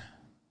 Yeah.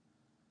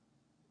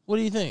 What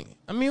do you think?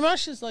 I mean, my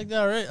shit's like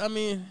that, right? I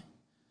mean,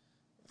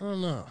 I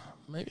don't know.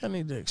 Maybe I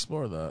need to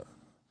explore that.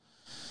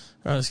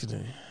 All right, let's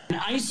continue. And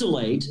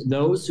isolate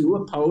those who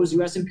oppose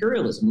U.S.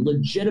 imperialism,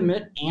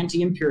 legitimate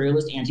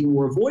anti-imperialist,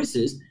 anti-war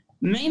voices,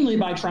 mainly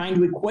by trying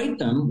to equate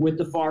them with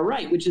the far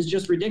right, which is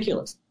just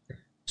ridiculous.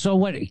 So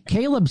what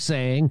Caleb's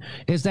saying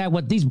is that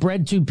what these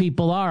BreadTube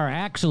people are,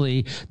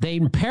 actually, they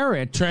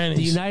parrot the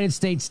United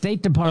States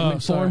State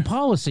Department foreign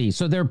policy.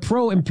 So they're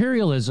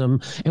pro-imperialism,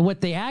 and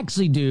what they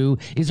actually do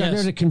is are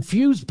there to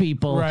confuse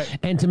people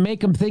and to make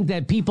them think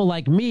that people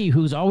like me,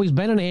 who's always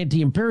been an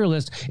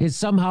anti-imperialist, is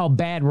somehow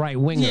bad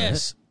right-winger.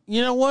 Yes.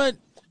 You know what?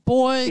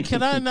 Boy,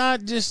 can I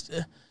not just...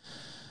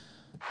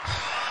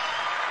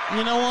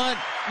 You know what?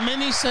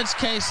 Many such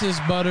cases,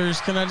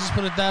 Butters. Can I just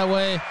put it that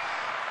way?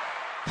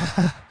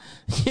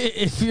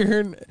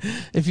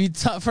 If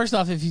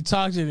you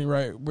talk to any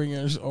right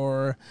wingers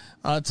or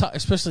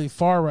especially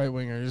far right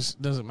wingers,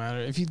 doesn't matter.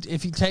 If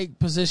you take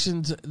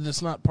positions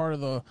that's not part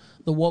of the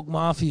woke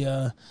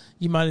mafia,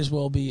 you might as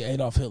well be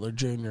Adolf Hitler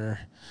Jr.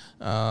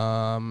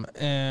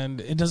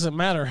 And it doesn't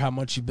matter how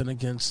much you've been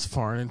against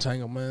foreign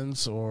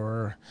entanglements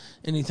or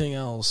anything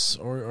else,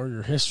 or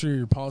your history or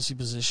your policy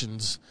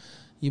positions.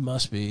 You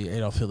must be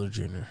Adolf Hitler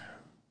Jr.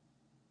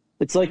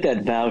 It's like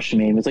that Vouch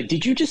meme. It's like,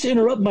 did you just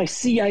interrupt my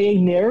CIA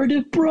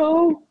narrative,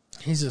 bro?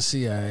 He's a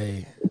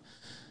CIA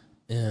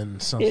in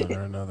something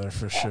or another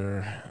for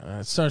sure.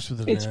 It starts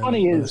with an It's N,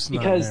 funny but is it's not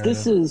because a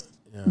this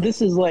narrative.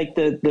 is like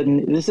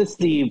this is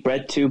the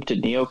BreadTube to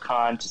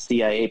neocon to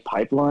CIA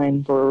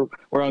pipeline we're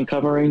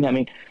uncovering. I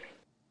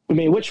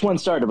mean, which one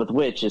started with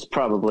which is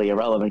probably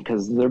irrelevant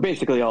because they're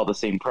basically all the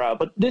same crowd.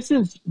 But this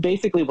is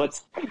basically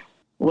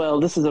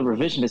this is a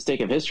revisionist take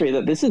of history,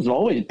 that this has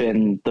always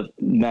been the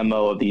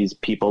memo of these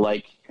people.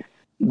 Like,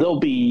 they'll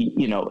be,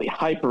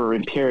 hyper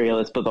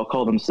imperialists, but they'll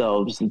call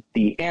themselves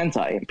the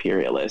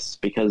anti-imperialists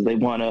because they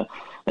want to.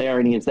 The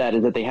irony is that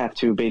they have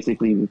to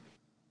basically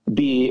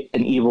be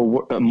an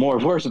evil, more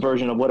worse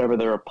version of whatever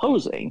they're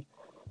opposing.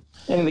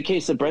 And in the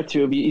case of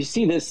BreadTube, you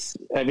see this.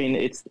 I mean,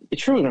 it's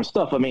true enough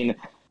stuff. I mean,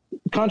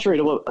 contrary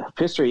to what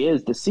history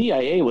is, the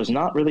CIA was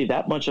not really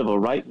that much of a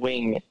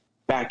right-wing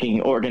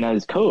backing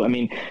organized code. I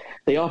mean,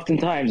 they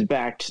oftentimes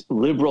backed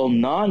liberal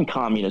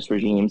non-communist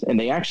regimes, and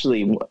they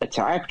actually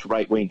attacked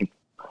right-wing,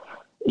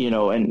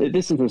 and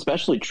this is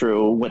especially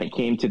true when it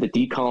came to the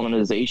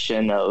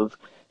decolonization of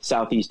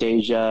Southeast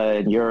Asia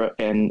and Europe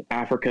and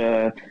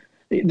Africa.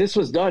 This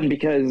was done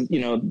because,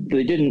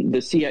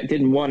 the CIA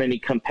didn't want any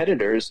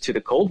competitors to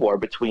the Cold War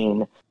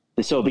between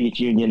the Soviet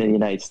Union and the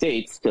United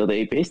States. So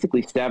they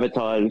basically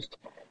sabotaged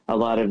a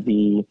lot of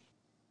the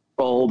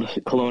old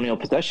colonial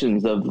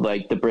possessions of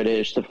like the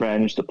British, the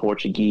French, the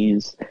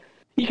Portuguese.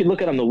 You can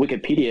look at on the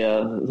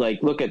Wikipedia,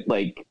 look at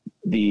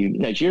the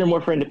Nigerian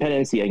War for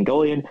Independence, the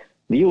Angolan,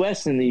 the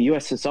U.S. and the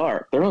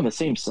USSR. They're on the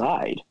same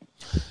side.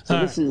 So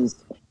this is,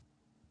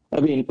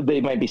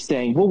 they might be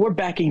saying, well, we're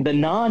backing the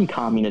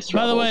non-communist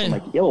rebels. By the way, I'm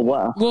like, yo,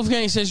 wow.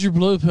 Wolfgang says you're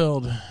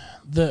blue-pilled.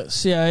 The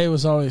CIA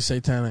was always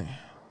satanic.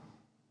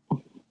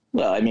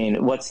 Well,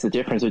 what's the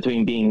difference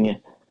between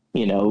being,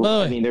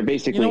 they're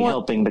basically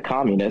helping the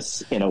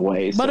communists in a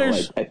way. So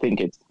I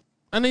think it's.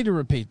 I need to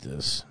repeat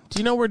this. Do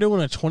you know we're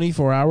doing a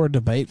 24-hour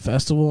debate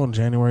festival on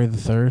January the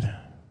 3rd?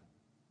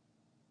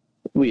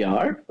 We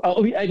are?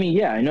 Oh, I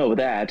know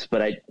that,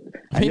 but I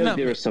know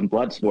there are some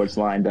blood sports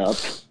lined up.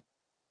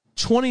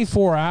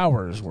 24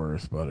 hours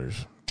worth,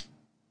 Butters.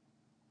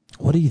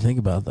 What do you think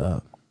about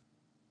that?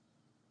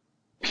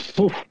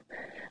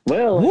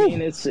 Well,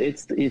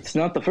 it's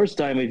not the first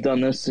time we've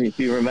done this. If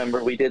you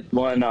remember, we did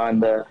one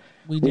on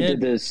we did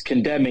this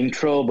condemning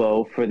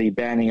Trovo for the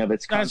banning of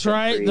its content. That's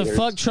right, creators. the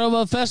Fuck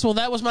Trovo Festival.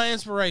 That was my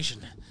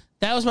inspiration.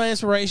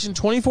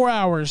 24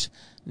 hours.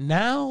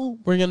 Now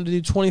we're going to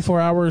do 24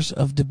 hours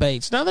of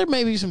debates. Now there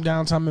may be some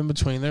downtime in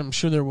between there. I'm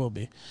sure there will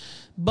be.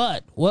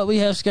 But what we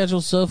have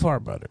scheduled so far,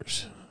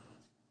 Butters,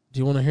 do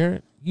you want to hear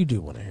it? You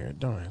do want to hear it.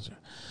 Don't answer.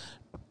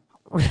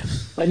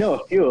 I know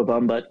a few of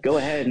them, but go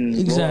ahead and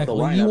exactly.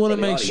 roll up the lineup You want for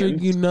to the make sure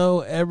audience. you know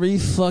every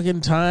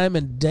fucking time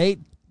and date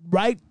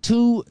right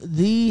to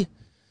the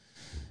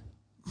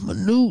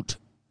minute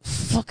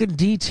fucking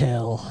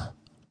detail.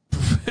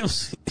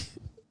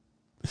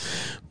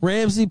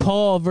 Ramsey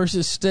Paul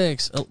versus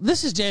Styx.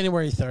 This is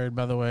January 3rd,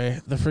 by the way,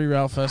 the Free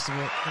Ralph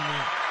Festival.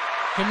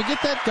 Can we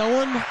get that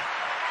going?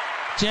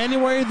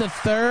 January the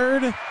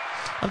 3rd.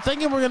 I'm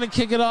thinking we're going to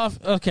kick it off.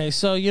 Okay,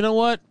 so you know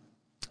what?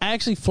 I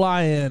actually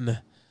fly in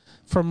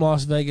from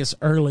Las Vegas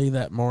early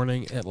that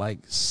morning at like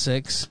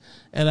 6,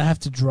 and I have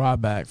to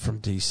drive back from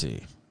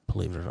D.C.,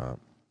 believe it or not.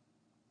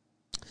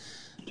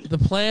 The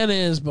plan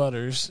is,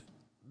 Butters,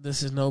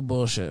 this is no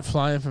bullshit,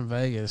 flying from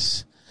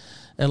Vegas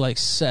at like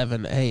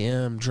 7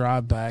 a.m.,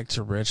 drive back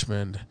to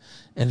Richmond,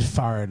 and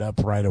fire it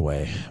up right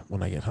away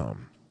when I get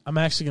home. I'm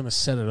actually going to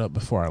set it up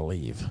before I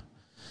leave.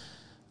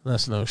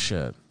 That's no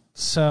shit.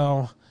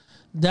 So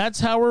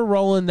that's how we're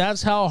rolling.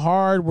 That's how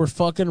hard we're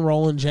fucking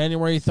rolling.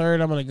 January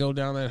 3rd, I'm going to go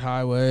down that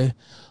highway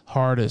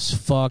hard as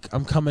fuck.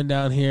 I'm coming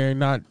down here.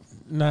 Not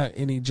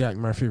any Jack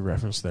Murphy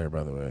reference there,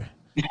 by the way.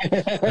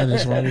 I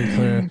just want to be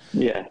clear.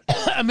 Yeah.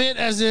 I meant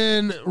as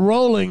in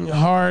rolling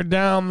hard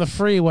down the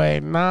freeway,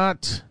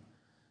 not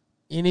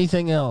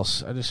anything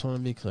else. I just want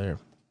to be clear.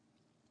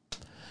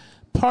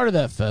 Part of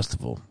that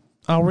festival,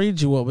 I'll read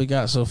you what we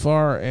got so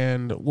far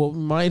and what we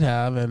might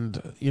have,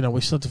 and, you know,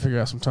 we still have to figure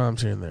out some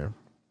times here and there.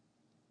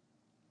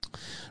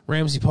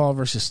 Ramsey Paul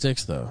versus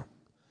Styx, though.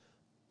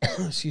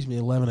 Excuse me,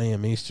 11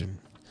 a.m. Eastern.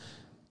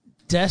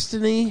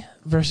 Destiny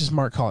versus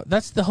Mark Collett.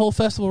 That's the whole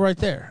festival right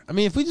there. I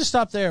mean, if we just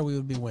stopped there, we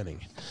would be winning.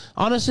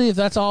 Honestly, if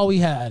that's all we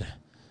had,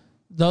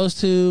 those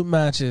two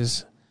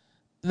matches,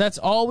 that's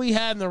all we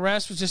had, and the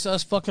rest was just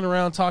us fucking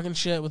around talking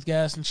shit with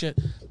gas and shit,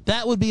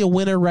 that would be a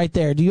winner right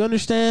there. Do you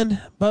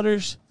understand,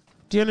 Butters?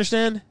 Do you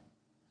understand?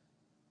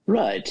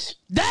 Right.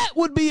 That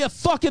would be a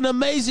fucking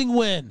amazing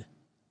win.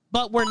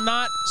 But we're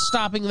not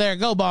stopping there.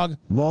 Go, Bog.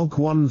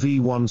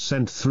 Wog1v1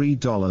 sent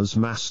 $3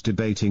 mass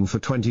debating for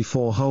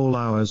 24 whole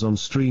hours on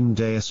stream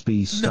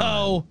DSP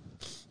style.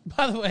 No.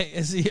 By the way,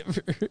 is he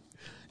ever,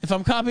 if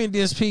I'm copying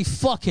DSP,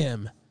 fuck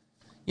him.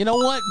 You know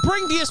what?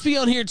 Bring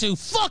DSP on here too.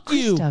 Fuck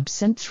you. Dub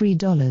sent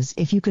 $3.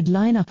 If you could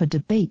line up a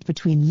debate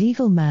between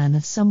Legal Man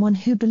and someone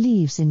who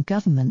believes in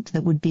government,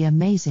 that would be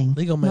amazing.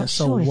 Legal Man Not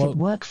so sure if woke. it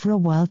worked for a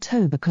while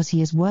too because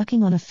he is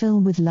working on a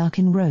film with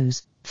Larkin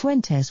Rose.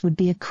 Fuentes would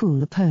be a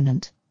cool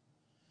opponent.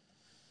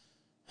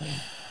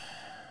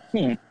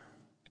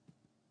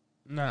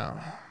 No.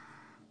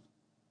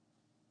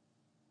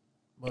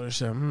 Butter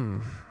said,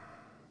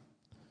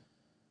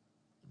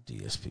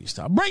 DSP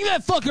style. Bring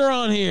that fucker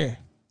on here.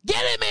 Get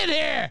him in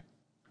here.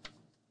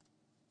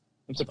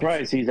 I'm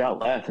surprised he's out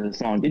laughing the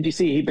song. Did you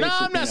see? He No,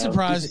 basically, I'm not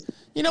surprised.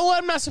 You know what?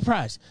 I'm not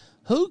surprised.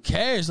 Who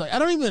cares? Like, I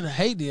don't even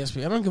hate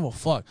DSP. I don't give a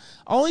fuck.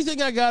 Only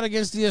thing I got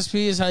against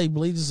DSP is how he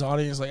bleeds his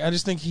audience. Like, I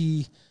just think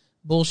he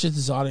bullshits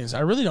his audience. I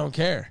really don't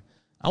care.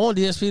 I want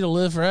DSP to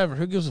live forever.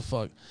 Who gives a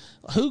fuck?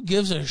 Who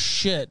gives a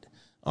shit?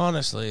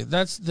 Honestly,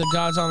 that's the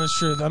God's honest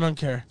truth. I don't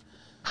care.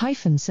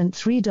 Hyphen sent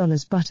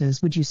 $3.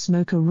 Butters, would you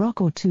smoke a rock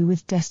or two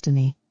with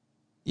Destiny?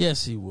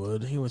 Yes, he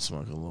would. He would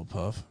smoke a little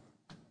puff.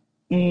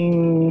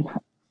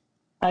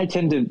 I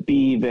tend to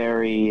be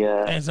very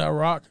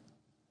anti-rock.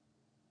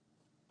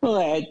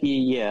 Well,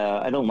 yeah,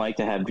 I don't like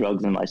to have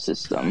drugs in my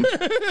system.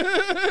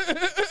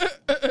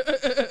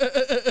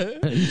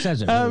 He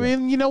says it. I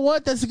mean, you know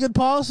what? That's a good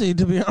policy,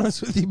 to be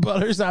honest with you,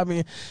 Butters. I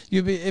mean,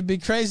 it'd be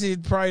crazy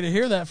probably to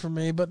hear that from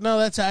me, but no,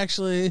 that's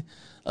actually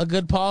a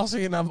good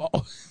policy, and I've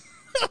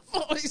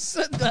always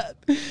said that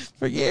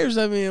for years.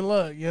 I mean,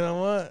 look, you know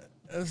what?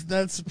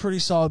 That's a pretty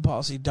solid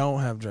policy.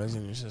 Don't have drugs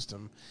in your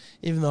system,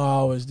 even though I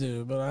always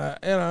do. But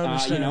I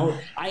understand.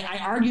 I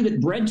argue that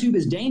BreadTube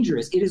is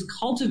dangerous. It is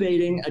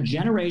cultivating a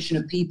generation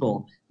of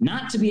people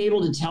not to be able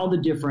to tell the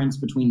difference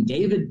between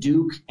David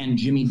Duke and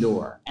Jimmy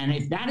Dore. And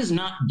if that is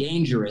not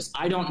dangerous,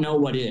 I don't know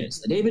what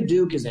is. David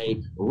Duke is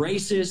a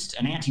racist,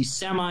 an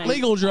anti-Semite.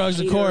 Legal drugs,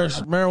 of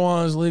course.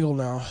 Marijuana is legal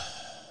now.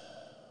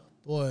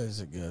 Boy,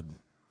 is it good.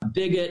 A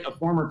bigot, a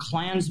former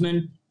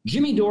Klansman.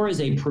 Jimmy Dore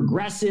is a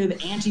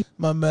progressive, anti...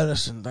 My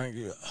medicine, thank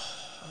you.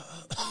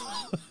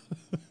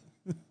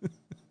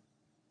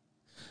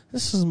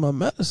 This is my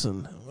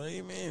medicine. What do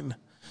you mean?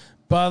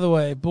 By the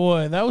way,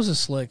 boy, that was a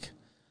slick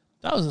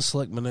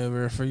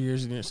maneuver for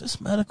years and years.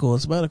 It's medical.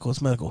 It's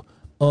medical.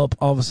 Up,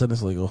 all of a sudden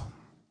it's legal.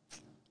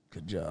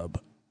 Good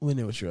job. We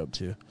knew what you're up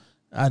to.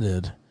 I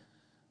did.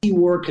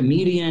 War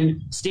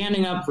comedian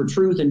standing up for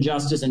truth and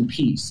justice and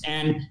peace.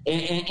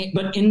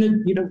 But in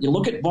the, you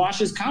look at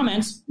Vosh's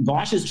comments,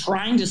 Vosh is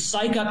trying to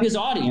psych up his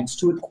audience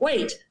to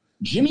equate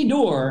Jimmy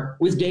Dore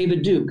with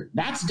David Duke.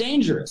 That's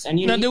dangerous. And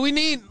do we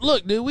need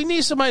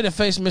somebody to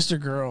face Mr.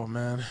 Girl,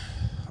 man?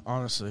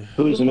 Honestly.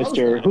 Who's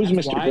Mr.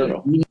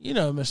 Girl? You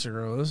know who Mr.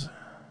 Girl is.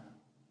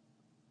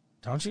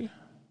 Don't you?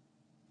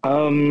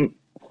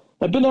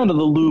 I've been out of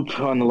the loop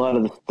on a lot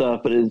of the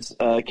stuff, but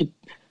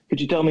could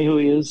Could you tell me who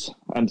he is?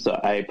 I'm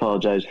sorry. I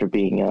apologize for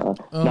being not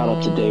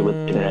up to date with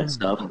internet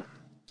stuff.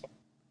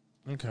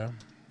 Okay.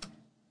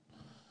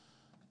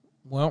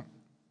 Well,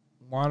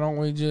 why don't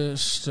we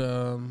just...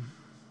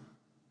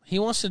 he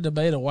wants to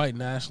debate a white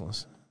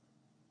nationalist.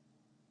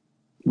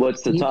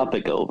 What's the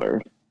topic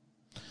over?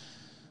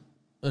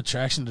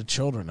 Attraction to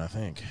children, I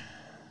think.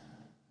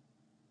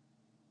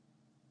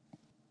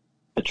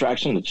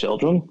 Attraction to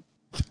children?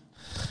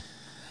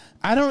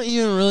 I don't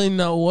even really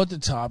know what the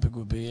topic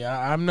would be.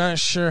 I'm not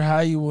sure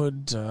how you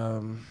would...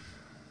 I'm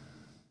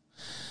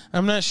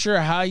not sure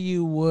how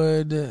you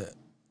would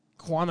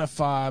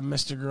quantify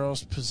Mr.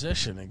 Girl's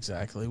position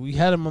exactly. We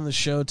had him on the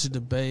show to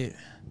debate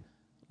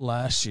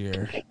last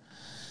year.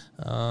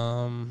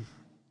 I'm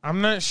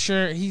not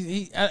sure.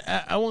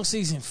 I won't say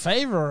he's in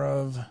favor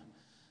of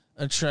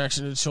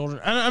attraction to children.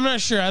 I'm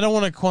not sure. I don't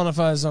want to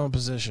quantify his own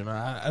position.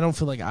 I don't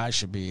feel like I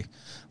should be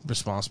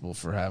responsible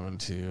for having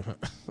to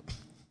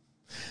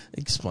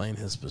explain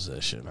his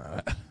position.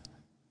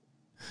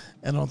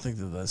 I don't think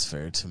that that's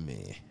fair to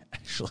me,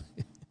 actually.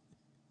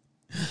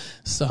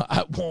 So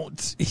I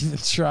won't even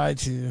try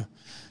to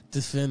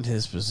defend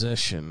his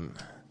position.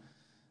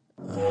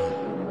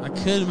 I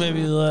could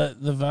maybe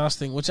let the Vouse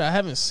thing, which I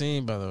haven't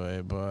seen, by the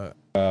way, but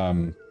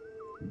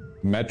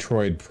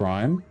Metroid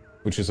Prime,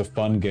 which is a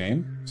fun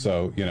game.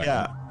 So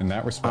in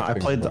that respect, I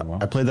played that.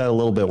 I played that a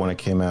little bit when it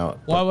came out.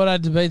 Why would I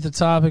debate the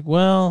topic?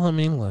 Well, I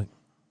mean, look,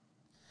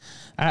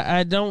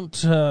 I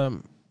don't.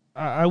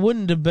 I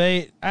wouldn't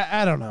debate.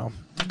 I don't know.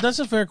 That's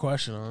a fair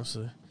question,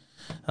 honestly.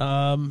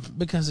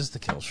 Because it's the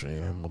kill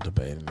stream and we'll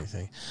debate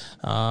anything.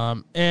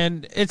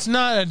 And it's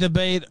not a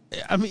debate.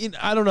 I mean,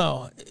 I don't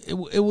know.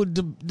 It would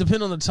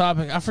depend on the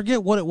topic. I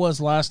forget what it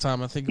was last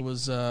time. I think it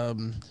was,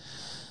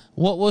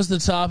 what was the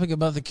topic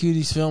about the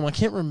Cuties film? I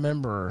can't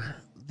remember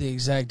the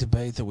exact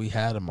debate that we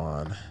had him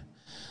on.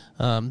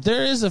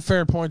 There is a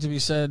fair point to be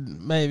said,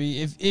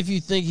 maybe, if you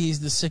think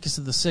he's the sickest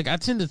of the sick. I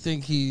tend to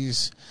think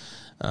he's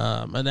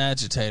an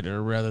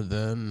agitator rather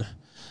than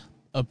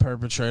a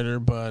perpetrator,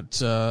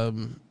 but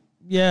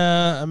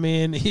yeah, I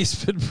mean,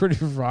 he's been pretty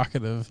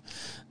provocative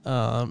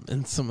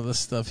in some of the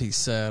stuff he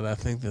said. I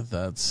think that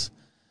that's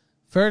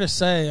fair to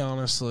say,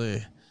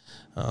 honestly.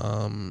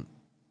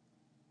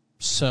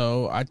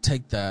 So I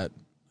take that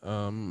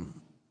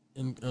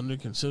under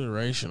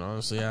consideration,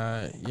 honestly.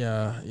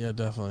 Yeah,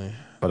 definitely.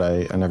 But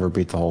I never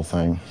beat the whole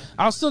thing.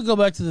 I'll still go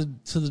back to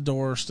the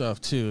door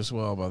stuff too, as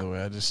well. By the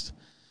way,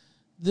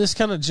 this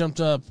kind of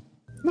jumped up.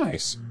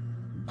 Nice.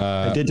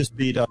 I did just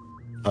beat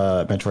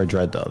Metroid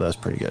Dread though. That's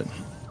pretty good.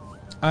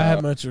 I have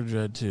Metroid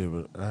Dread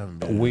too, but I haven't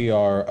been. We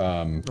are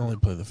only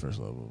played the first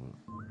level.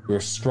 We're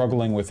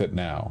struggling with it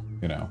now,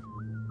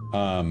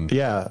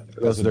 Yeah,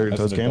 those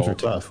games are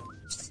tough.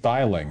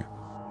 Styling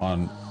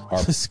on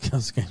our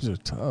those games are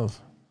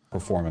tough.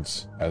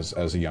 Performance as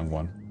a young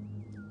one.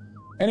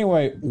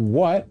 Anyway,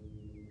 what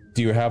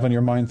do you have on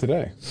your mind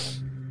today?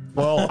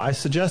 Well, I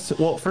suggest.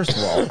 Well, first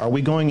of all, are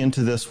we going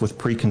into this with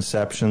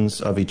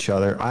preconceptions of each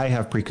other? I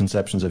have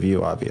preconceptions of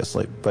you,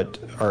 obviously, but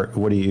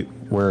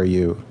where are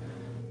you?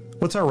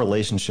 What's our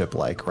relationship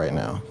like right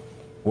now?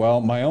 Well,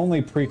 my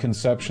only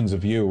preconceptions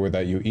of you were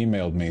that you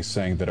emailed me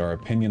saying that our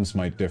opinions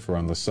might differ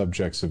on the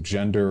subjects of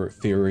gender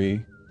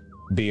theory,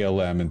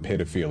 BLM, and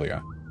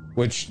pedophilia,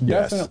 which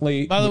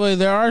definitely... By the way,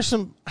 there are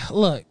some...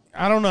 Look,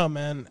 I don't know,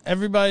 man.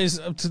 Everybody's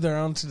up to their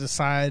own to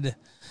decide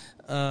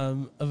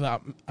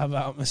about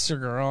Mr.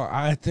 Girl.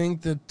 I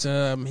think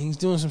that he's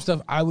doing some stuff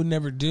I would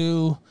never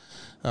do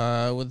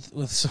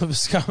with some of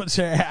his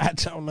commentary. I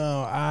don't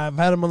know. I've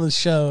had him on the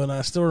show, and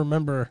I still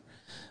remember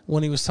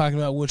when he was talking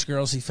about which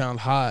girls he found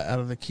hot out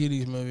of the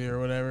Cuties movie or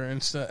whatever,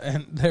 and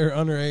they're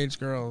underage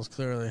girls,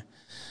 clearly.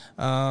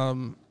 I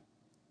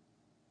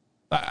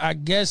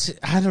guess,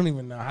 I don't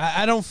even know.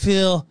 I don't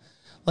feel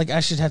like I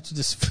should have to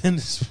defend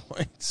his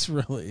points,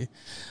 really.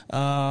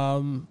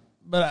 But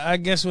I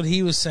guess what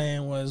he was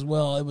saying was,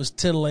 well, it was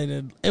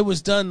titillated. It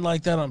was done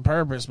like that on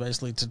purpose,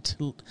 basically,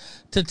 to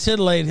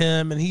titillate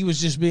him, and he was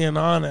just being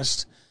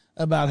honest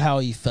about how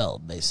he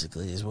felt,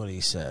 basically, is what he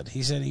said.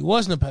 He said he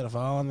wasn't a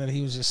pedophile, and that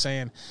he was just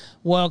saying,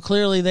 well,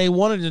 clearly they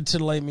wanted to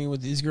titillate me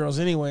with these girls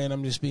anyway, and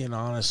I'm just being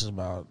honest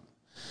about it.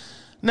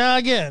 Now,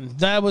 again,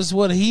 that was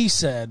what he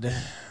said.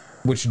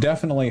 Which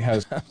definitely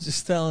has... I'm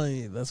just telling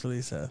you, that's what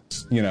he said.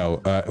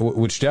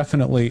 Which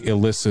definitely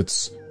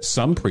elicits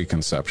some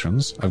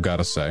preconceptions, I've got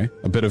to say.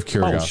 A bit of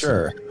curiosity. Oh,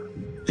 sure.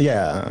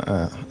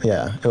 Yeah,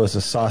 it was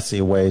a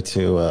saucy way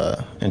to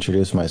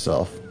introduce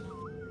myself.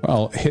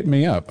 Well, hit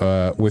me up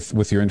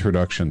with your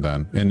introduction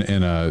then, in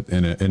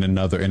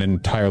an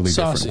entirely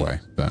different way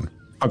then.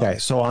 Okay,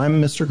 so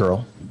I'm Mr.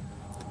 Girl.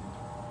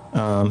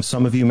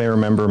 Some of you may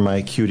remember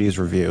my Cuties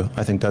review.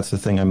 I think that's the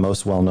thing I'm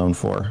most well known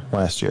for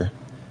last year.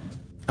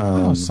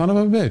 Oh, son of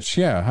a bitch!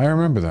 Yeah, I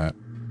remember that.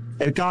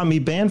 It got me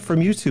banned from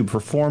YouTube for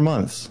 4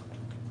 months.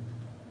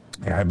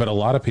 Yeah, I bet a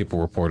lot of people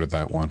reported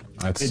that one.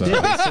 It did. They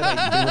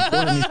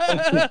reported me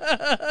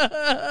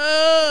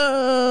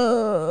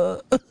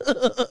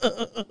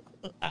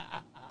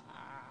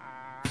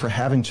for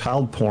having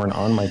child porn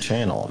on my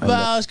channel.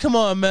 Vouse, come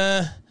on,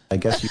 man. I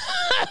guess you...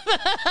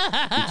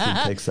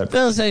 takes that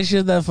Don't say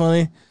shit that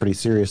funny. pretty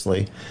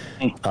seriously,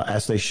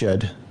 as they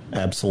should,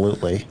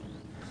 absolutely.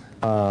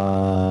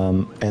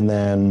 And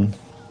then,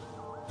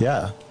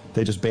 yeah,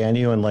 they just ban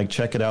you and like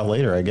check it out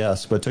later, I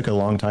guess. But it took a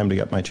long time to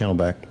get my channel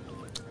back.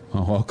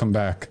 Oh, welcome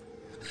back.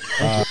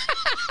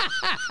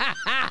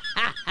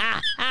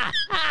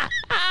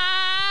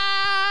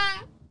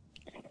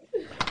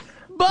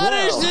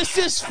 Butters, this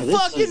is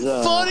fucking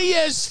funny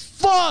as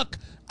fuck.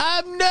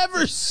 I've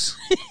never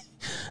seen.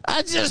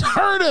 I just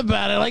heard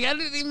about it. Like, I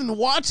didn't even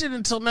watch it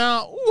until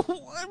now.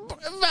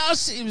 Val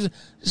seems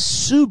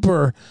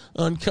super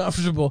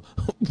uncomfortable.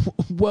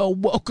 Well,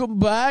 welcome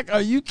back.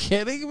 Are you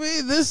kidding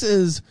me? This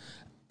is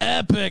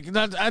epic.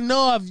 I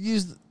know I've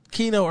used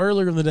Kino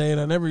earlier in the day,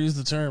 and I never used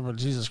the term, but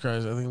Jesus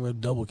Christ, I think we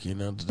have double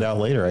Kino today. Out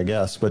later, I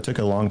guess, but it took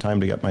a long time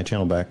to get my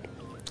channel back.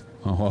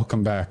 Oh,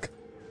 welcome back.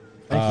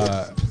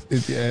 I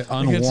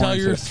can tell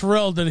you're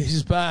thrilled that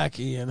he's back,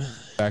 Ian.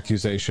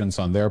 Accusations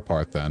on their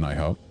part, then, I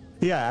hope.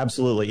 Yeah,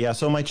 absolutely. Yeah,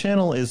 so my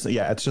channel is,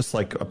 it's just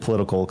like a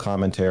political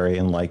commentary,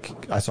 and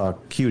like I saw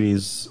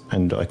cuties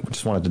and like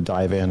just wanted to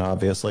dive in,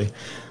 obviously.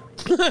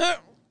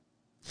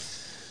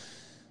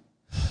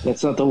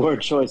 That's not the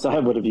word choice I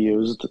would have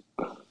used.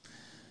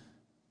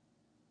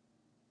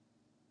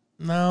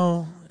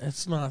 No,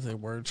 it's not the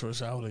word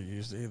choice I would have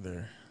used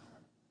either.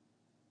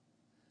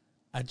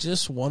 I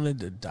just wanted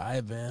to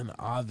dive in,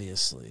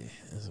 obviously,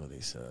 is what he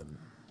said.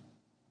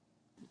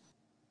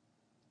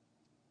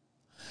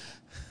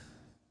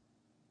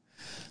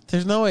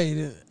 There's no way he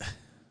didn't.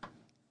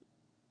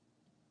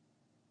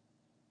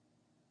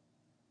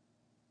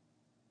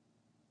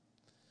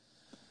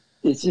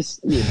 It's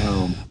just,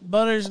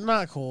 Butter's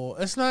not cool.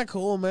 It's not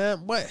cool, man.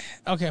 What?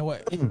 Okay,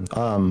 wait.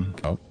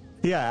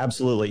 Yeah,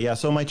 absolutely. Yeah,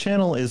 so my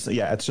channel is,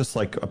 it's just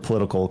like a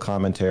political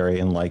commentary,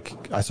 and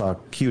like I saw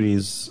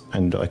cuties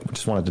and like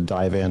just wanted to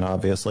dive in,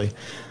 obviously.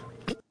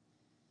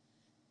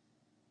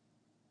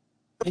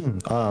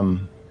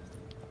 Don't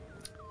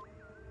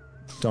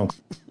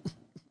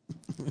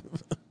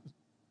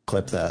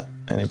clip that,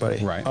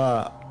 anybody. Right.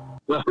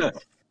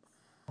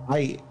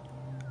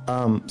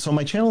 So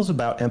my channel is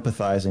about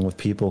empathizing with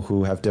people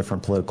who have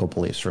different political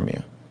beliefs from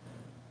you.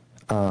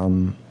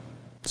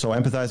 So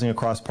empathizing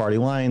across party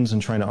lines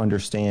and trying to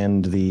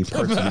understand the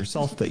parts of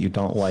yourself that you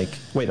don't like.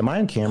 Wait, am I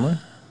on camera?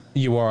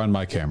 You are on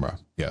my camera,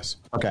 yes.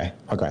 Okay.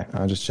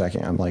 I'm just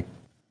checking. I'm like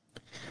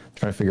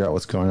trying to figure out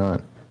what's going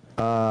on.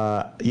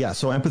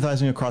 So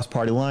empathizing across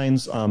party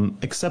lines,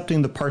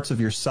 accepting the parts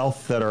of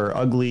yourself that are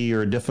ugly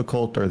or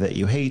difficult or that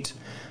you hate,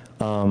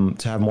 to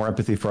have more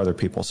empathy for other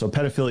people. So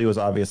pedophilia was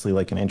obviously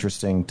like an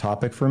interesting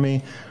topic for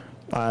me.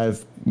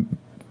 I've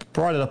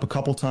brought it up a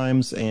couple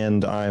times,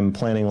 and I'm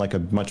planning like a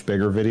much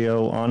bigger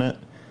video on it,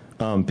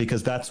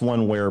 because that's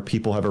one where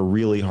people have a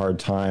really hard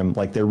time.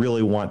 Like they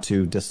really want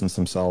to distance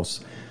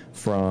themselves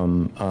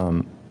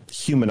from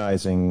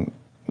humanizing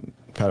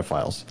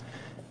pedophiles.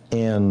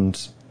 And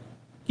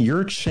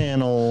your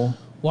channel...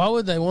 Why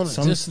would they want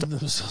to distance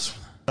themselves?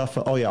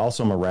 Oh yeah,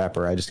 also I'm a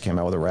rapper. I just came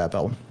out with a rap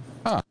album.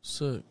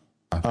 Sick.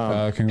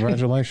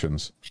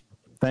 Congratulations.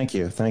 Thank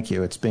you.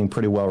 It's being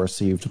pretty well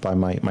received by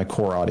my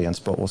core audience,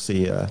 but we'll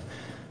see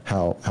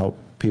how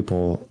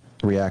people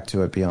react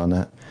to it beyond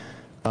that.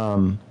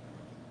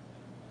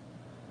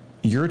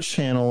 Your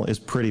channel is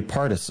pretty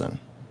partisan.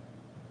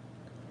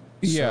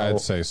 Yeah, I'd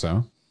say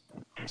so.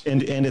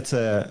 And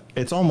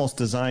it's almost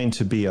designed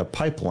to be a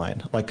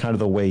pipeline, like kind of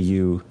the way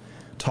you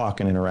talk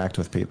and interact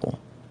with people.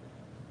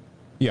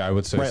 Yeah, I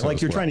would say right. So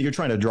like you're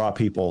trying to draw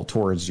people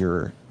towards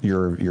your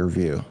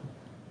view.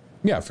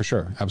 Yeah, for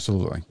sure,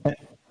 absolutely.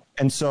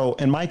 And so,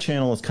 and my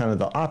channel is kind of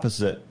the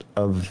opposite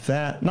of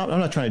that. I'm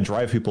not trying to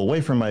drive people away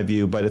from my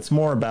view, but it's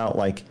more about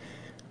like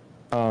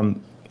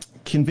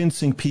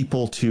convincing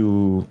people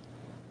to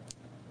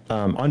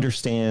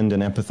understand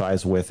and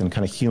empathize with and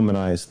kind of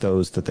humanize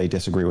those that they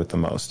disagree with the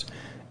most.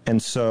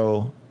 And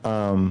so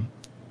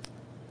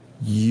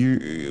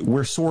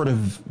we're sort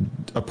of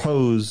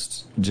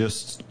opposed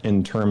just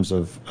in terms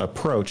of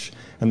approach,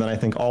 and then I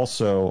think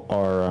also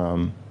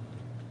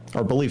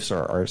our beliefs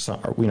are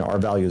our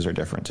values are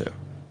different too.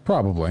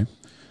 Probably.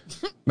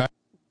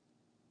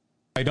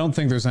 I don't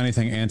think there's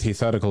anything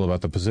antithetical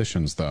about the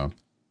positions, though.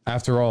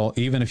 After all,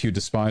 even if you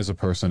despise a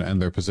person and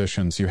their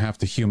positions, you have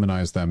to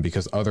humanize them,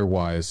 because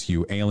otherwise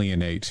you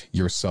alienate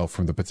yourself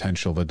from the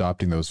potential of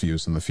adopting those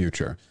views in the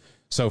future.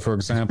 So, for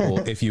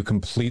example, if you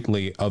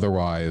completely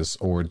otherize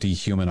or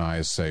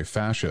dehumanize, say,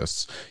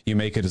 fascists, you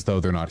make it as though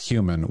they're not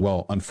human.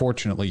 Well,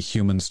 unfortunately,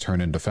 humans turn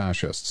into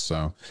fascists.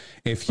 So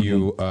if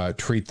you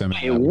treat them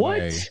in that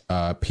way,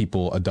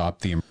 people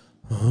adopt the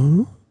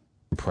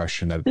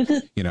impression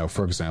that,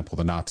 for example,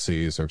 the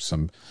Nazis or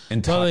some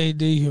they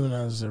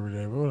dehumanize every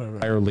day, but whatever.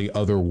 Entirely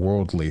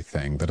otherworldly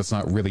thing, that it's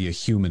not really a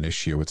human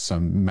issue. It's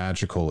some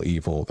magical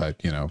evil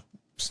that,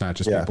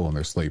 snatches people in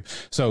their sleep.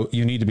 So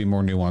you need to be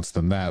more nuanced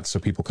than that, so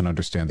people can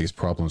understand these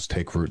problems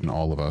take root in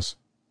all of us.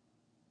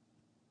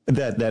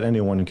 That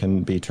anyone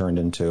can be turned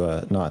into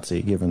a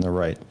Nazi given the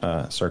right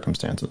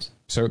circumstances.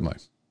 Certainly.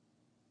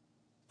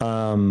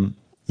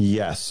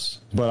 Yes,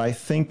 but I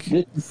think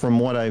from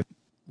what I've...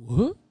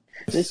 What?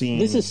 This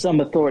is some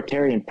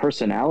authoritarian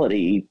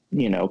personality,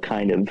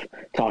 kind of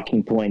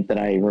talking point that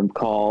I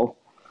recall.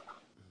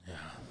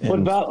 Yeah. What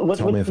about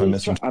tell me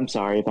if I'm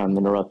sorry if I'm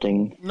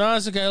interrupting. No,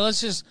 it's okay.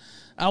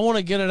 I want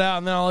to get it out,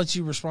 and then I'll let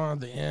you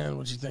respond at the end.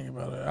 What you think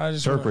about it? I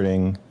just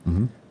interpreting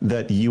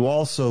that you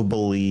also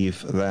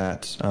believe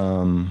that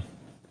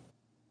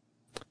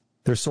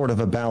there's sort of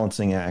a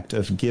balancing act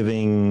of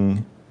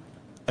giving.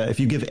 If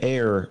you give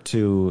air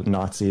to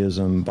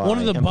Nazism, by one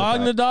of the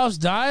Bogdanovs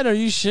died. Are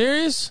you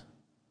serious?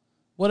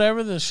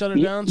 Whatever, the Shut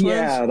It Down twins?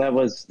 Yeah,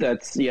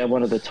 that's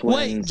one of the twins.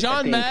 Wait,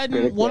 John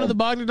Madden, one of the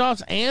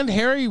Bogdanovs, and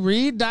Harry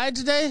Reid died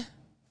today?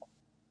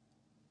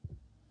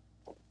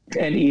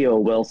 And E.O.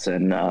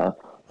 Wilson, the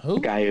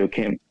guy who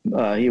came,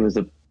 he was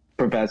a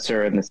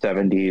professor in the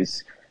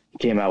 70s,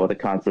 came out with a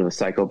concept of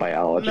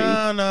psychobiology.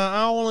 No,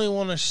 I only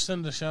want to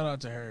send a shout out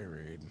to Harry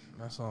Reid.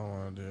 That's all I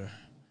want to do.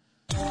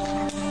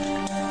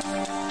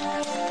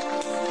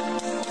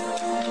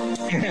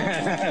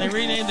 They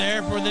renamed the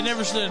airport. They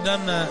never should have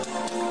done that.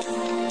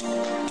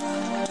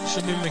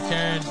 Should be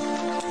McCarran.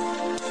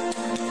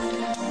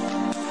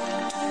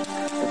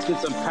 Let's get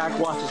some pack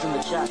watches in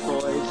the chat,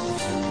 boys.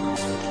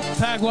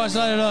 Pack watch,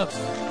 light it up.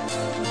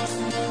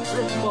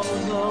 Rich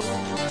Bozo.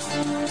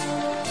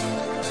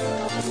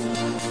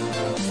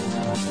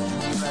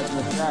 That's in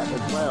the chat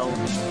as well.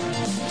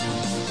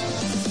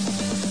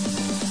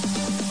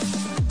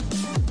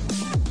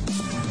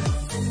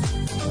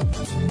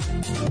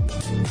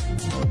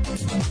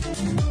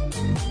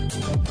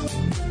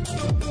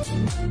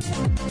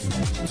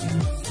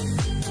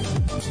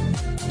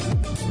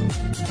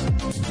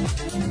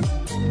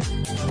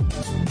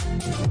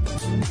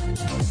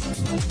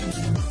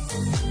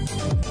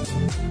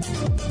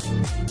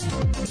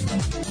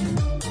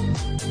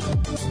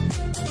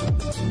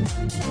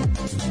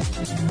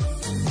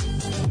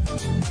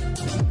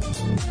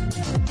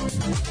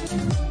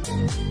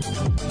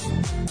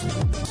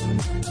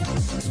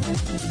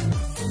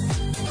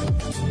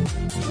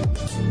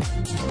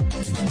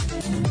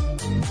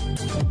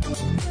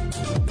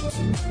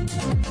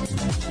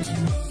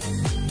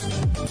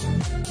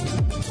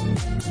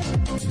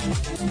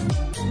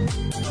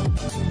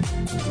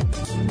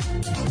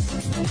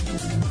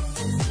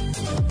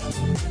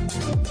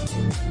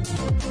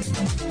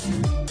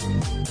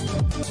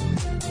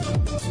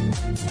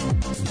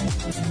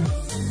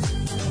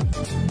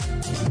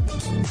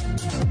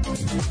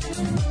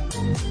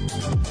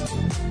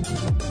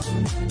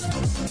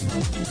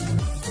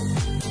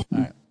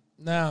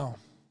 Now,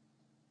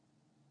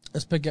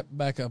 let's pick it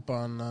back up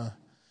on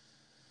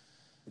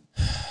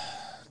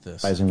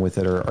this. With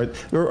it,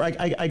 or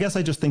I guess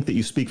I just think that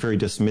you speak very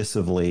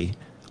dismissively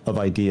of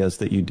ideas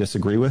that you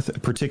disagree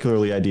with,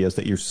 particularly ideas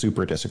that you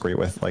super disagree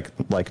with, like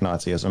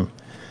Nazism.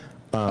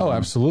 Oh,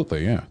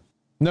 absolutely, yeah.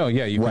 No,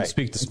 yeah, you can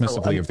speak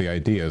dismissively of the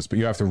ideas, but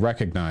you have to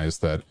recognize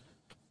that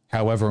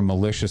however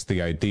malicious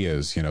the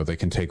ideas, they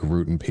can take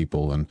root in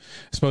people. And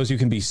I suppose you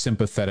can be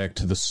sympathetic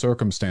to the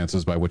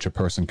circumstances by which a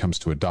person comes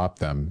to adopt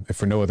them, if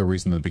for no other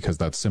reason than because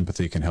that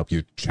sympathy can help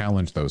you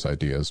challenge those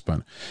ideas,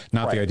 but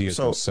not the ideas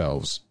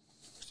themselves.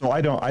 So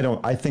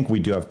I think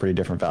we do have pretty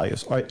different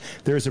values.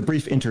 There's a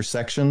brief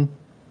intersection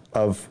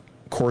of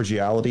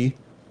cordiality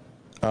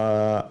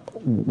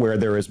where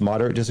there is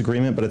moderate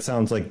disagreement, but it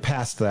sounds like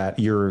past that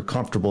you're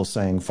comfortable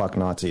saying fuck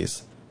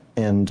Nazis,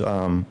 and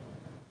I'm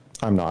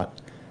not.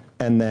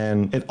 And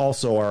then it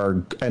also,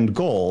 our end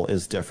goal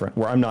is different,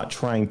 where I'm not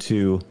trying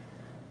to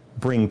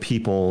bring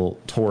people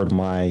toward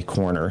my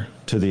corner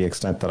to the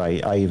extent that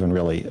I even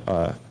really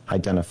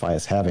identify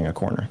as having a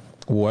corner.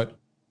 What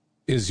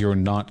is your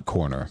not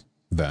corner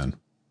then?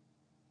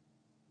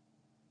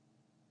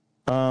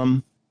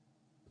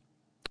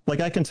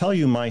 Like, I can tell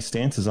you my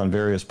stances on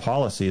various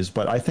policies,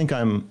 but I think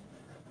I'm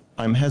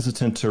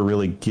hesitant to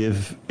really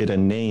give it a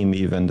name,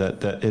 even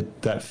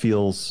that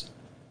feels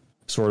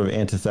sort of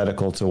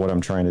antithetical to what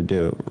I'm trying to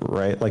do,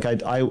 right? Like I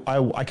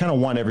kind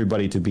of want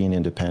everybody to be an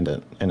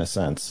independent in a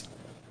sense,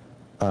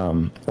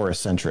 or a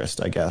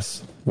centrist, I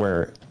guess,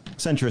 where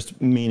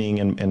centrist meaning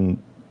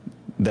and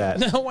that.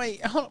 No,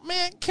 wait, hold on,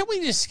 man, can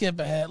we just skip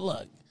ahead?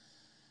 Look,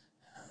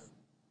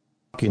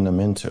 talking them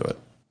into it.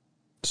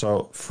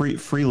 So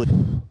freely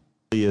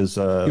is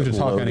you have to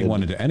talk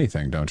anyone into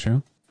anything, don't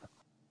you?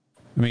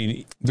 I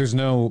mean, there's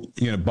no,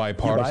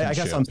 bipartisanship. I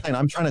guess I'm saying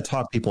I'm trying to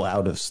talk people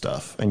out of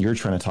stuff, and you're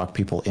trying to talk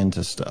people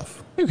into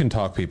stuff. You can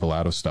talk people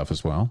out of stuff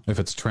as well, if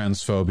it's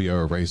transphobia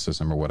or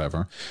racism or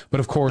whatever. But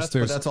of course,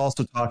 that's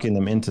also talking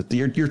them into.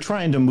 You're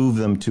trying to move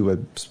them to a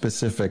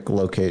specific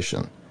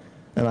location,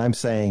 and I'm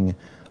saying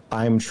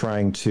I'm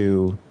trying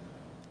to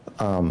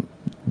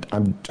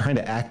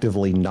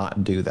actively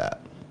not do that.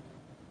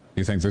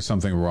 You think there's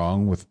something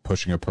wrong with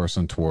pushing a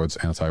person towards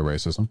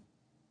anti-racism?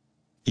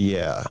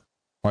 Yeah.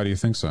 Why do you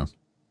think so?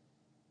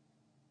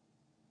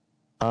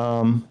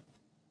 Well,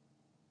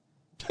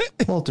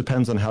 it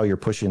depends on how you're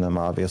pushing them,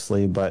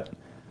 obviously, but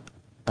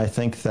I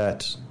think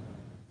that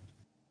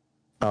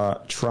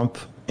Trump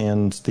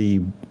and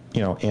the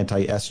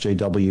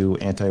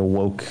anti-SJW,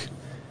 anti-woke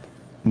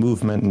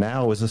movement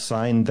now is a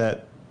sign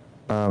that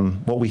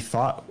what we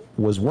thought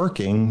was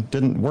working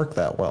didn't work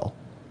that well.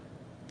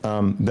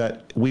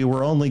 That we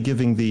were only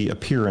giving the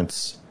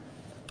appearance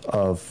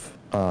of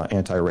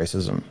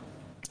anti-racism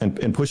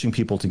and pushing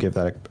people to give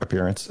that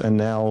appearance, and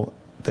now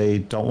they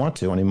don't want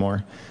to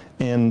anymore.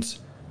 And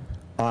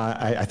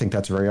I think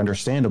that's very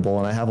understandable,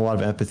 and I have a lot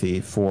of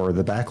empathy for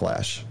the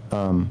backlash.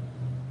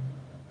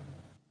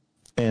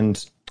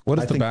 And what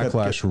is the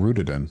backlash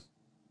rooted in?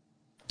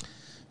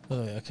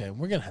 Okay,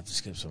 we're gonna have to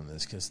skip some of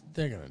this because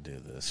they're gonna do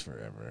this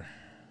forever.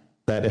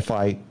 That if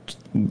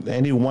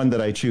any one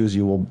that I choose,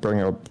 you will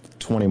bring up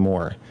 20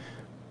 more.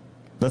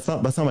 That's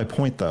not my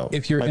point, though.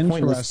 If you're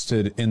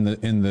interested in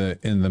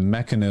the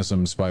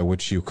mechanisms by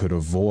which you could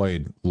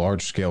avoid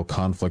large scale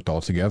conflict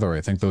altogether,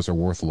 I think those are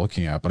worth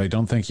looking at. But I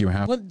don't think you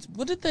have.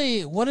 What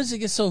does it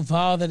get so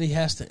vile that he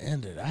has to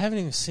end it? I haven't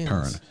even seen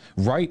it.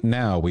 Right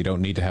now, we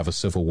don't need to have a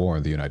civil war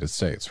in the United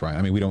States, right?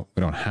 I mean, we don't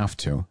have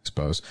to, I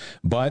suppose.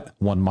 But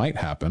one might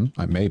happen,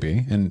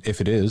 maybe. And if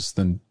it is,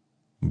 then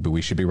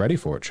we should be ready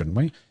for it, shouldn't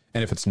we?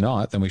 And if it's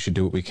not, then we should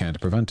do what we can to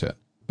prevent it.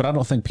 But I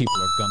don't think people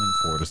are gunning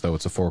for it as though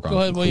it's a foregone.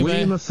 Go ahead,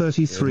 William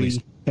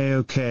 33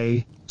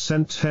 AOK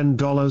sent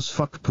 $10.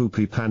 Fuck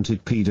poopy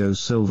panted pedo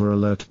silver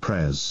alert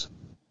prez.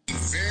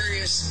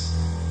 Various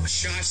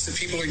shots that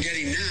people are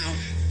getting now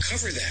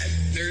cover that.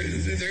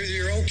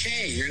 You're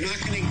okay. You're not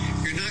gonna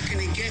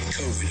get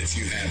COVID if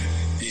you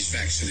have these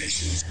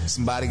vaccinations.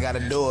 Somebody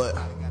gotta do it.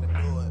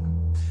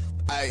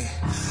 Hey,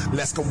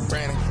 let's go,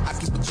 Brandon. I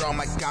keep a drum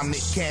like I'm Nick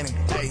Cannon.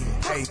 Hey,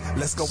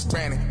 let's go,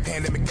 Brandon.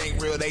 Pandemic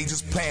ain't real, they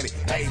just planted.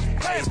 Hey,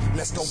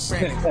 let's go,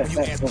 Brandon. When you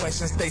ask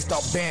questions, they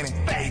start banning.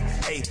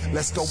 Hey,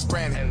 let's go,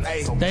 Brandon.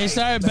 Hey, they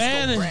started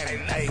banning.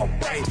 Hey,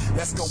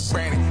 let's go,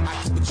 Brandon.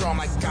 I keep a drum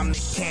like I'm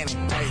Nick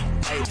Cannon. Hey,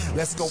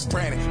 let's go,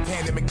 Brandon.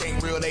 Pandemic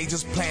ain't real, they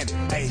just planted.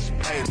 Hey,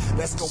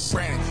 let's go,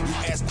 Brandon. You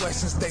ask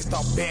questions, they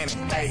start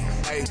banning. Hey,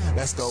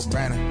 let's go,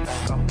 Brandon.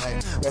 Hey,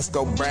 let's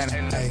go,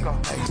 Brandon. Hey,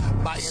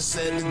 Biden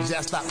said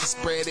the just stop the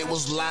spread, it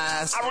was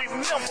lies. I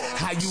remember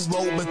how you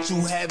roll, but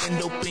you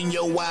haven't opened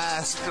your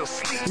eyes.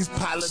 These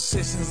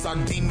politicians are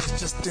demons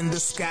just in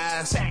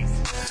disguise.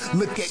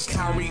 Look at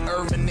Kyrie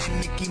Irving and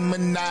Nicki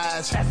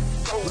Minaj.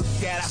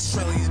 Look at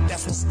Australia,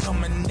 that's what's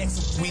coming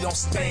next if we don't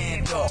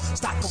stand up.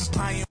 Stop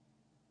complying.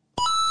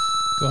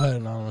 Go ahead,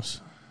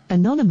 Anonymous.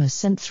 Anonymous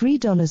sent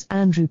 $3.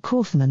 Andrew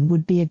Kaufman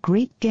would be a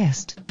great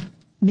guest.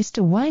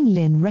 Mr.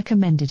 Weinlin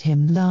recommended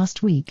him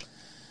last week.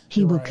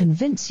 He will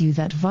convince you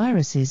that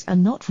viruses are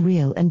not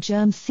real and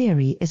germ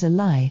theory is a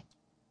lie.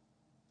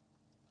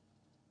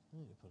 I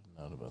need to put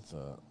a note about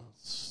that.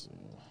 Let's see.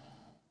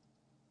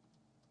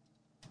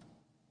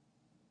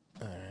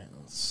 Alright,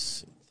 let's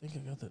see. I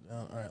think I got that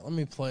down. Alright, let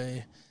me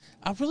play.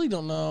 I really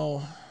don't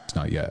know.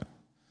 Not yet.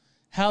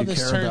 How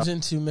this turns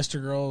into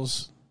Mr.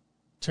 Girl's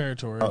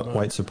territory.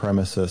 White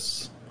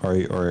supremacists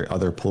or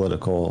other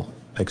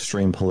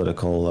extreme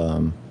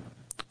political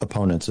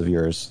opponents of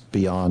yours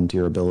beyond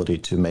your ability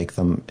to make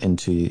them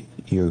into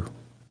you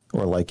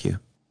or like you.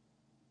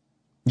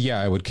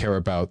 Yeah, I would care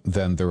about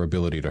then their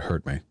ability to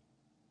hurt me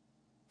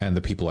and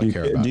the people I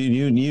care about.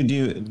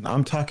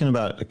 I'm talking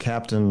about a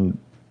Captain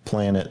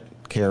Planet,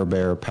 Care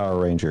Bear,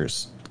 Power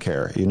Rangers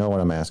care. You know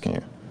what I'm asking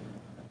you?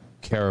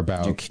 Care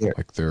about? Do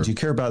you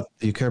care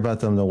about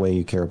them the way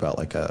you care about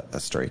like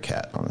a stray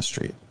cat on the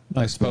street?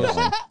 I suppose.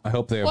 I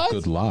hope they have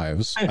good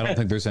lives. I don't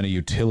think there's any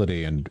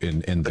utility in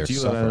their you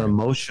suffering. Have an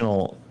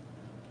emotional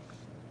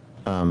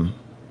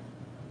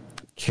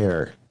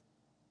care.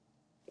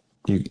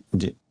 Do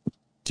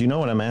you know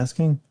what I'm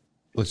asking?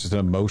 It's just an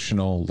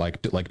emotional,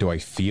 like do I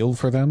feel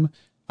for them?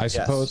 I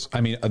suppose.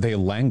 I mean, they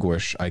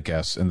languish, I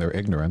guess, in their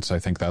ignorance. I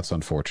think that's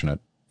unfortunate.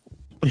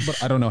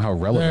 But I don't know how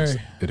relevant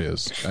it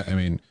is. I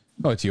mean,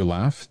 do you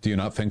laugh? Do you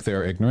not think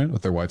they're ignorant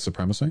with their white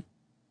supremacy?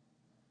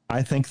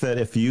 I think that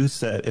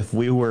if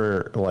we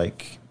were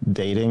like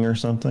dating or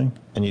something,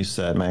 and you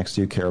said, Max,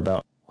 do you care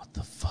about what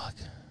the fuck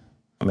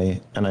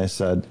me? And I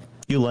said,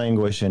 you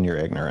languish in your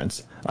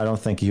ignorance. I don't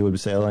think you would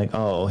say like,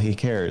 oh, he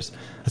cares.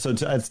 So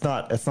it's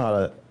not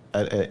a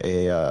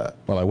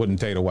well, I wouldn't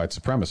date a white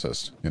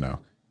supremacist, you know.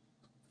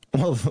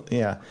 Well,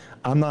 yeah,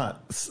 I'm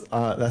not.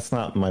 That's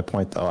not my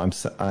point, though. I'm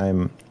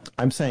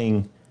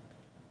saying.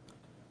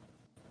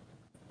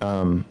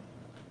 I'm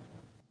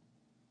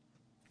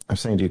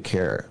saying, do you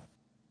care?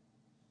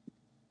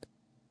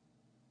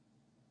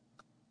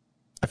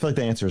 I feel like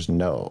the answer is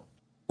no.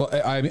 Well,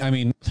 I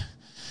mean,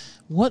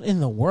 what in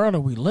the world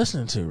are we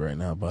listening to right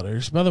now,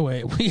 Butters? By the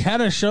way, we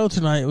had a show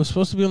tonight. It was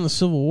supposed to be on the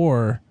Civil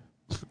War.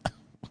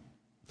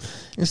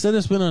 Instead,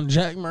 it's been on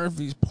Jack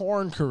Murphy's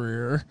porn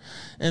career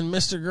and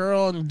Mr.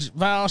 Girl and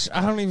Val.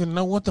 I don't even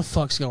know what the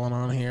fuck's going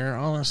on here,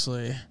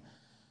 honestly.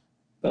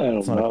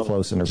 It's not a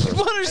close interview.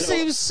 Butters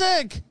seems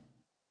sick.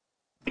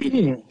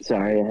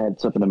 Sorry, I had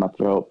something in my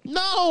throat.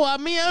 No, I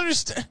mean, I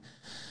understand.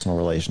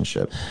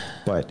 Relationship,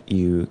 but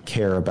you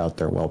care about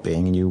their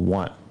well-being and you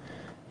want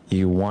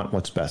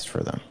what's best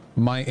for them.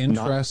 My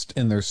interest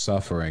in their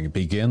suffering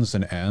begins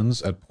and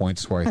ends at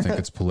points where I think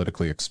it's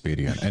politically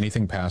expedient.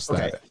 Anything past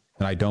that,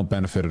 and I don't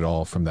benefit at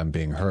all from them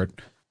being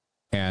hurt.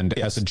 And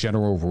as a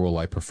general rule,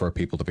 I prefer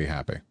people to be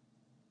happy.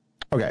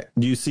 Okay.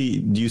 Do you see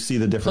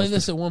the difference? Play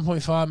this at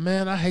 1.5.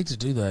 Man, I hate to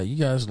do that. You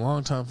guys,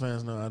 longtime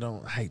fans know I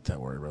don't hate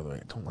that word, by the way.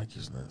 I don't like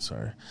using that.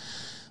 Sorry.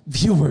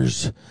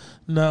 Viewers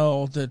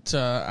know that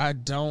I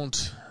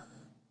don't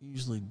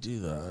usually do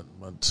that,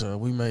 but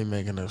we may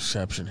make an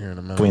exception here in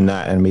a minute. Between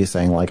that and me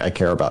saying, like, I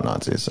care about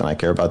Nazis and I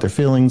care about their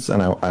feelings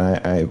and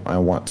I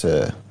want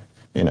to,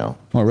 well,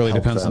 it really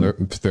depends on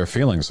their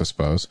feelings, I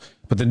suppose.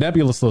 But the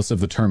nebulousness of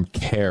the term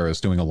care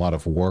is doing a lot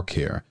of work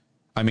here.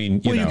 I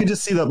mean, you can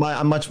just see that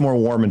I'm much more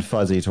warm and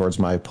fuzzy towards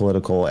my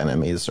political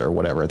enemies or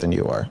whatever than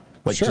you are.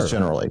 Like, sure. Just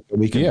generally.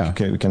 We can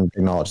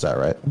acknowledge that,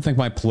 right? I think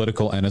my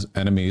political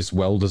enemies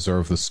well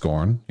deserve the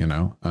scorn,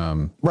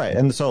 Right.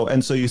 And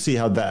so you see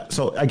how that.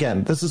 So,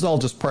 again, this is all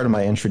just part of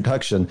my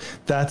introduction.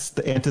 That's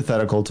the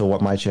antithetical to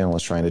what my channel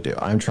is trying to do.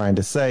 I'm trying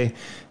to say,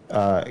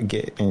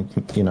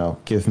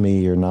 give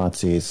me your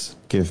Nazis,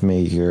 give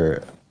me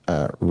your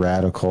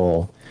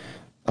radical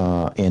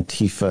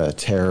Antifa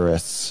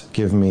terrorists,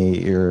 give me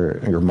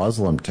your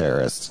Muslim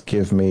terrorists,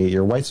 give me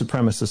your white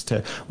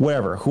supremacist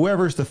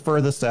whoever's the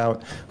furthest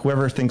out,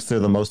 whoever thinks they're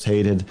the most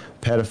hated,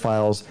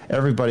 pedophiles,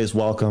 everybody's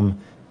welcome.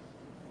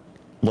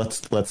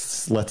 Let's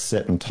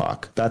sit and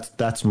talk.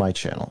 That's my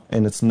channel,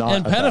 and it's not.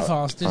 And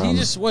pedophiles? Did he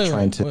just wait?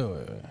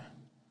 Hold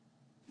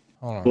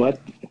on. What?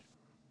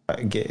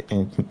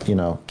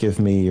 Give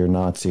me your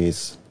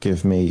Nazis,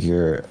 give me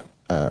your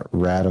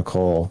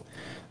radical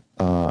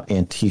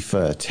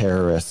Antifa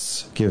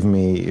terrorists, give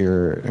me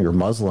your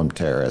Muslim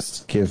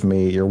terrorists, give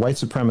me your white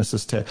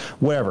supremacist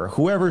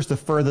whoever's the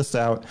furthest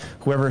out,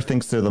 whoever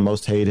thinks they're the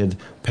most hated,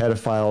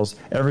 pedophiles,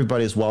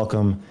 everybody's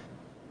welcome.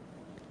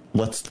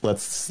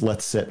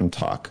 Let's sit and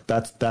talk.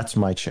 That's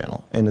my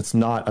channel, and it's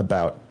not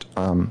about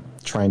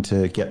trying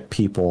to get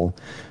people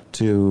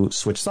to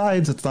switch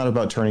sides. It's not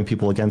about turning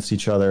people against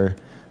each other,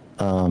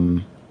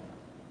 and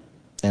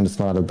it's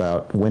not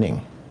about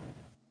winning.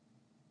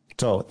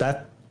 So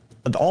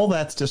all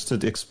that's just to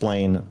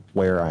explain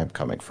where I'm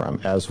coming from.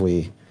 Do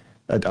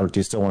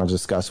you still want to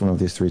discuss one of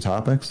these three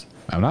topics?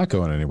 I'm not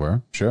going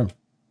anywhere. Sure.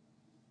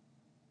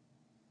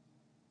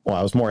 Well,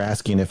 I was more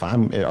asking if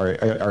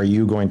are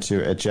you going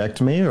to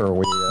eject me, or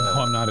we? No,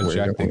 I'm not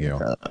ejecting you.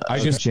 I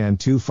just Jan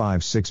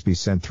 256B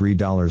sent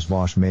 $3.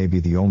 Vosh may be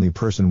the only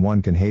person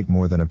one can hate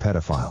more than a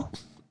pedophile.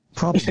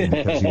 Probably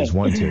because he is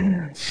one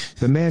too.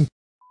 The man.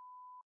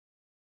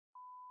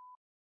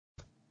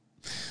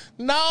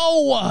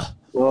 No.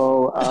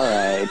 Well, all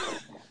right.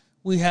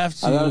 We have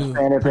to. I'm not a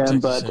fan of him,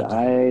 but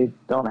I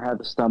don't have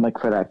the stomach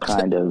for that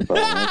kind of.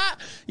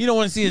 You don't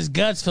want to see his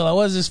guts, Phil.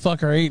 What is this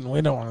fucker eating?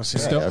 We don't want to see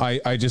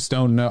that. I just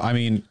don't know. I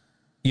mean,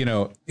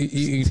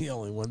 he's the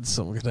only one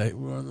someone could hate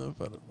more than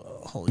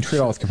holy treat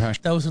all with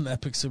compassion. That was an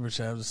epic super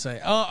chat. I have to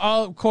say.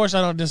 Of course,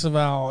 I don't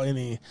disavow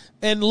any,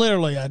 and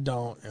literally, I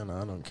don't. I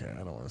don't care.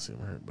 I don't want to see him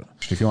hurt. But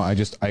if you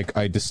want,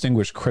 I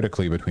distinguish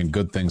critically between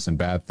good things and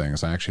bad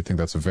things. I actually think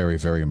that's a very,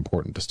 very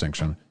important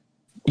distinction.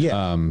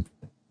 Yeah.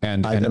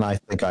 And I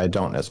think I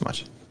don't as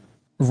much.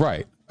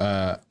 Right.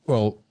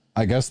 Well,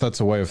 I guess that's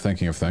a way of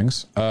thinking of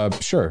things.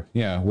 Sure.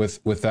 Yeah.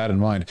 With that in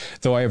mind,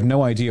 though, I have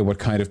no idea what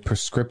kind of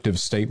prescriptive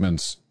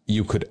statements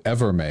you could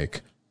ever make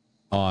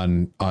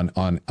on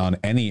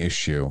any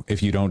issue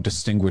if you don't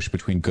distinguish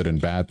between good and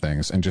bad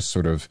things and just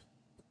sort of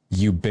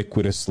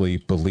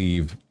ubiquitously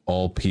believe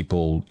all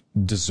people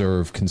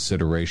deserve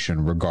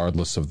consideration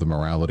regardless of the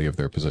morality of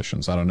their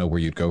positions. I don't know where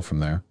you'd go from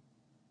there.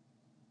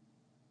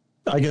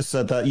 I guess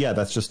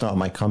that's just not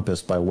my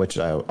compass by which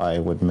I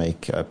would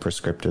make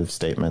prescriptive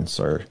statements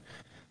or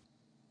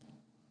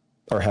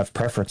have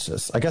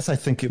preferences. I guess I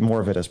think more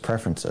of it as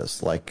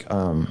preferences. Like,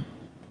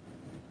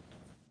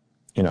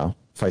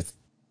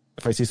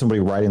 if I see somebody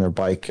riding their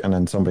bike and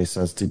then somebody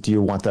says, "Do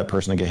you want that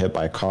person to get hit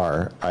by a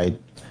car?" I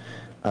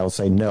will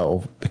say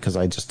no, because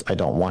I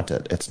don't want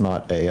it. It's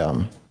not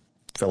a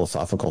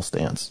philosophical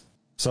stance.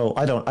 So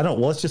I don't. Well,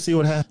 let's just see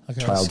what happens.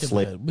 Okay, Child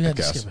slave. We had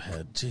to skip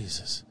ahead.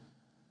 Jesus.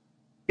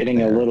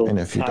 Getting a little. And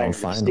if you don't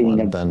find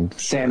one, then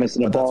Samus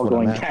and a ball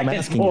going back I'm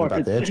asking you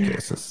about the edge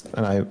cases,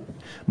 and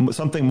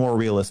something more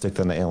realistic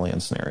than the alien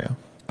scenario.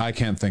 I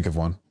can't think of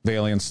one. The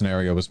alien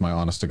scenario was my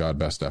honest to God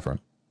best effort.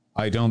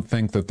 I don't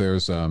think that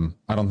there's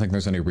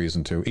any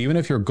reason to. Even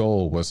if your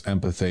goal was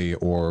empathy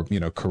or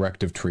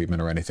corrective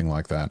treatment or anything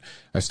like that,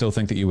 I still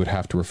think that you would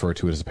have to refer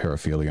to it as a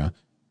paraphilia.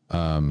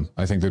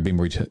 I think there'd be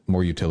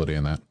more utility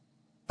in that.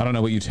 I don't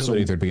know what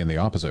utility there'd be in the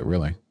opposite,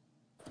 really.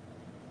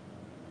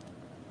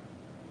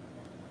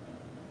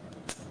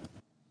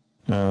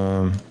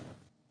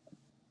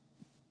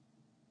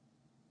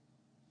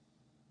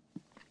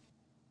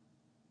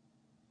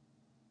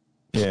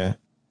 Yeah.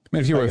 I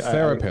mean, if you were a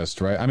therapist,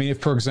 right? I mean, if,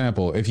 for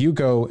example, if you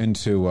go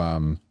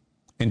into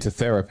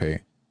therapy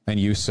and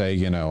you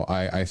say,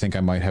 I think I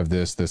might have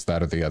this,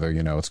 that, or the other,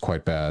 it's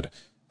quite bad.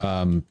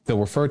 They'll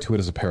refer to it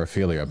as a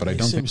paraphilia, but I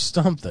don't think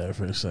stumped there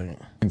for a second.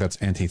 I think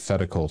that's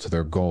antithetical to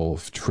their goal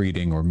of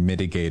treating or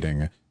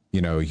mitigating,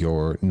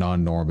 your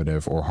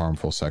non-normative or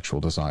harmful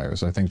sexual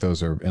desires. I think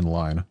those are in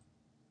line.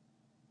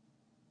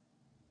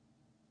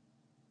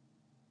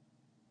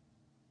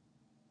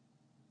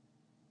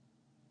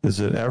 Is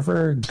it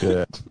ever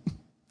good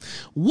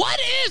What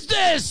is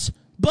this?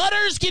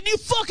 Butters, can you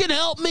fucking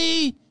help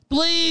me,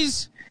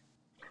 please?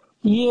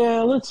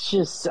 Yeah,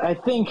 I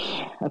think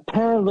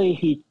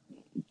apparently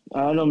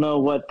I don't know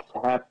what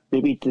happened.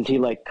 Maybe did he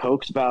like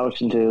coax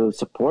Vouch into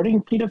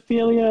supporting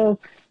pedophilia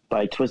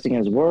by twisting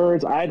his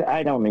words? I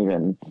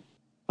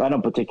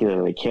don't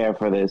particularly care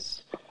for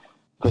this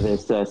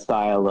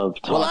style of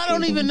talking. Well, I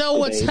don't even know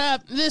what's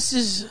happened. This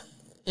is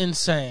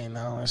insane,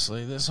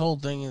 honestly. This whole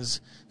thing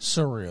is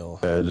surreal.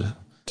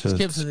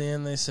 Skip to the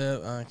end, they said.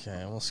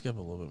 Okay, we'll skip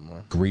a little bit more.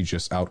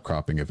 Egregious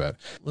outcropping of it.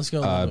 Let's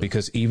go.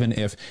 Because even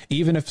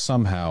if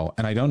somehow,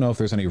 and I don't know if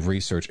there's any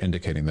research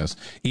indicating this,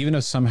 even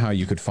if somehow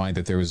you could find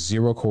that there was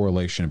zero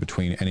correlation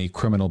between any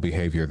criminal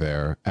behavior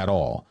there at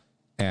all,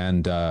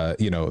 and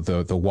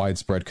the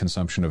widespread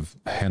consumption of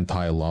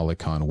hentai,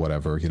 lolicon,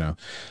 whatever,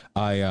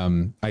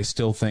 I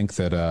still think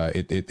that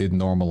it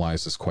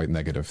normalizes quite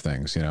negative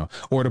things,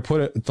 or to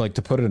put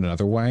it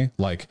another way,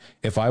 like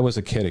if I was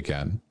a kid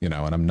again, and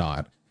I'm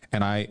not.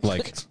 And I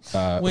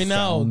we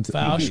know,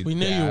 Vouch. We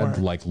knew you weren't.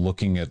 Like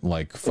looking at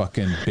like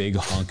fucking big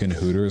honkin'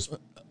 Hooters.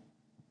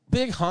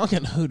 Big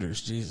honkin'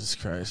 Hooters, Jesus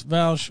Christ,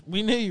 Vouch.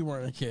 We knew you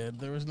weren't a kid.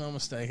 There was no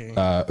mistaking.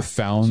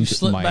 Found you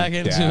slipped my back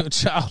into dad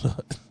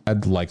childhood.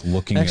 I'd like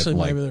looking Actually, at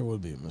like maybe there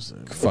would be a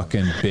mistake.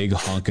 Fucking big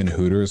honkin'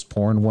 Hooters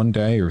porn one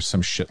day or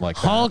some shit like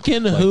that.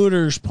 Honkin'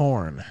 Hooters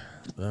porn.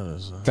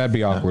 That'd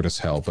be awkward as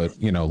hell,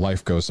 but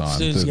life goes on.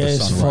 The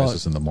sun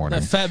rises in the morning.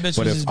 That fat bitch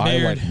but was if his I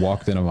beard.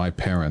 walked into my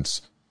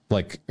parents'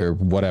 or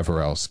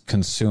whatever else,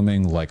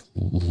 consuming like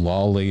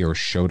lolly or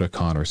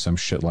Shotokan or some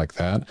shit like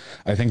that,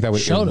 I think that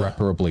would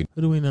irreparably.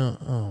 Who do we know?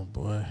 Oh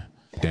boy,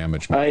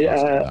 damage my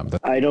trust in them.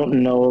 I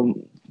don't know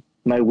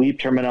my weeb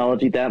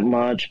terminology that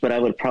much, but I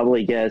would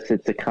probably guess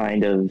it's a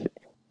kind of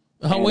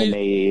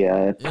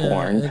anime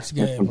porn it's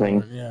gay or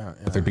something. Porn. Yeah.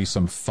 There'd be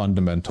some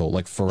fundamental,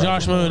 forever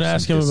Josh Moon,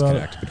 ask him about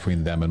it.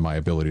 between them and my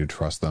ability to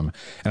trust them,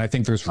 and I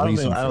think there's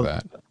reason for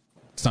that.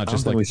 It's not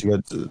just like I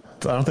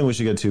don't think we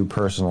should get too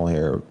personal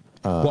here.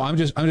 Well, I'm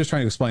just trying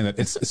to explain that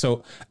it's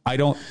so I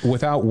don't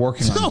without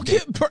working on. Don't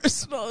get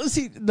personal.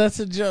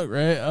 That's a joke,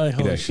 right?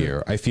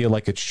 I feel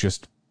like it's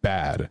just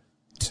bad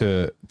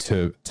to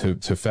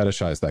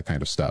fetishize that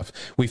kind of stuff.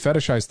 We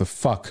fetishize the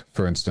fuck,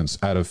 for instance,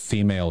 out of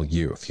female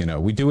youth.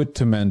 We do it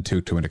to men too,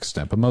 to an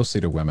extent, but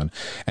mostly to women.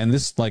 And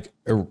this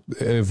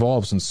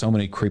evolves in so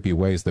many creepy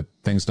ways that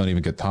things don't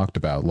even get talked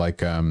about,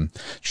 like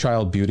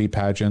child beauty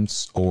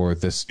pageants or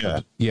this.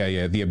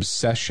 The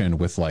obsession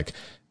with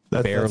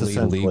barely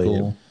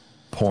legal.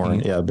 Porn,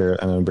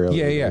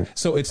 barely. Yeah.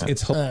 So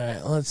it's all right.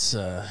 Let's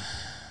skip ahead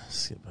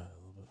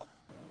a little bit.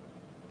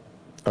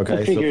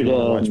 Okay, so if you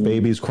want to watch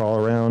babies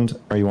crawl around,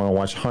 or you want to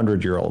watch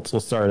 100-year-olds, we'll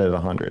start at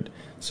 100.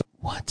 So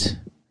what?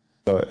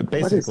 So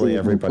basically,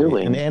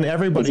 everybody and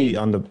everybody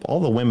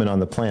all the women on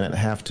the planet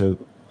have to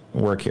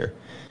work here.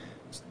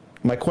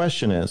 My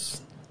question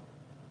is,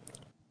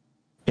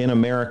 in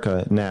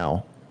America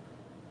now,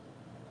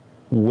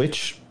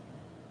 which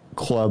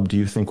club do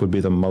you think would be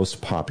the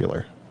most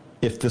popular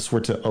if this were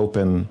to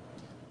open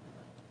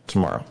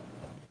tomorrow?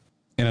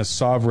 In a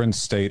sovereign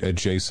state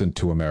adjacent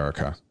to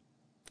America.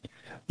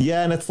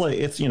 Yeah, and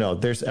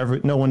there's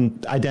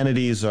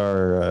identities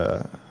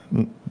are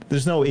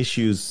there's no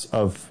issues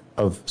of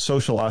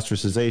social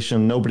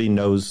ostracization. Nobody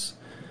knows.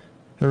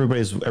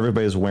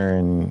 Everybody's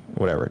wearing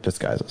whatever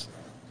disguises.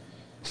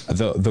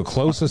 The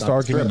closest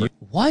argument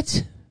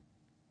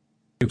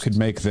you could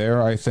make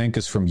there, I think,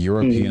 is from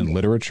European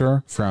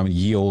literature from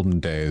ye olden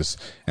days,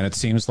 and it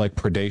seems like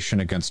predation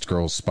against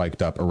girls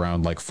spiked up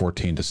around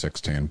 14 to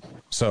 16.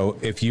 So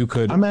if you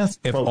could,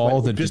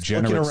 all the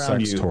degenerate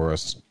sex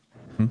tourists.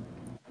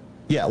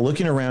 Yeah,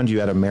 looking around you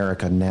at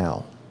America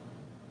now.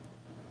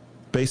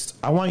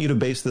 I want you to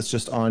base this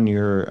just on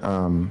your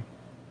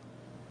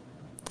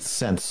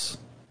sense.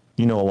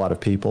 You know a lot of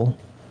people.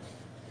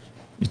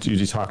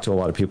 You talk to a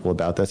lot of people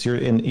about this.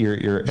 And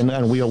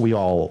we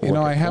all.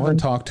 I haven't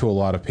talked to a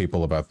lot of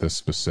people about this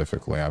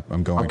specifically.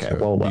 I'm going to.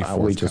 Well,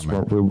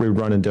 we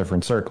run in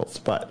different circles,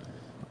 but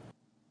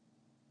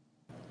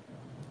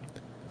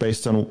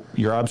based on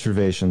your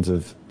observations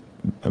of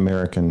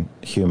American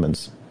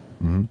humans,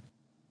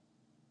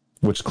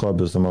 which club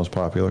is the most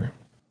popular?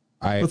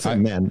 Let's say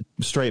men,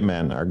 straight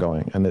men are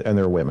going, and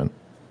they're women.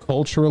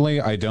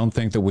 Culturally, I don't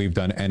think that we've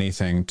done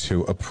anything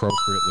to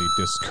appropriately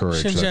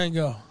discourage Shinchan,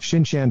 go.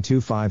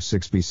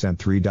 Shinchan256B sent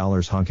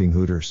 $3 honking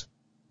Hooters.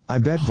 I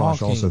bet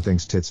Vosh also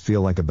thinks tits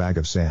feel like a bag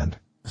of sand.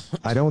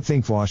 I don't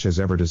think Vosh has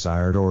ever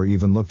desired or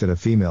even looked at a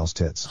female's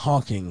tits.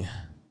 Honking.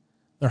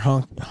 They're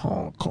honk.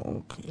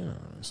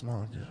 It's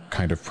not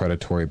kind of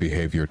predatory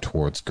behavior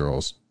towards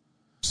girls.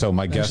 So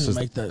my guess is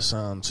make that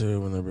sound too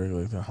when they're big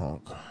like the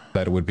honk.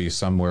 That it would be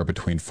somewhere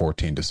between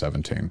 14 to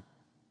 17.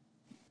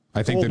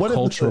 I think that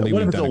culturally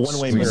we've done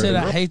I said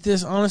I hate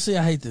this. Honestly,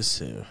 I hate this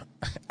too.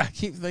 I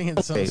keep thinking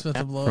something's about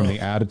to blow from up. the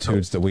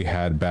attitudes that we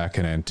had back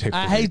in antiquity.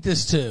 I hate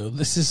this too.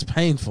 This is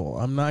painful.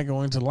 I'm not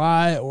going to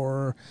lie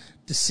or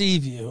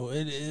deceive you.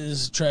 It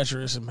is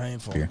treacherous and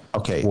painful.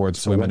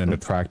 Towards women and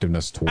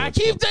attractiveness towards I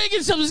keep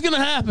thinking something's going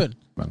to happen.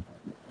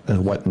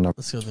 what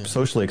number?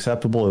 Socially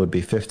acceptable, it would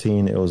be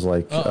 15. It was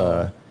like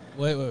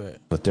wait.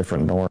 With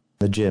different norms.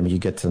 The gym, you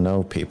get to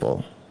know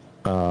people.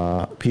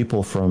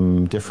 People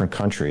from different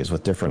countries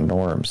with different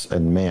norms,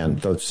 and man,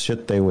 the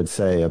shit they would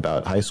say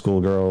about high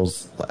school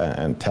girls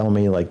and tell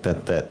me like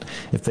that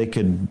if they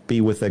could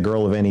be with a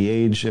girl of any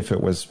age, if it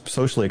was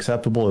socially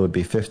acceptable, it would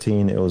be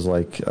 15. It was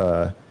like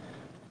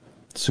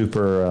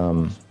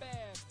super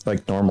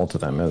like normal to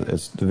them.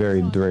 It's very,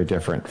 very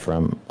different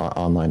from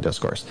online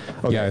discourse.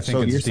 Okay, yeah, I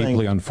think it's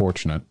deeply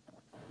unfortunate.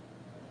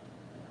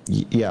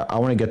 Yeah, I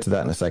want to get to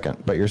that in a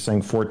second, but you're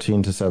saying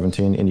 14 to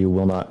 17, and you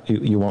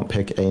won't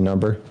pick a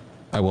number?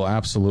 I will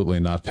absolutely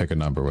not pick a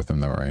number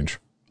within the range.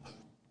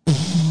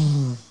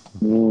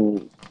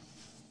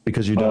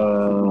 Because you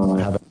don't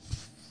have it.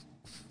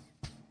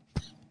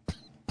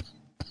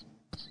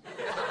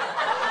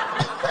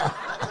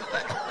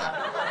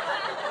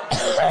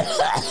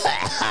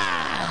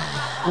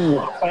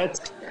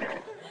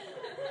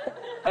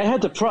 I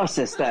had to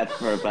process that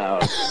for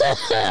about...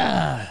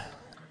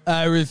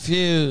 I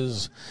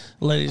refuse,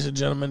 ladies and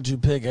gentlemen, to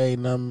pick a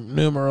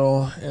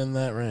numeral in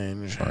that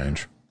range.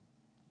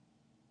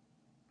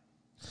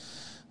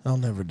 I'll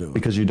never do it.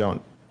 Because you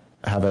don't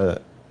have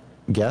a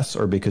guess,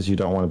 or because you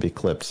don't want to be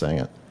clipped saying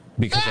it?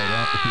 Because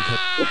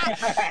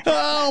I don't.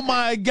 Oh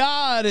my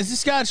God! Is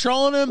this guy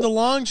trolling him? The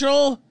long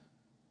troll?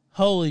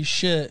 Holy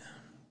shit!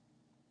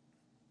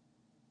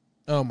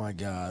 Oh my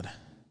God!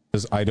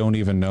 Because I don't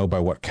even know by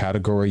what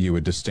category you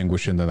would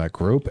distinguish into that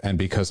group, and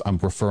because I'm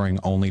referring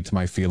only to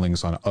my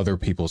feelings on other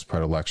people's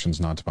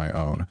predilections, not to my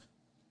own.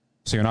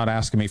 So you're not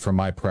asking me for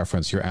my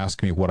preference. You're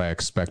asking me what I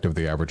expect of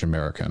the average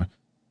American.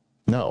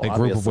 No, a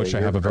group of which I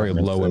have a very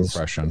low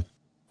impression.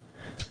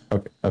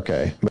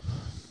 Okay.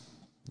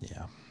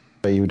 Yeah.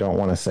 But you don't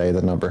want to say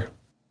the number.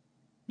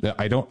 Yeah,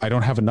 I don't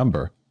have a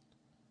number.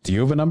 Do you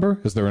have a number?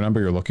 Is there a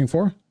number you're looking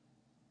for?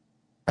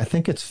 I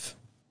think it's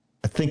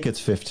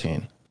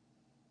 15.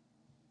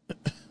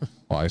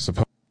 Well, I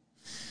suppose.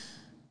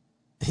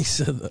 He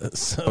said that.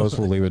 Suppose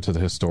we'll leave it to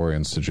the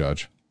historians to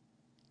judge.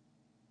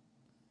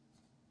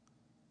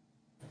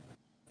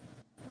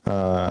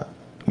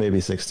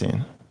 Maybe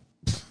 16.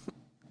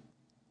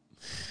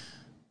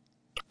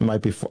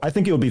 Might be. I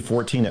think it would be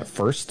 14 at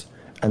first,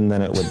 and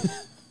then it would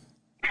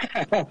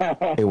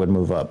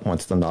move up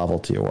once the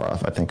novelty wore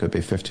off. I think it would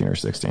be 15 or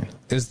 16.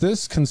 Is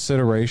this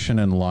consideration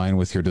in line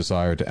with your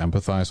desire to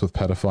empathize with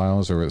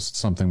pedophiles, or is it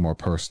something more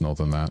personal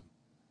than that?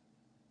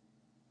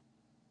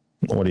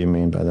 What do you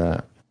mean by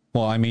that?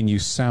 Well, I mean, you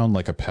sound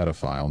like a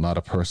pedophile, not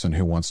a person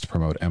who wants to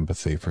promote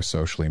empathy for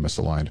socially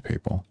misaligned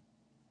people.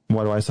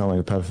 Why do I sound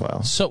like a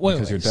pedophile? So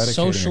because you're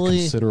dedicating a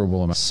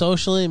considerable amount.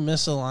 Socially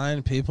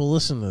misaligned people,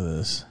 listen to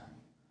this.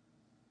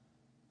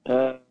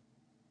 By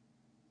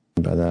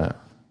that.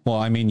 Well,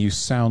 I mean, you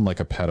sound like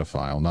a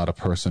pedophile, not a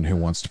person who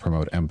wants to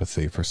promote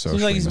empathy for socially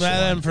Seems like he's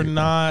mad at him for people.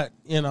 not,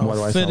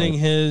 fitting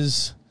like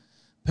his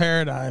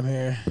paradigm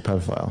here. The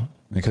pedophile.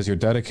 Because you're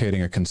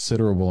dedicating a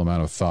considerable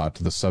amount of thought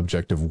to the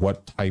subject of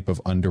what type of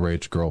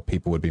underage girl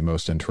people would be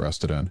most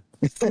interested in.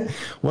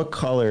 What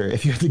color,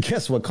 if you had to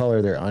guess what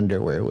color their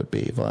underwear would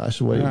be,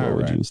 Vlash, what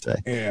would you say?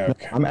 Yeah,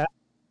 okay.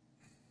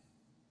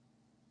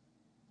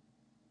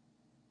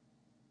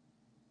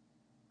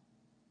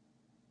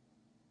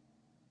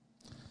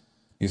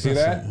 You see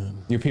that?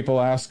 You people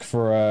ask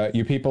for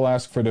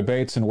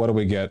debates, and what do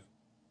we get?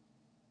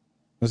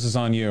 This is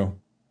on you.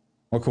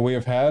 What could we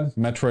have had?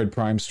 Metroid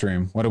Prime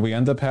stream. What did we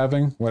end up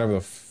having? Whatever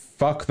the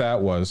fuck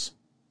that was.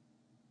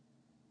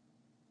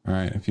 All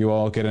right. If you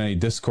all get any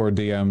Discord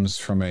DMs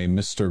from a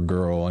Mr.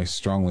 Girl, I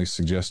strongly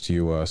suggest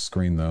you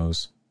screen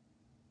those.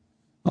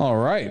 All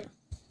right.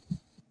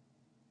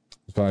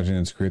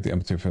 Create the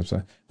empathy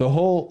website. The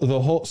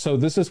whole. So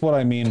this is what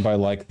I mean by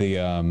like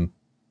the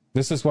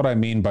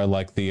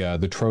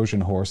the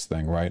Trojan horse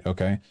thing, right?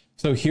 Okay.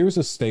 So here's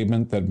a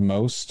statement that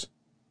most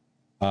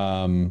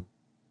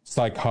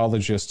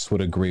psychologists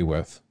would agree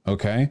with.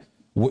 Okay.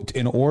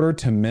 In order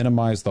to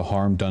minimize the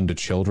harm done to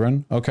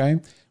children, okay,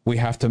 we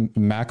have to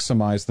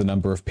maximize the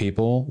number of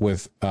people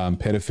with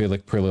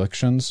pedophilic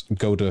predilections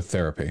go to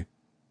therapy.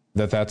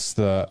 We have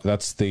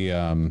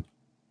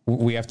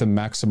to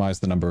maximize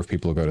the number of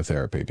people who go to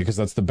therapy because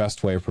that's the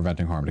best way of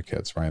preventing harm to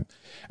kids, right?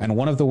 And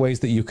one of the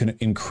ways that you can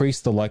increase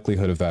the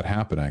likelihood of that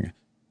happening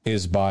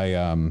is by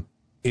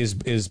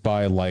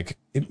like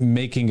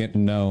making it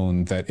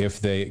known that if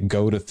they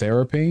go to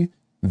therapy,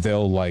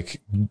 they'll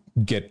like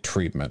get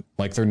treatment.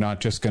 Like they're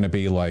not just going to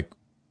be like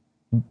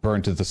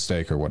burned to the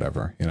stake or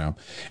whatever, you know.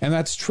 And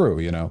that's true,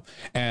 you know.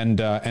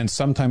 And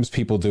sometimes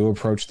people do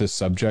approach this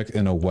subject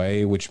in a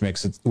way which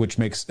makes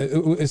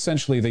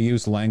essentially they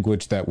use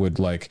language that would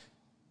like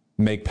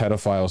make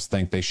pedophiles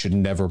think they should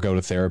never go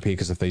to therapy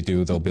because if they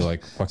do, they'll be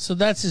like. So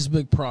that's his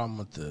big problem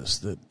with this,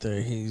 that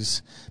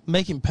he's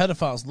making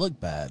pedophiles look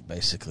bad,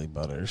 basically,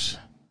 Butters.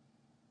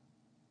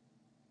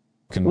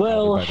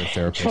 Well,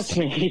 trust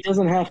me, he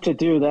doesn't have to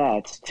do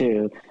that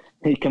to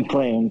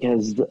complain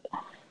because,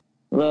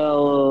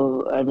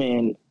 well, I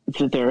mean,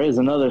 that there is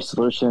another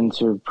solution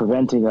to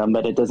preventing them,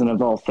 but it doesn't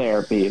involve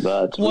therapy.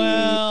 But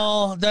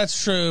well,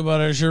 that's true,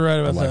 Butters. You're right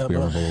about that.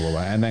 Blah, blah, blah,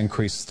 blah, and then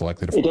increases the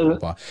likelihood of blah,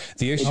 blah.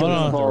 The issue is there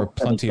are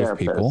plenty of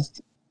people,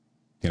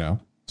 you know,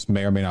 this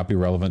may or may not be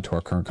relevant to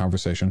our current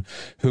conversation,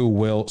 who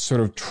will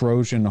sort of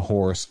Trojan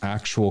horse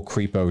actual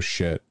creepo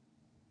shit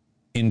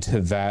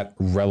into that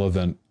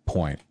relevant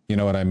point. You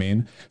know what I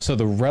mean? So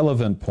the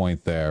relevant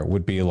point there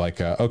would be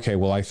like, okay,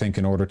 well, I think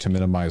in order to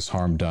minimize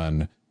harm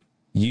done,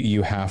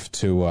 you have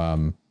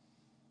to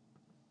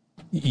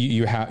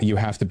you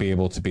have to be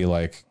able to be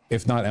like,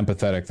 if not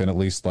empathetic, then at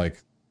least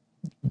like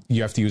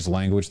you have to use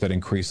language that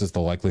increases the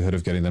likelihood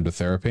of getting them to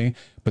therapy.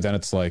 But then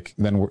it's like,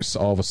 then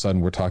all of a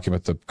sudden we're talking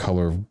about the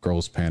color of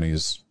girls'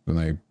 panties when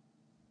they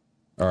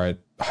are at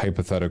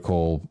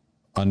hypothetical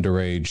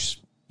underage,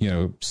 you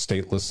know,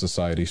 stateless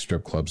society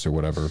strip clubs or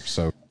whatever.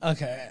 So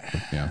okay,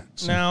 yeah.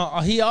 So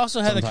now he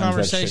also had a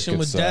conversation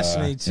with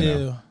Destiny too. You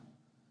know,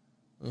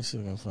 let me see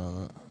if I can find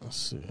that. Let's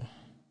see.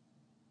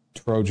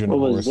 Trojan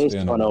horse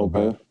in a little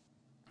bit.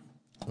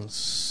 Let's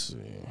see.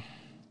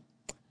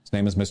 His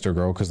name is Mr.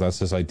 Girl because that's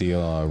his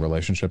ideal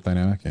relationship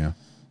dynamic. Yeah.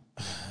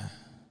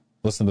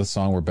 Listen to the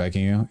song "We're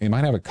Begging You." It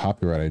might have a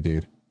copyright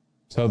ID.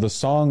 So the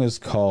song is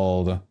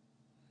called.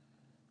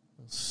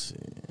 Let's see.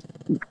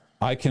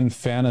 I can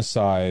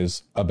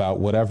fantasize about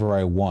whatever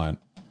I want.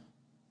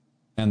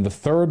 And the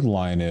third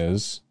line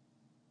is,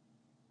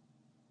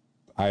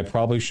 I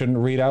probably shouldn't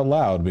read out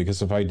loud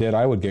because if I did,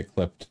 I would get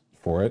clipped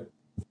for it.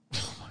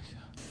 Oh my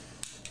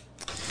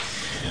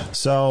God.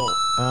 So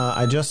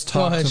I just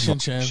talked to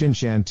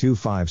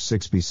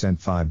Shinchan256B sent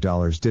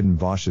 $5. Didn't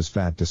Vosh's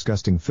fat,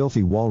 disgusting,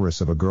 filthy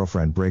walrus of a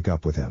girlfriend break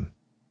up with him?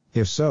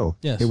 If so,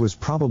 it was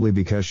probably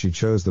because she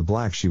chose the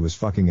black she was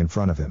fucking in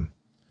front of him.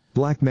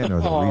 Black men are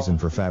the reason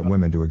for fat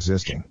women to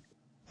existing.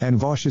 And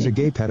Vosh is a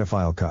gay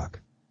pedophile cuck.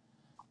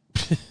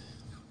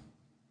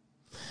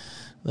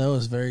 That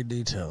was very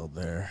detailed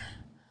there.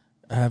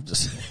 I have to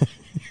say.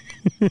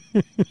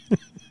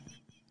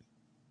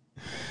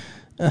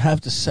 I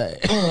have to say.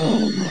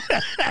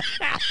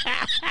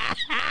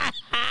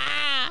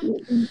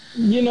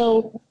 You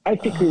know, I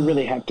think we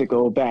really have to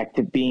go back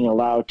to being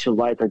allowed to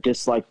like or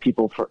dislike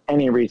people for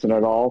any reason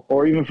at all,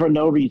 or even for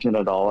no reason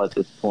at all at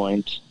this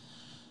point.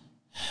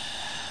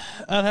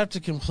 I'd have to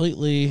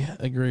completely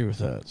agree with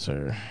that,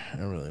 sir.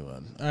 I really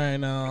would. All right,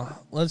 now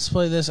let's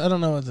play this. I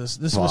don't know what this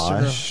is.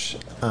 Vosh,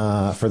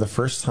 for the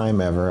first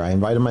time ever, I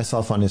invited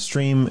myself on his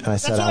stream, and I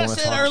said I want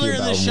to talk to you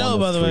about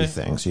one of three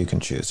things you can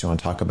choose. You want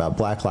to talk about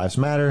Black Lives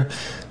Matter,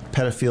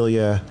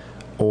 pedophilia,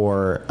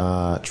 or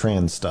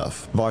trans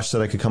stuff. Vosh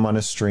said I could come on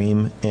his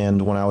stream,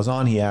 and when I was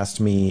on, he asked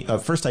me,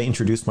 first I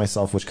introduced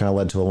myself, which kind of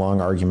led to a long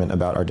argument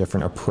about our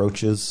different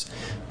approaches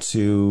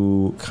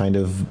to kind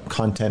of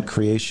content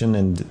creation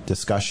and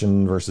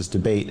discussion versus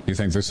debate. Do you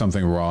think there's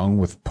something wrong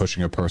with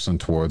pushing a person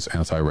towards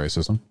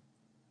anti-racism?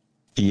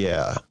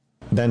 Yeah.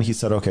 Then he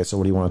said, okay, so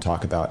what do you want to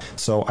talk about?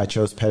 So I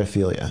chose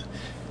pedophilia.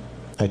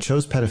 I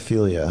chose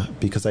pedophilia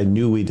because I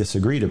knew we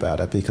disagreed about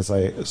it, because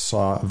I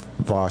saw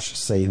Vosh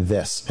say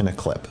this in a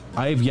clip.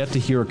 I have yet to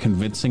hear a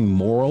convincing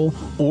moral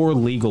or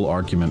legal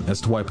argument as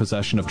to why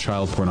possession of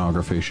child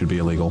pornography should be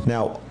illegal.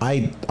 Now,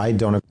 I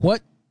don't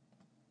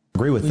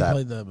agree with that.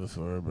 Played that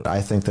before, but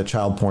I think that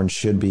child porn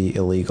should be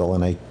illegal,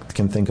 and I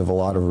can think of a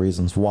lot of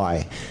reasons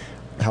why.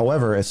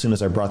 However, as soon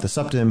as I brought this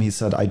up to him, he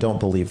said, I don't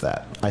believe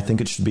that. I think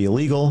it should be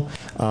illegal.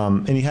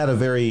 And he had a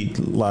very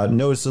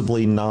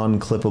noticeably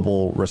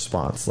non-clippable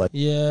response. Like,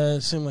 yeah,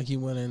 it seemed like he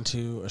went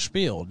into a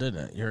spiel,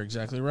 didn't it? You're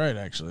exactly right,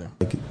 actually.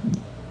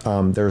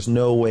 There's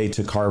no way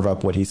to carve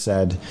up what he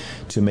said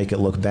to make it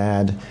look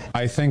bad.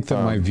 I think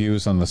that my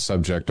views on the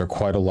subject are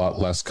quite a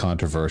lot less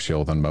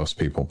controversial than most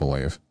people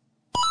believe.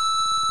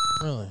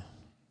 Really?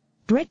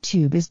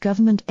 BreadTube is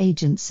government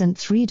agent sent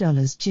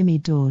 $3. Jimmy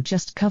Dore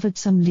just covered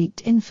some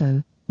leaked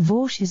info.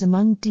 Vosh is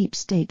among deep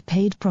state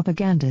paid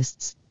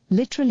propagandists,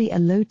 literally a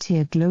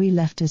low-tier glowy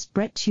leftist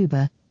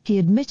BreadTuber. He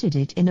admitted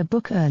it in a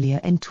book earlier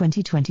in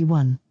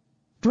 2021.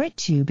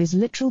 BreadTube is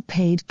literal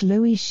paid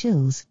glowy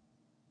shills.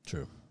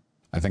 True.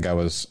 I think I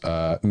was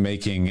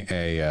making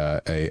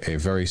a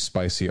very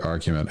spicy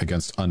argument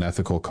against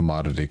unethical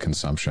commodity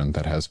consumption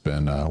that has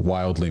been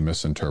wildly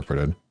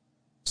misinterpreted.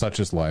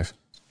 Such is life.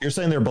 You're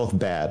saying they're both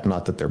bad,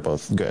 not that they're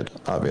both good,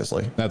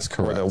 obviously. That's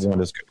correct. Or that one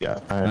is good. Yeah,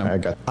 I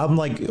got. I'm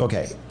like,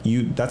 okay,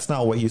 that's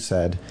not what you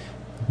said.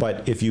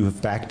 But if you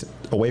have backed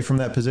away from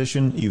that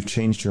position, you've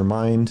changed your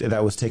mind.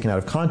 That was taken out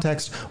of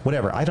context.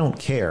 Whatever. I don't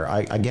care.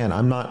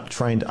 I'm not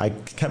trying to. I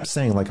kept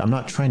saying, like, I'm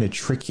not trying to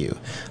trick you.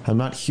 I'm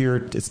not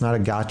here. It's not a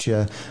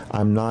gotcha.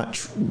 I'm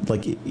not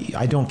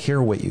I don't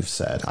care what you've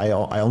said. I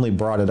only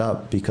brought it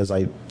up because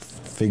I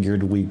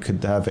figured we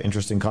could have an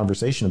interesting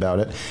conversation about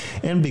it,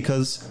 and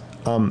because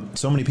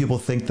so many people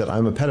think that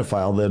I'm a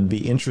pedophile, that'd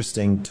be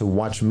interesting to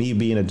watch me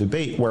be in a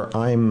debate where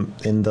I'm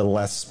in the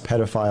less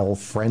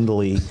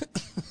pedophile-friendly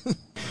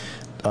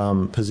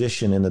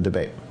position in the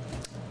debate.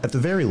 At the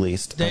very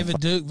least... David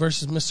Duke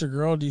versus Mr.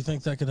 Girl, do you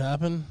think that could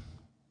happen?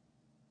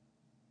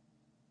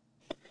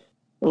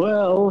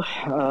 Well,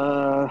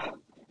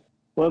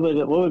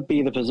 what would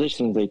be the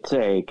positions they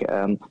take?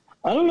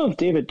 I don't know if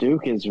David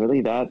Duke is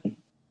really that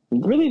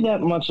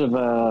much of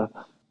a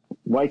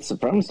white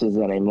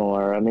supremacist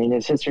anymore. I mean,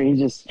 his history,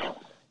 it's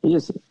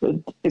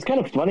kind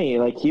of funny.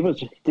 Like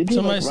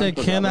Somebody said,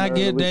 "Can I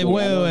get David?"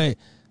 Wait.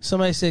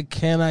 Somebody said,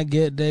 "Can I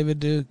get David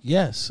Duke?"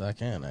 Yes, I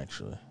can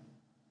actually.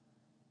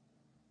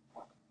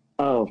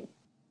 Oh,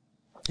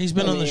 he's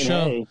been on the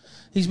show. Hey.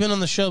 He's been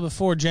on the show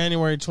before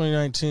January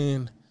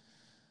 2019,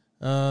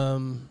 for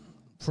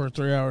a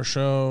 3-hour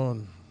show,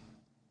 and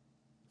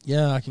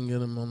yeah, I can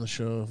get him on the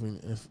show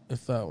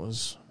if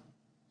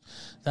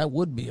that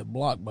would be a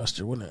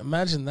blockbuster, wouldn't it?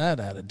 Imagine that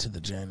added to the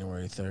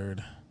January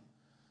 3rd.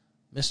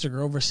 Mr.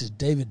 Girl versus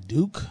David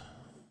Duke.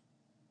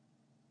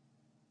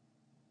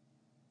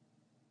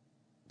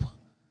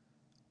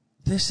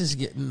 This is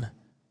getting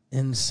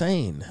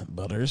insane,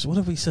 Butters. What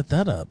if we set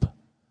that up?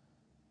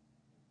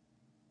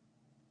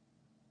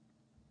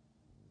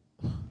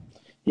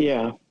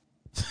 Yeah.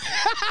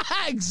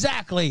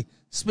 Exactly.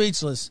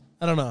 Speechless.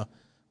 I don't know.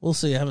 We'll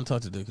see. I haven't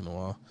talked to Duke in a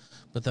while,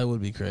 but that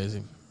would be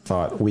crazy.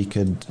 Thought we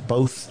could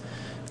both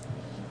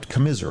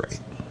commiserate,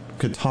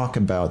 could talk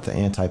about the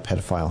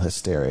anti-pedophile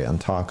hysteria and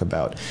talk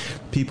about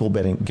people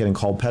getting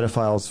called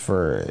pedophiles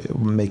for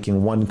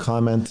making one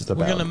comment. We're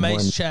going to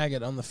mace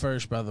Chaggett on the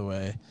 1st, by the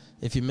way.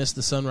 If you missed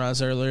the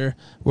sunrise earlier,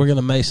 we're going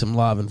to mace him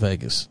live in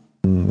Vegas.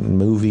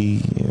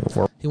 Movie.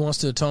 He wants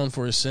to atone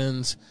for his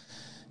sins.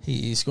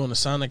 He's going to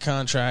sign the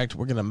contract.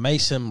 We're going to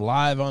mace him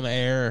live on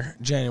air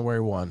January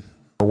 1.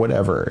 Or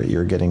whatever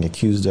you're getting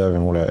accused of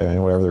and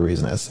whatever the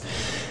reason is.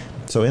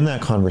 So in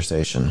that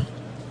conversation,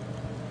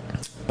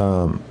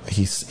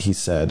 he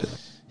said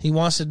he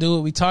wants to do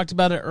it. We talked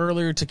about it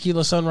earlier.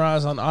 Tequila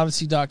Sunrise on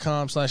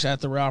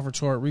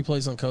Odyssey.com/@the-Ralph-Retort.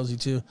 Replays on Cozy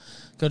too.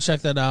 Go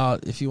check that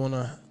out if you want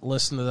to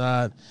listen to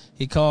that.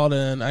 He called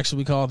in. Actually,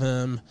 we called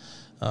him.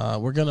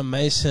 We're going to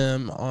mace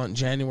him on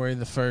January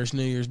the 1st,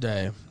 New Year's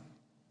Day.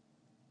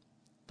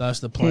 That's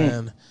the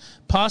plan.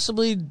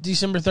 Possibly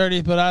December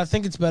 30th, but I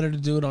think it's better to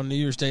do it on New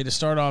Year's Day to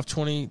start off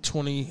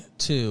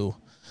 2022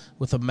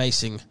 with a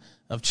macing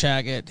of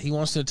Chaggett. He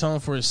wants to atone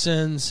for his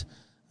sins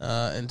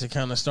and to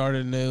kind of start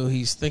anew.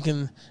 He's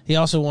thinking he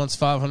also wants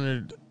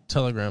 500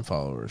 Telegram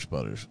followers,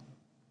 Butters.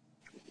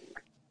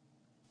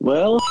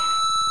 Well,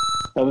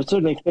 I would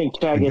certainly think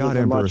Chaggett God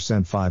Emperor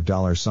sent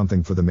 $5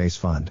 something for the Mace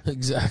Fund.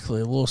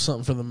 Exactly, a little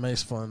something for the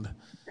Mace Fund.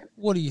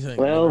 What do you think,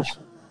 Butters?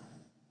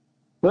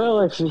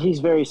 Well, if he's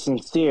very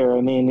sincere,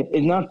 I mean,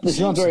 it's not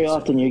very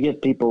often you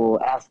get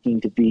people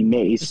asking to be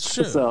maced. It's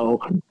true.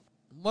 So,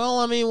 well,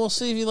 I mean, we'll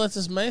see if he lets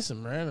us mace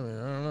him, right? I mean,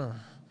 I don't know.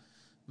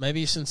 Maybe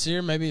he's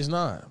sincere, maybe he's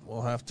not.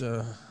 We'll have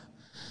to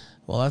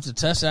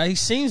test it out. He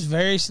seems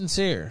very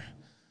sincere.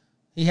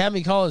 He had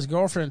me call his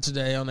girlfriend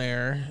today on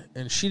air,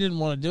 and she didn't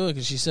want to do it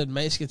because she said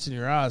mace gets in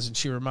your eyes, and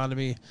she reminded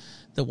me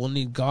that we'll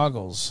need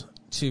goggles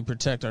to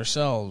protect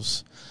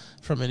ourselves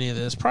from any of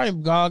this. Probably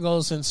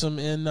goggles and some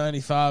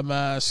N95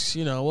 masks.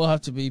 You know, we'll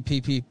have to be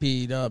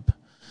PPP'd up.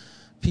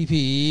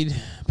 PPE'd,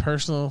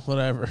 personal,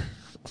 whatever.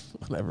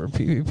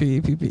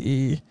 PPP,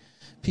 PPE,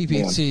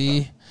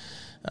 PPT.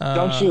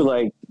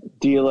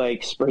 Do you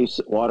spray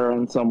water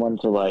on someone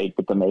to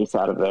get the mace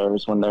out of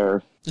theirs when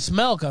they're... It's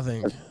milk, I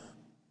think.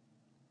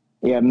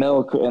 Yeah,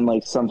 milk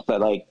and something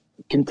that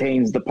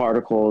contains the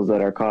particles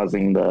that are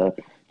causing the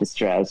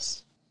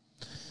distress.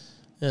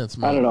 Yeah, it's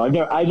I don't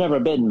know. I've never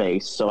been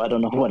maced, so I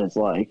don't know what it's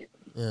like.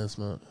 Yeah, it's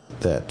not.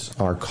 That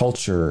our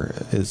culture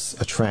is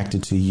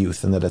attracted to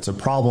youth, and that it's a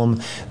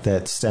problem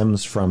that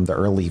stems from the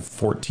early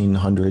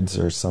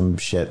 1400s or some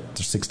shit,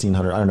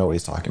 1600. I don't know what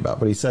he's talking about,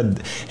 but he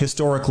said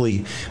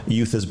historically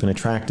youth has been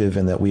attractive,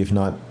 and that we've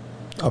not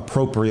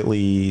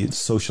appropriately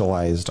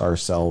socialized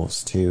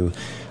ourselves to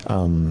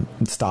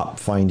stop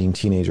finding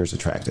teenagers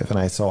attractive. And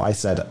I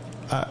said,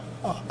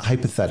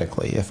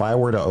 hypothetically, if I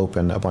were to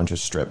open a bunch of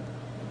strip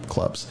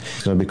clubs,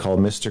 it's going to be called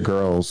Mr.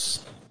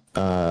 Girls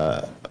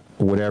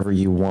Whatever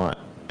You Want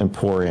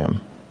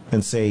Emporium,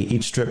 and say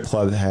each strip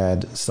club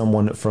had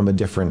someone from a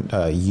different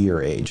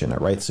year age in it,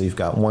 right? So you've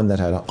got one that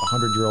had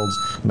 100-year-olds.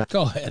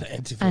 Go ahead,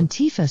 Antifa.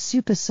 Antifa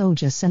Super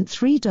Soldier sent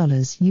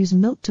 $3. Use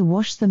milk to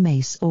wash the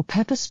mace or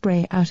pepper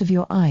spray out of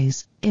your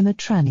eyes. Emma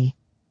Tranny.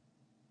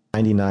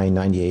 99,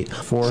 98,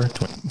 4,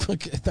 20,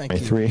 okay, thank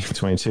 23, you.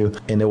 22,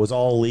 and it was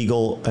all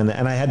legal, and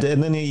I had to,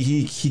 and then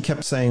he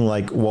kept saying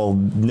well,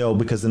 no,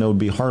 because then it would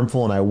be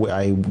harmful, and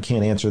I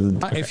can't answer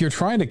the. If you're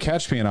trying to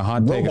catch me in a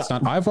hot take, it's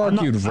not. I've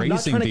argued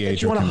raising the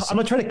age of consent. I'm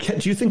not trying to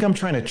catch. Do you think I'm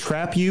trying to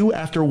trap you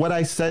after what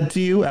I said to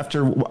you?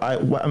 After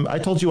I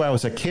told you I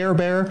was a Care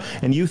Bear,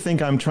 and you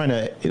think I'm trying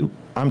to?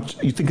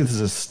 You think this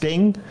is a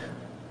sting?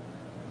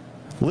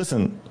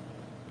 Listen,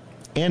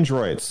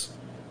 androids,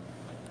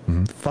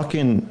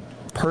 fucking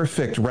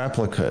perfect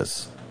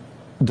replicas.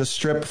 The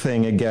strip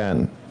thing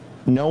again.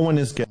 No one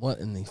is getting... What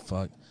in the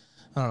fuck?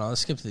 I don't know.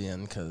 Let's skip to the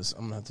end because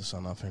I'm going to have to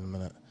sign off here in a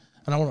minute.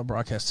 And I want to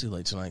broadcast too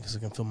late tonight because I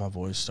can feel my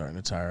voice starting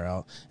to tire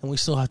out. And we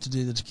still have to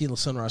do the Tequila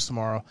Sunrise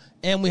tomorrow.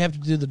 And we have to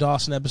do the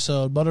Dawson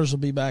episode. Butters will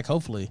be back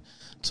hopefully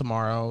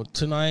tomorrow.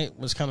 Tonight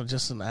was kind of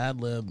just an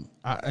ad lib.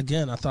 I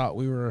thought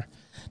we were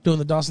doing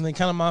the Dawson thing.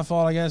 Kind of my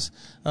fault, I guess,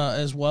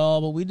 as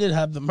well. But we did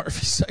have the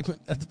Murphy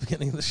segment at the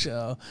beginning of the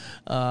show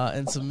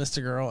and some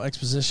Mr. Girl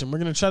exposition. We're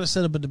going to try to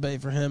set up a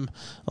debate for him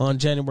on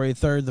January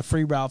 3rd, the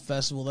Free Route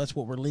Festival. That's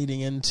what we're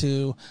leading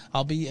into.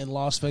 I'll be in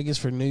Las Vegas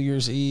for New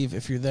Year's Eve.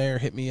 If you're there,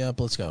 hit me up.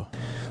 Let's go.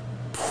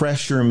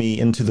 Pressure me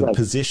into the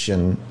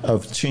position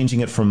of changing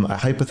it from a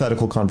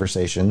hypothetical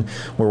conversation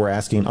where we're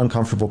asking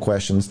uncomfortable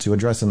questions to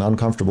address an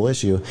uncomfortable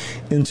issue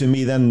into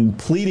me then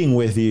pleading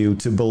with you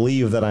to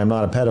believe that I'm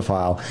not a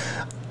pedophile.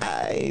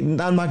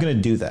 I'm not going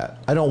to do that.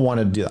 I don't want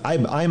to do that.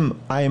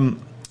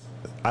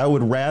 I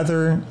would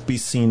rather be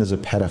seen as a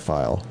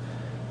pedophile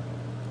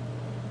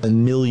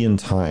 1,000,000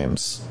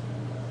 times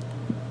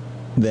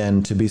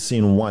than to be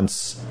seen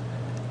once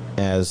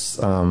as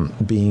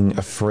being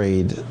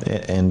afraid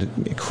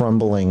and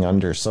crumbling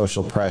under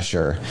social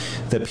pressure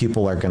that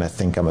people are going to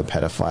think I'm a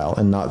pedophile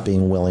and not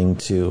being willing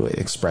to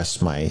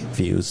express my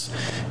views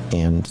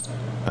and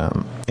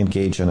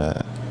engage in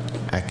a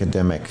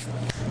academic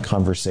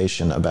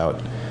conversation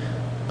about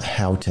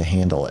how to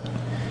handle it.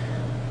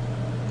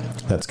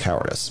 That's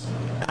cowardice.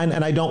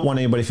 And I don't want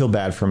anybody to feel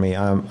bad for me.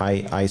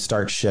 I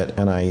start shit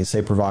and I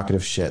say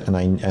provocative shit and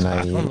I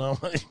don't know.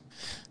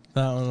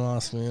 That one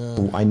lost me.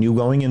 Yeah. I knew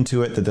going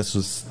into it that this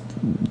was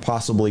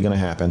possibly going to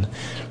happen.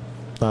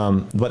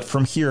 But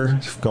from here,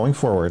 going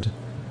forward,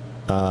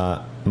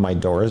 my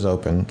door is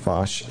open,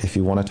 Vosh. If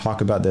you want to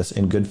talk about this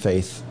in good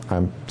faith,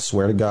 I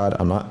swear to God,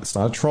 it's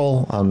not a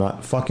troll. I'm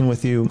not fucking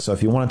with you. So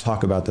if you want to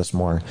talk about this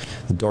more,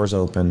 the door's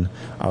open.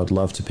 I would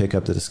love to pick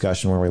up the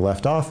discussion where we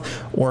left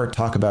off or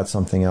talk about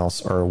something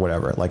else or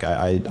whatever. Like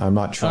I'm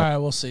not trying. All right,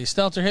 we'll see.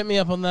 Stelter, hit me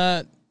up on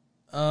that.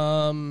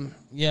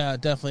 Yeah,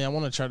 definitely. I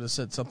want to try to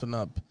set something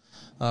up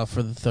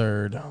for the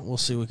 3rd. We'll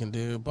see what we can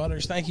do.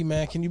 Butters, thank you,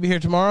 man. Can you be here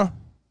tomorrow?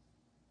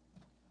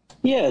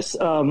 Yes.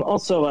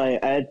 Also,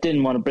 I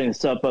didn't want to bring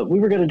this up, but we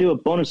were going to do a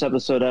bonus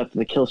episode after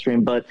the kill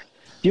stream, but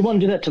do you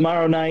want to do that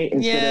tomorrow night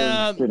instead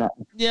of tonight?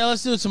 Yeah,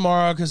 let's do it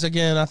tomorrow because,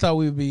 again, I thought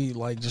we'd be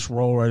like just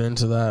roll right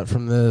into that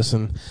from this,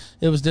 and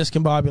it was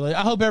discombobulated.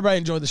 I hope everybody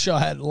enjoyed the show. I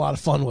had a lot of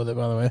fun with it,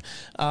 by the way.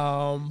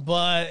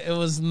 But it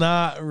was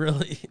not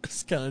really,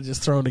 it's kind of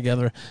just thrown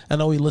together. I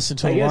know we listened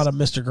to a lot of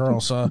Mr.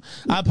 Girl, so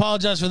I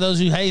apologize for those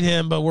who hate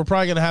him, but we're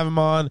probably going to have him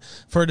on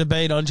for a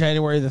debate on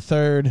January the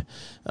 3rd.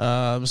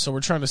 So we're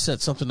trying to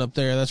set something up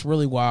there. That's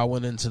really why I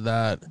went into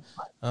that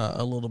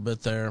a little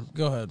bit there.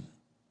 Go ahead.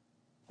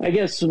 I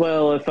guess,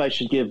 well, if I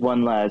should give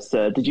one last,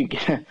 did you,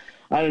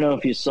 I don't know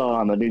if you saw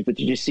on the news, but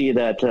did you see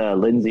that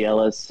Lindsay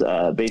Ellis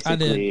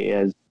basically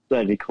has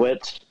decided to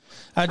quit?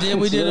 I did.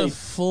 We did a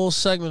full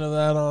segment of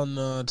that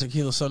on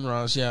Tequila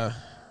Sunrise, yeah.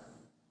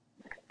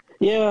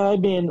 Yeah, I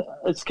mean,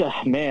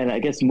 man, I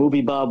guess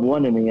Movie Bob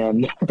won in the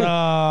end.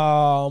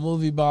 Oh,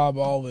 Movie Bob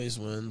always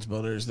wins,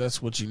 Butters.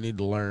 That's what you need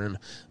to learn.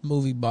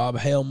 Movie Bob.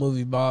 Hail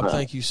Movie Bob.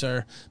 Thank you,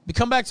 sir. But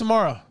come back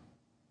tomorrow.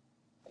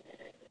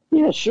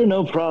 Yeah, sure,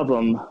 no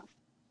problem.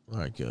 All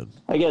right, good.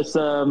 I guess.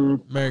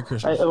 Merry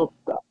Christmas.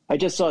 I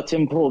just saw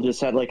Tim Pool just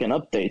had like an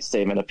update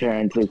statement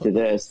apparently to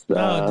this.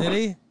 Did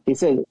he? He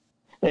said,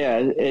 "Yeah,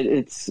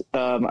 it's.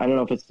 I don't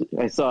know if it's.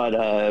 I saw it.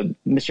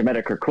 Mr.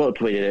 Medicare quote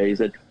tweeted it. He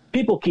said,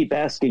 "People keep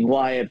asking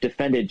why I've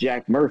defended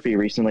Jack Murphy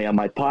recently on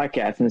my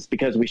podcast, and it's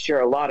because we share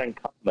a lot in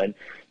common.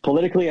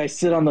 Politically, I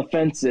sit on the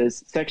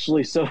fences.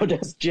 Sexually, so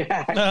does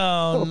Jack."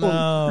 Oh,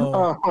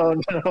 no. Oh,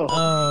 no.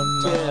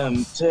 Oh,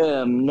 no.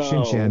 Tim, no.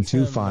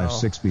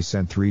 Shinchan256B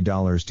sent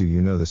 $3. Do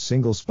you know the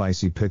single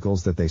spicy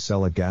pickles that they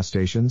sell at gas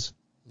stations?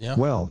 Yeah.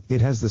 Well,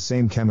 it has the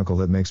same chemical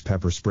that makes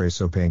pepper spray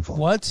so painful.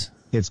 What?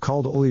 It's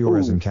called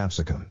oleoresin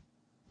capsicum.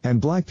 And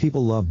black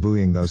people love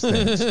booing those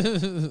things.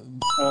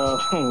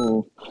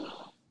 Oh.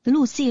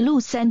 Lucy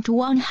Lou sent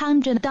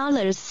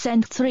 $100,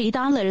 sent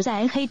 $3.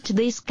 I hate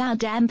this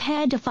goddamn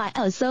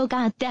pedophile so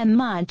goddamn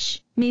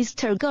much.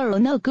 Mr. Girl,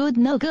 no good,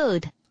 no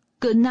good.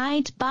 Good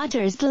night,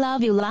 Butters.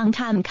 Love you long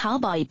time.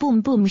 Cowboy,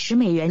 boom, boom,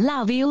 $10,000.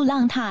 Love you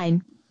long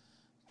time.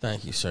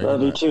 Thank you, sir.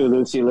 Love you too,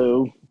 Lucy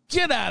Lou.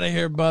 Get out of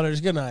here,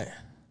 Butters. Good night.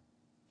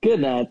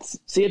 Good night.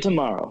 See you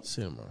tomorrow.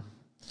 See you tomorrow.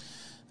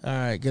 All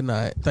right, good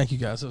night. Thank you,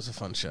 guys. It was a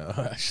fun show,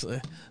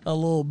 actually. A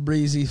little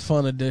breezy,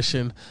 fun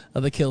edition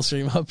of the Kill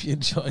Stream. Hope you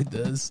enjoyed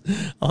this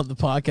on the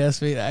podcast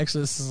feed.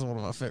 Actually, this is one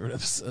of my favorite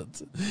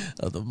episodes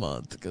of the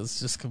month because it's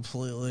just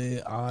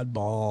completely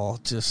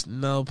oddball. Just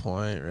no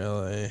point,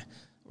 really.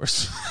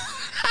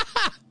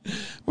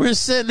 We're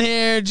sitting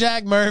here.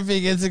 Jack Murphy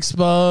gets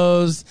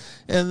exposed,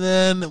 and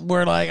then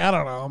we're like, I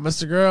don't know,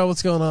 Mr. Girl,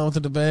 what's going on with the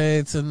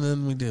debates? And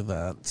then we do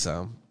that.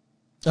 So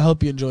I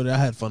hope you enjoyed it. I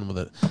had fun with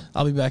it.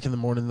 I'll be back in the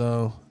morning,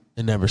 though.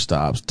 It never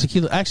stops.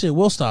 Tequila. Actually, it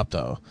will stop,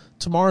 though.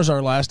 Tomorrow's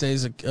our last day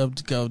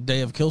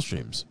of kill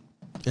streams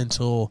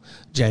until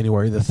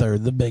January the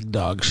 3rd, the big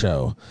dog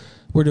show.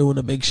 We're doing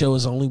a big show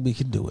as only we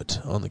can do it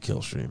on the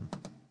kill stream.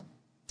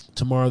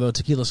 Tomorrow, though,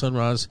 Tequila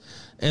Sunrise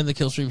and the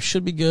kill stream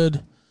should be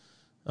good.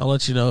 I'll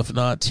let you know. If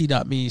not,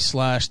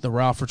 t.me/The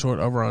Ralph Retort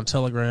over on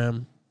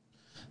Telegram.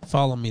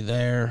 Follow me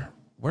there.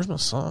 Where's my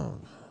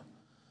song?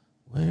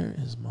 Where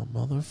is my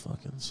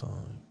motherfucking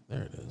song?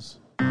 There it is.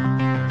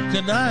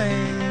 Good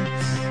night.